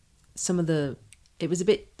some of it was a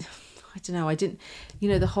bit. I don't know. I didn't. You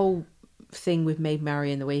know, the whole thing with Maid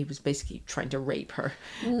Marian, the way he was basically trying to rape her,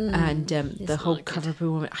 and the whole cover up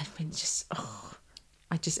woman. I mean,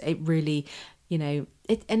 it really, you know,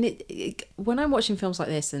 it. When I'm watching films like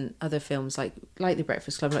this and other films like The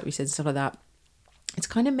Breakfast Club, like we said, stuff like that, it's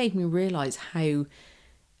kind of made me realise how,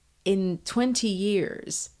 in 20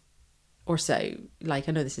 years or so, like,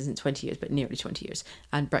 I know this isn't 20 years, but nearly 20 years,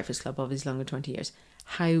 and Breakfast Club obviously longer 20 years,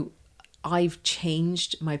 how I've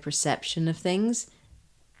changed my perception of things,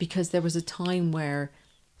 because there was a time where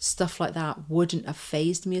stuff like that wouldn't have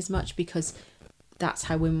fazed me as much, because that's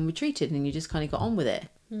how women were treated, and you just kind of got on with it.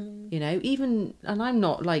 You know, even, and I'm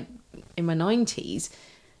not like in my 90s,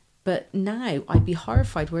 but now I'd be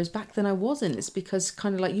horrified, whereas back then I wasn't. It's because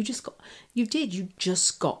kind of like you just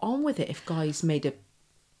got on with it if guys made a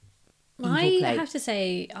I play. have to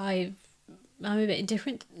say I'm a bit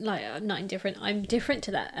indifferent. Like, I'm not indifferent. I'm different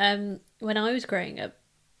to that. When I was growing up,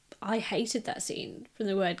 I hated that scene from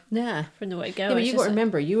the word go. Yeah, but It's you got to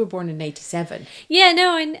remember, you were born in 87. Yeah,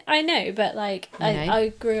 no, I know, but like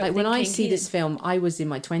I grew up. Like when I see thinking this film, I was in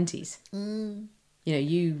my 20s. You know,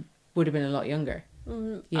 you would have been a lot younger.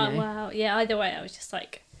 You know? Well, yeah. Either way, I was just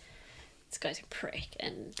like, this guy's a prick,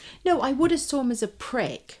 and no, I would have saw him as a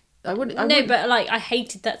prick. But like I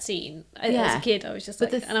hated that scene as a kid. I was just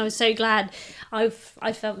like, and I was so glad. I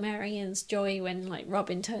felt Marian's joy when like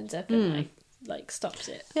Robin turns up and like stops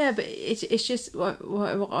it. Yeah, but it's just what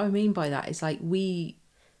I mean by that is like we,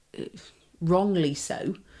 wrongly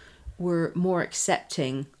so, were more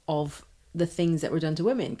accepting of the things that were done to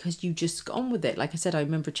women because you just got on with it. Like I said, I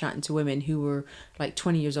remember chatting to women who were like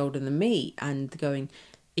 20 years older than me and going,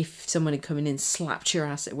 if someone had come in and slapped your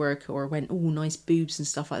ass at work or went, oh, nice boobs and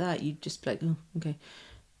stuff like that, you'd just be like, oh, okay.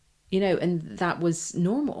 You know, and that was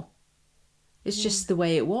normal. It's just the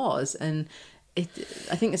way it was. And I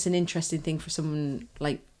think it's an interesting thing for someone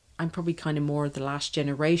like, I'm probably kind of more of the last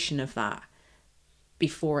generation of that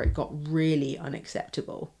before it got really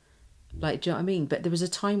unacceptable. Like, do you know what I mean? But there was a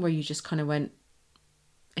time where you just kind of went,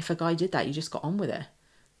 if a guy did that, you just got on with it.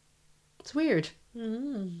 It's weird.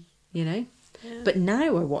 You know? Yeah. But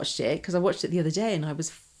now I watched it, because I watched it the other day and I was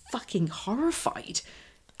fucking horrified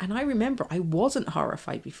And I remember I wasn't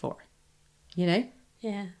horrified before, you know?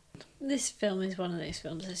 Yeah. This film is one of those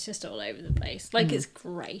films that's just all over the place. Like, it's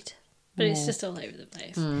great, but it's just all over the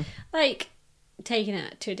place. Like, taking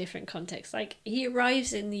it to a different context, like, he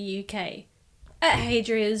arrives in the UK at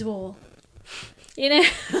Hadrian's Wall. You know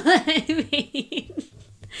what I mean?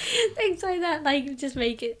 Things like that, like, just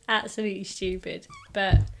make it absolutely stupid.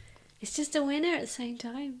 But it's just a winner at the same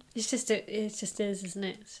time. It just is, isn't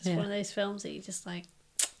it? It's just one of those films that you just like,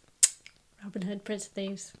 Robin Hood, Prince of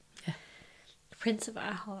Thieves. Yeah. Prince of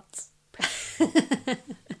our hearts.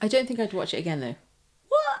 I don't think I'd watch it again, though.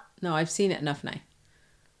 What? No, I've seen it enough now.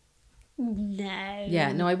 No.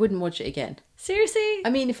 Yeah, no, I wouldn't watch it again. Seriously? I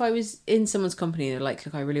mean, if I was in someone's company and they're like,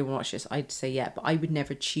 look, I really want to watch this, I'd say yeah, but I would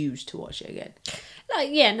never choose to watch it again. Like,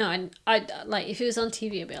 yeah, no, I'd like, if it was on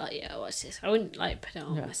TV, I'd be like, yeah, I'll watch this. I wouldn't, like, put it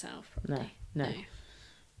on myself, probably. No.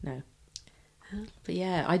 Huh? But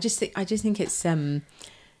yeah, I just think it's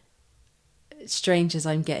strange as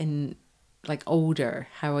I'm getting like older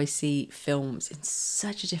how I see films in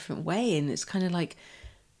such a different way, and it's kind of like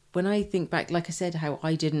when I think back, like I said, how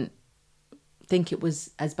I didn't think it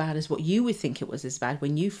was as bad as what you would think it was as bad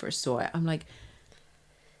when you first saw it. I'm like,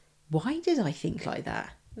 why did I think like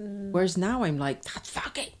that? Whereas now I'm like, that's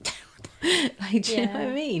fucking like, do you know what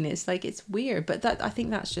I mean? It's like, it's weird, but I think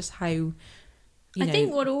that's just how. I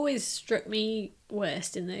think what always struck me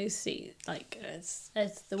worst in those scenes, like as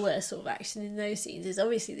the worst sort of action in those scenes, is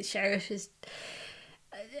obviously the sheriff is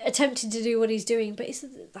attempting to do what he's doing, but it's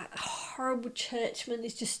that horrible churchman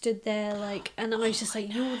is just stood there like, and I was just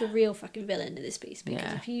like, you're the real fucking villain of this piece,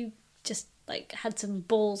 because if you just like had some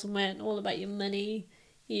balls and went all about your money,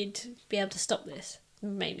 you'd be able to stop this. It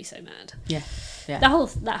made me so mad. Yeah.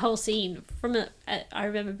 That whole scene I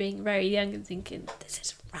remember being very young and thinking, this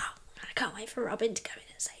is wrong. I can't wait for Robin to go in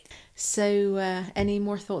and save him. So, any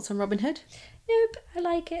more thoughts on Robin Hood? Nope, I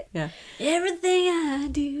like it. Yeah. Everything I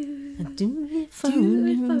do, I do it for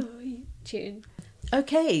you. Tune.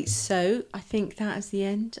 Okay, so I think that is the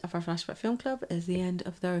end of our Flashback Film Club. Is the end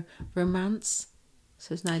of the romance.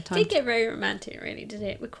 So it's now time. It did get very romantic, really, did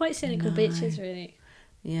it? We're quite cynical bitches, really.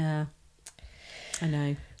 Yeah. I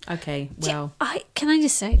know. Okay, well. Can I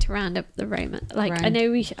just say, to round up the romance, like, I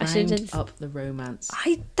know I should have up the romance.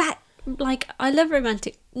 I love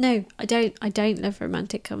romantic. No, I don't. I don't love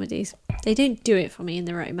romantic comedies. They don't do it for me in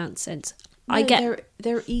the romance sense. No,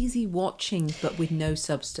 they're easy watching, but with no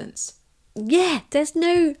substance. Yeah, there's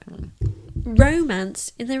no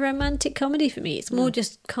romance in the romantic comedy for me. It's more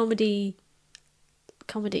just comedy.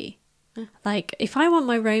 Like, if I want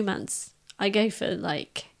my romance, I go for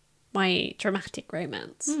like my dramatic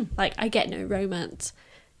romance. Like, I get no romance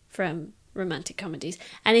from romantic comedies.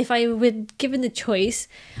 And if I were given the choice,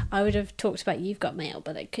 I would have talked about You've Got Mail,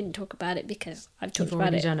 but I couldn't talk about it because I've talked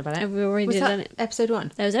about it. And we've already done it. Episode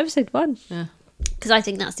 1? That was episode 1. Yeah. Because I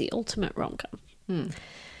think that's the ultimate rom-com.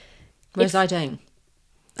 Whereas I don't.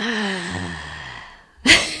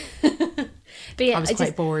 But yeah, I was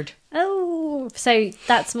quite bored. Oh, so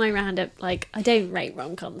that's my roundup. Like, I don't rate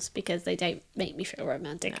rom-coms because they don't make me feel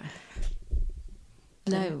romantic.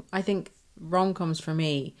 No, I think rom-coms for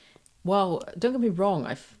me, well, don't get me wrong,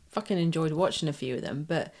 I've fucking enjoyed watching a few of them,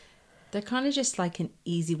 but they're kind of just like an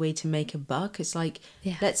easy way to make a buck. It's like,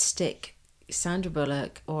 let's stick Sandra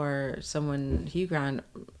Bullock or someone, Hugh Grant,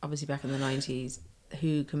 obviously back in the 90s,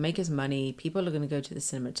 who can make us money. People are going to go to the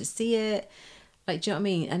cinema to see it. Like, do you know what I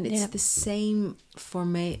mean? And it's the same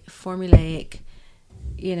formulaic,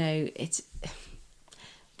 you know,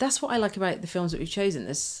 that's what I like about the films that we've chosen.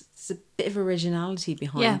 There's a bit of originality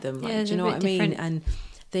behind them. Like, do you know what I mean? Different. And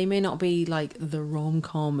they may not be like the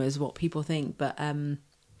rom-com as what people think, but, you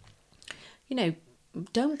know,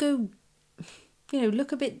 don't go, you know,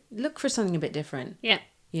 look for something a bit different. Yeah.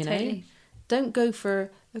 You know? Totally. Don't go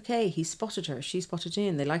for, okay, he spotted her, she spotted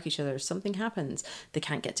him, they like each other, something happens, they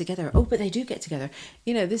can't get together, oh, but they do get together.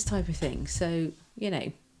 You know, this type of thing. So, you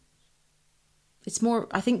know, it's more,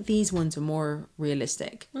 I think these ones are more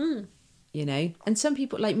realistic. You know? And some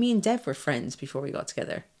people, like me and Dev were friends before we got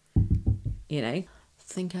together. You know?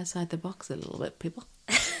 Think outside the box a little bit, people.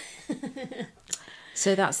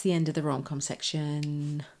 So that's the end of the rom-com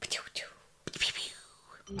section.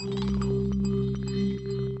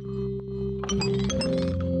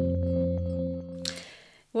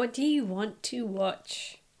 What do you want to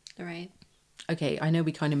watch, Lorraine? Okay, I know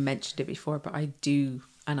we kind of mentioned it before, but I do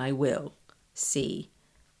and I will see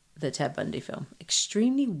the Ted Bundy film.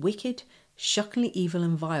 Extremely Wicked, Shockingly Evil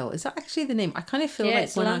and Vile. Is that actually the name? I kind of feel like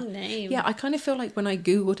it's a long name. Yeah, I kind of feel like when I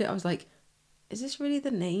Googled it, I was like, is this really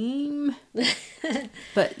the name?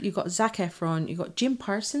 But you got Zac Efron, you got Jim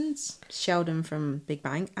Parsons, Sheldon from Big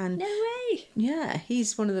Bang, and no way. Yeah,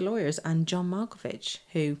 he's one of the lawyers, and John Malkovich,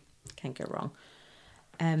 who can't go wrong.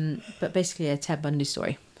 But basically a Ted Bundy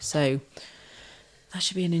story. So that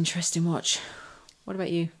should be an interesting watch. What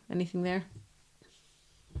about you? Anything there?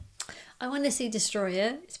 I want to see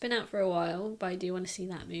Destroyer. It's been out for a while, but I do want to see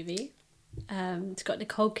that movie. It's got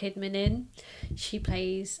Nicole Kidman in. She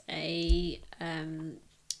plays a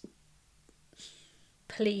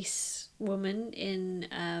police woman in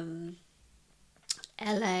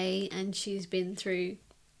LA, and she's been through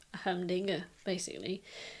a humdinger, basically.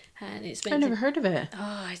 And it's meant I've never heard of it.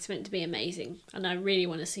 Oh, it's meant to be amazing, and I really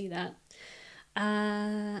want to see that.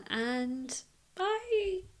 And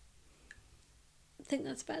I think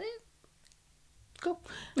that's about it. Cool.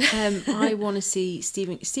 I want to see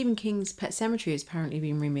Stephen King's Pet Sematary has apparently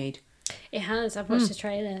been remade. It has. I've watched the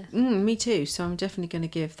trailer. Me too. So I'm definitely going to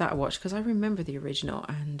give that a watch because I remember the original,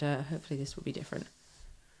 and hopefully this will be different.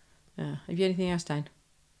 Have you anything else, Dan?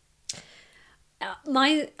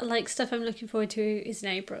 My stuff I'm looking forward to is in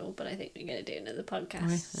April, but I think we're going to do another podcast.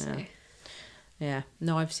 Okay. So. Yeah.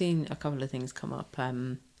 No, I've seen a couple of things come up.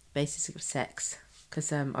 Basis of Sex,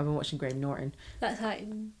 because I've been watching Graham Norton. That's out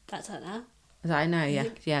now. Is that I know? Yeah,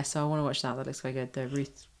 yeah. So I want to watch that. That looks quite good. The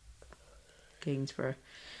Ruth Gainsborough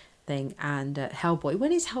thing, and Hellboy.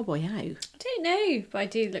 When is Hellboy out? I don't know, but I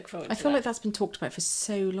do look forward to it. I feel like that's been talked about for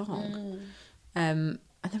so long. And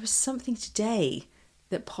there was something today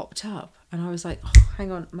that popped up, and I was like, oh,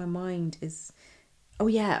 hang on, my mind is... Oh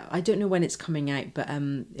yeah, I don't know when it's coming out, but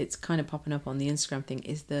it's kind of popping up on the Instagram thing,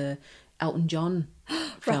 is the Elton John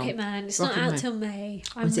film. Rocket Man. It's not out till May.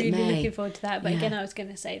 I'm really looking forward to that, but again, I was going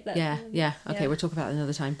to say that. Yeah. Okay, we'll talk about it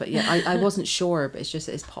another time. But yeah, I wasn't sure, but it's just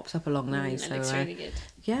that it's popped up along now. It looks really good.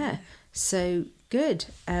 Yeah, so good.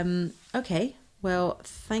 Okay, well,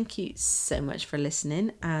 thank you so much for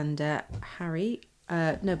listening. And Harry,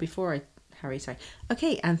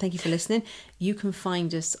 Okay, and thank you for listening. You can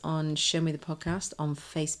find us on Show Me the Podcast on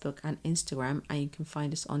Facebook and Instagram, and you can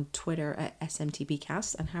find us on Twitter at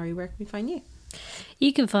SMTBcast. And Harry, where can we find you?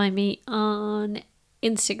 You can find me on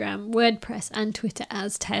Instagram, WordPress, and Twitter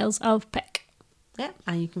as Tales of Peck. Yeah,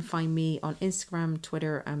 and you can find me on Instagram,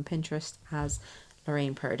 Twitter, and Pinterest as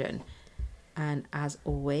Lorraine Purdon. And as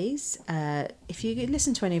always, if you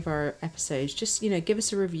listen to any of our episodes, just, give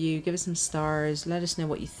us a review, give us some stars, let us know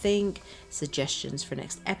what you think, suggestions for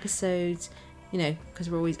next episodes, because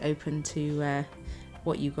we're always open to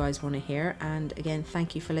what you guys want to hear. And again,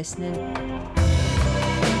 thank you for listening.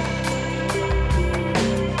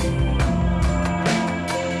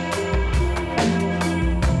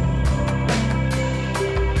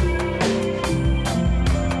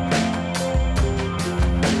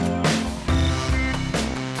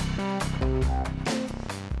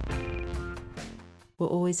 We'll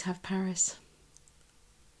always have Paris.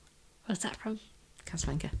 What's that from?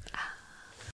 Casablanca.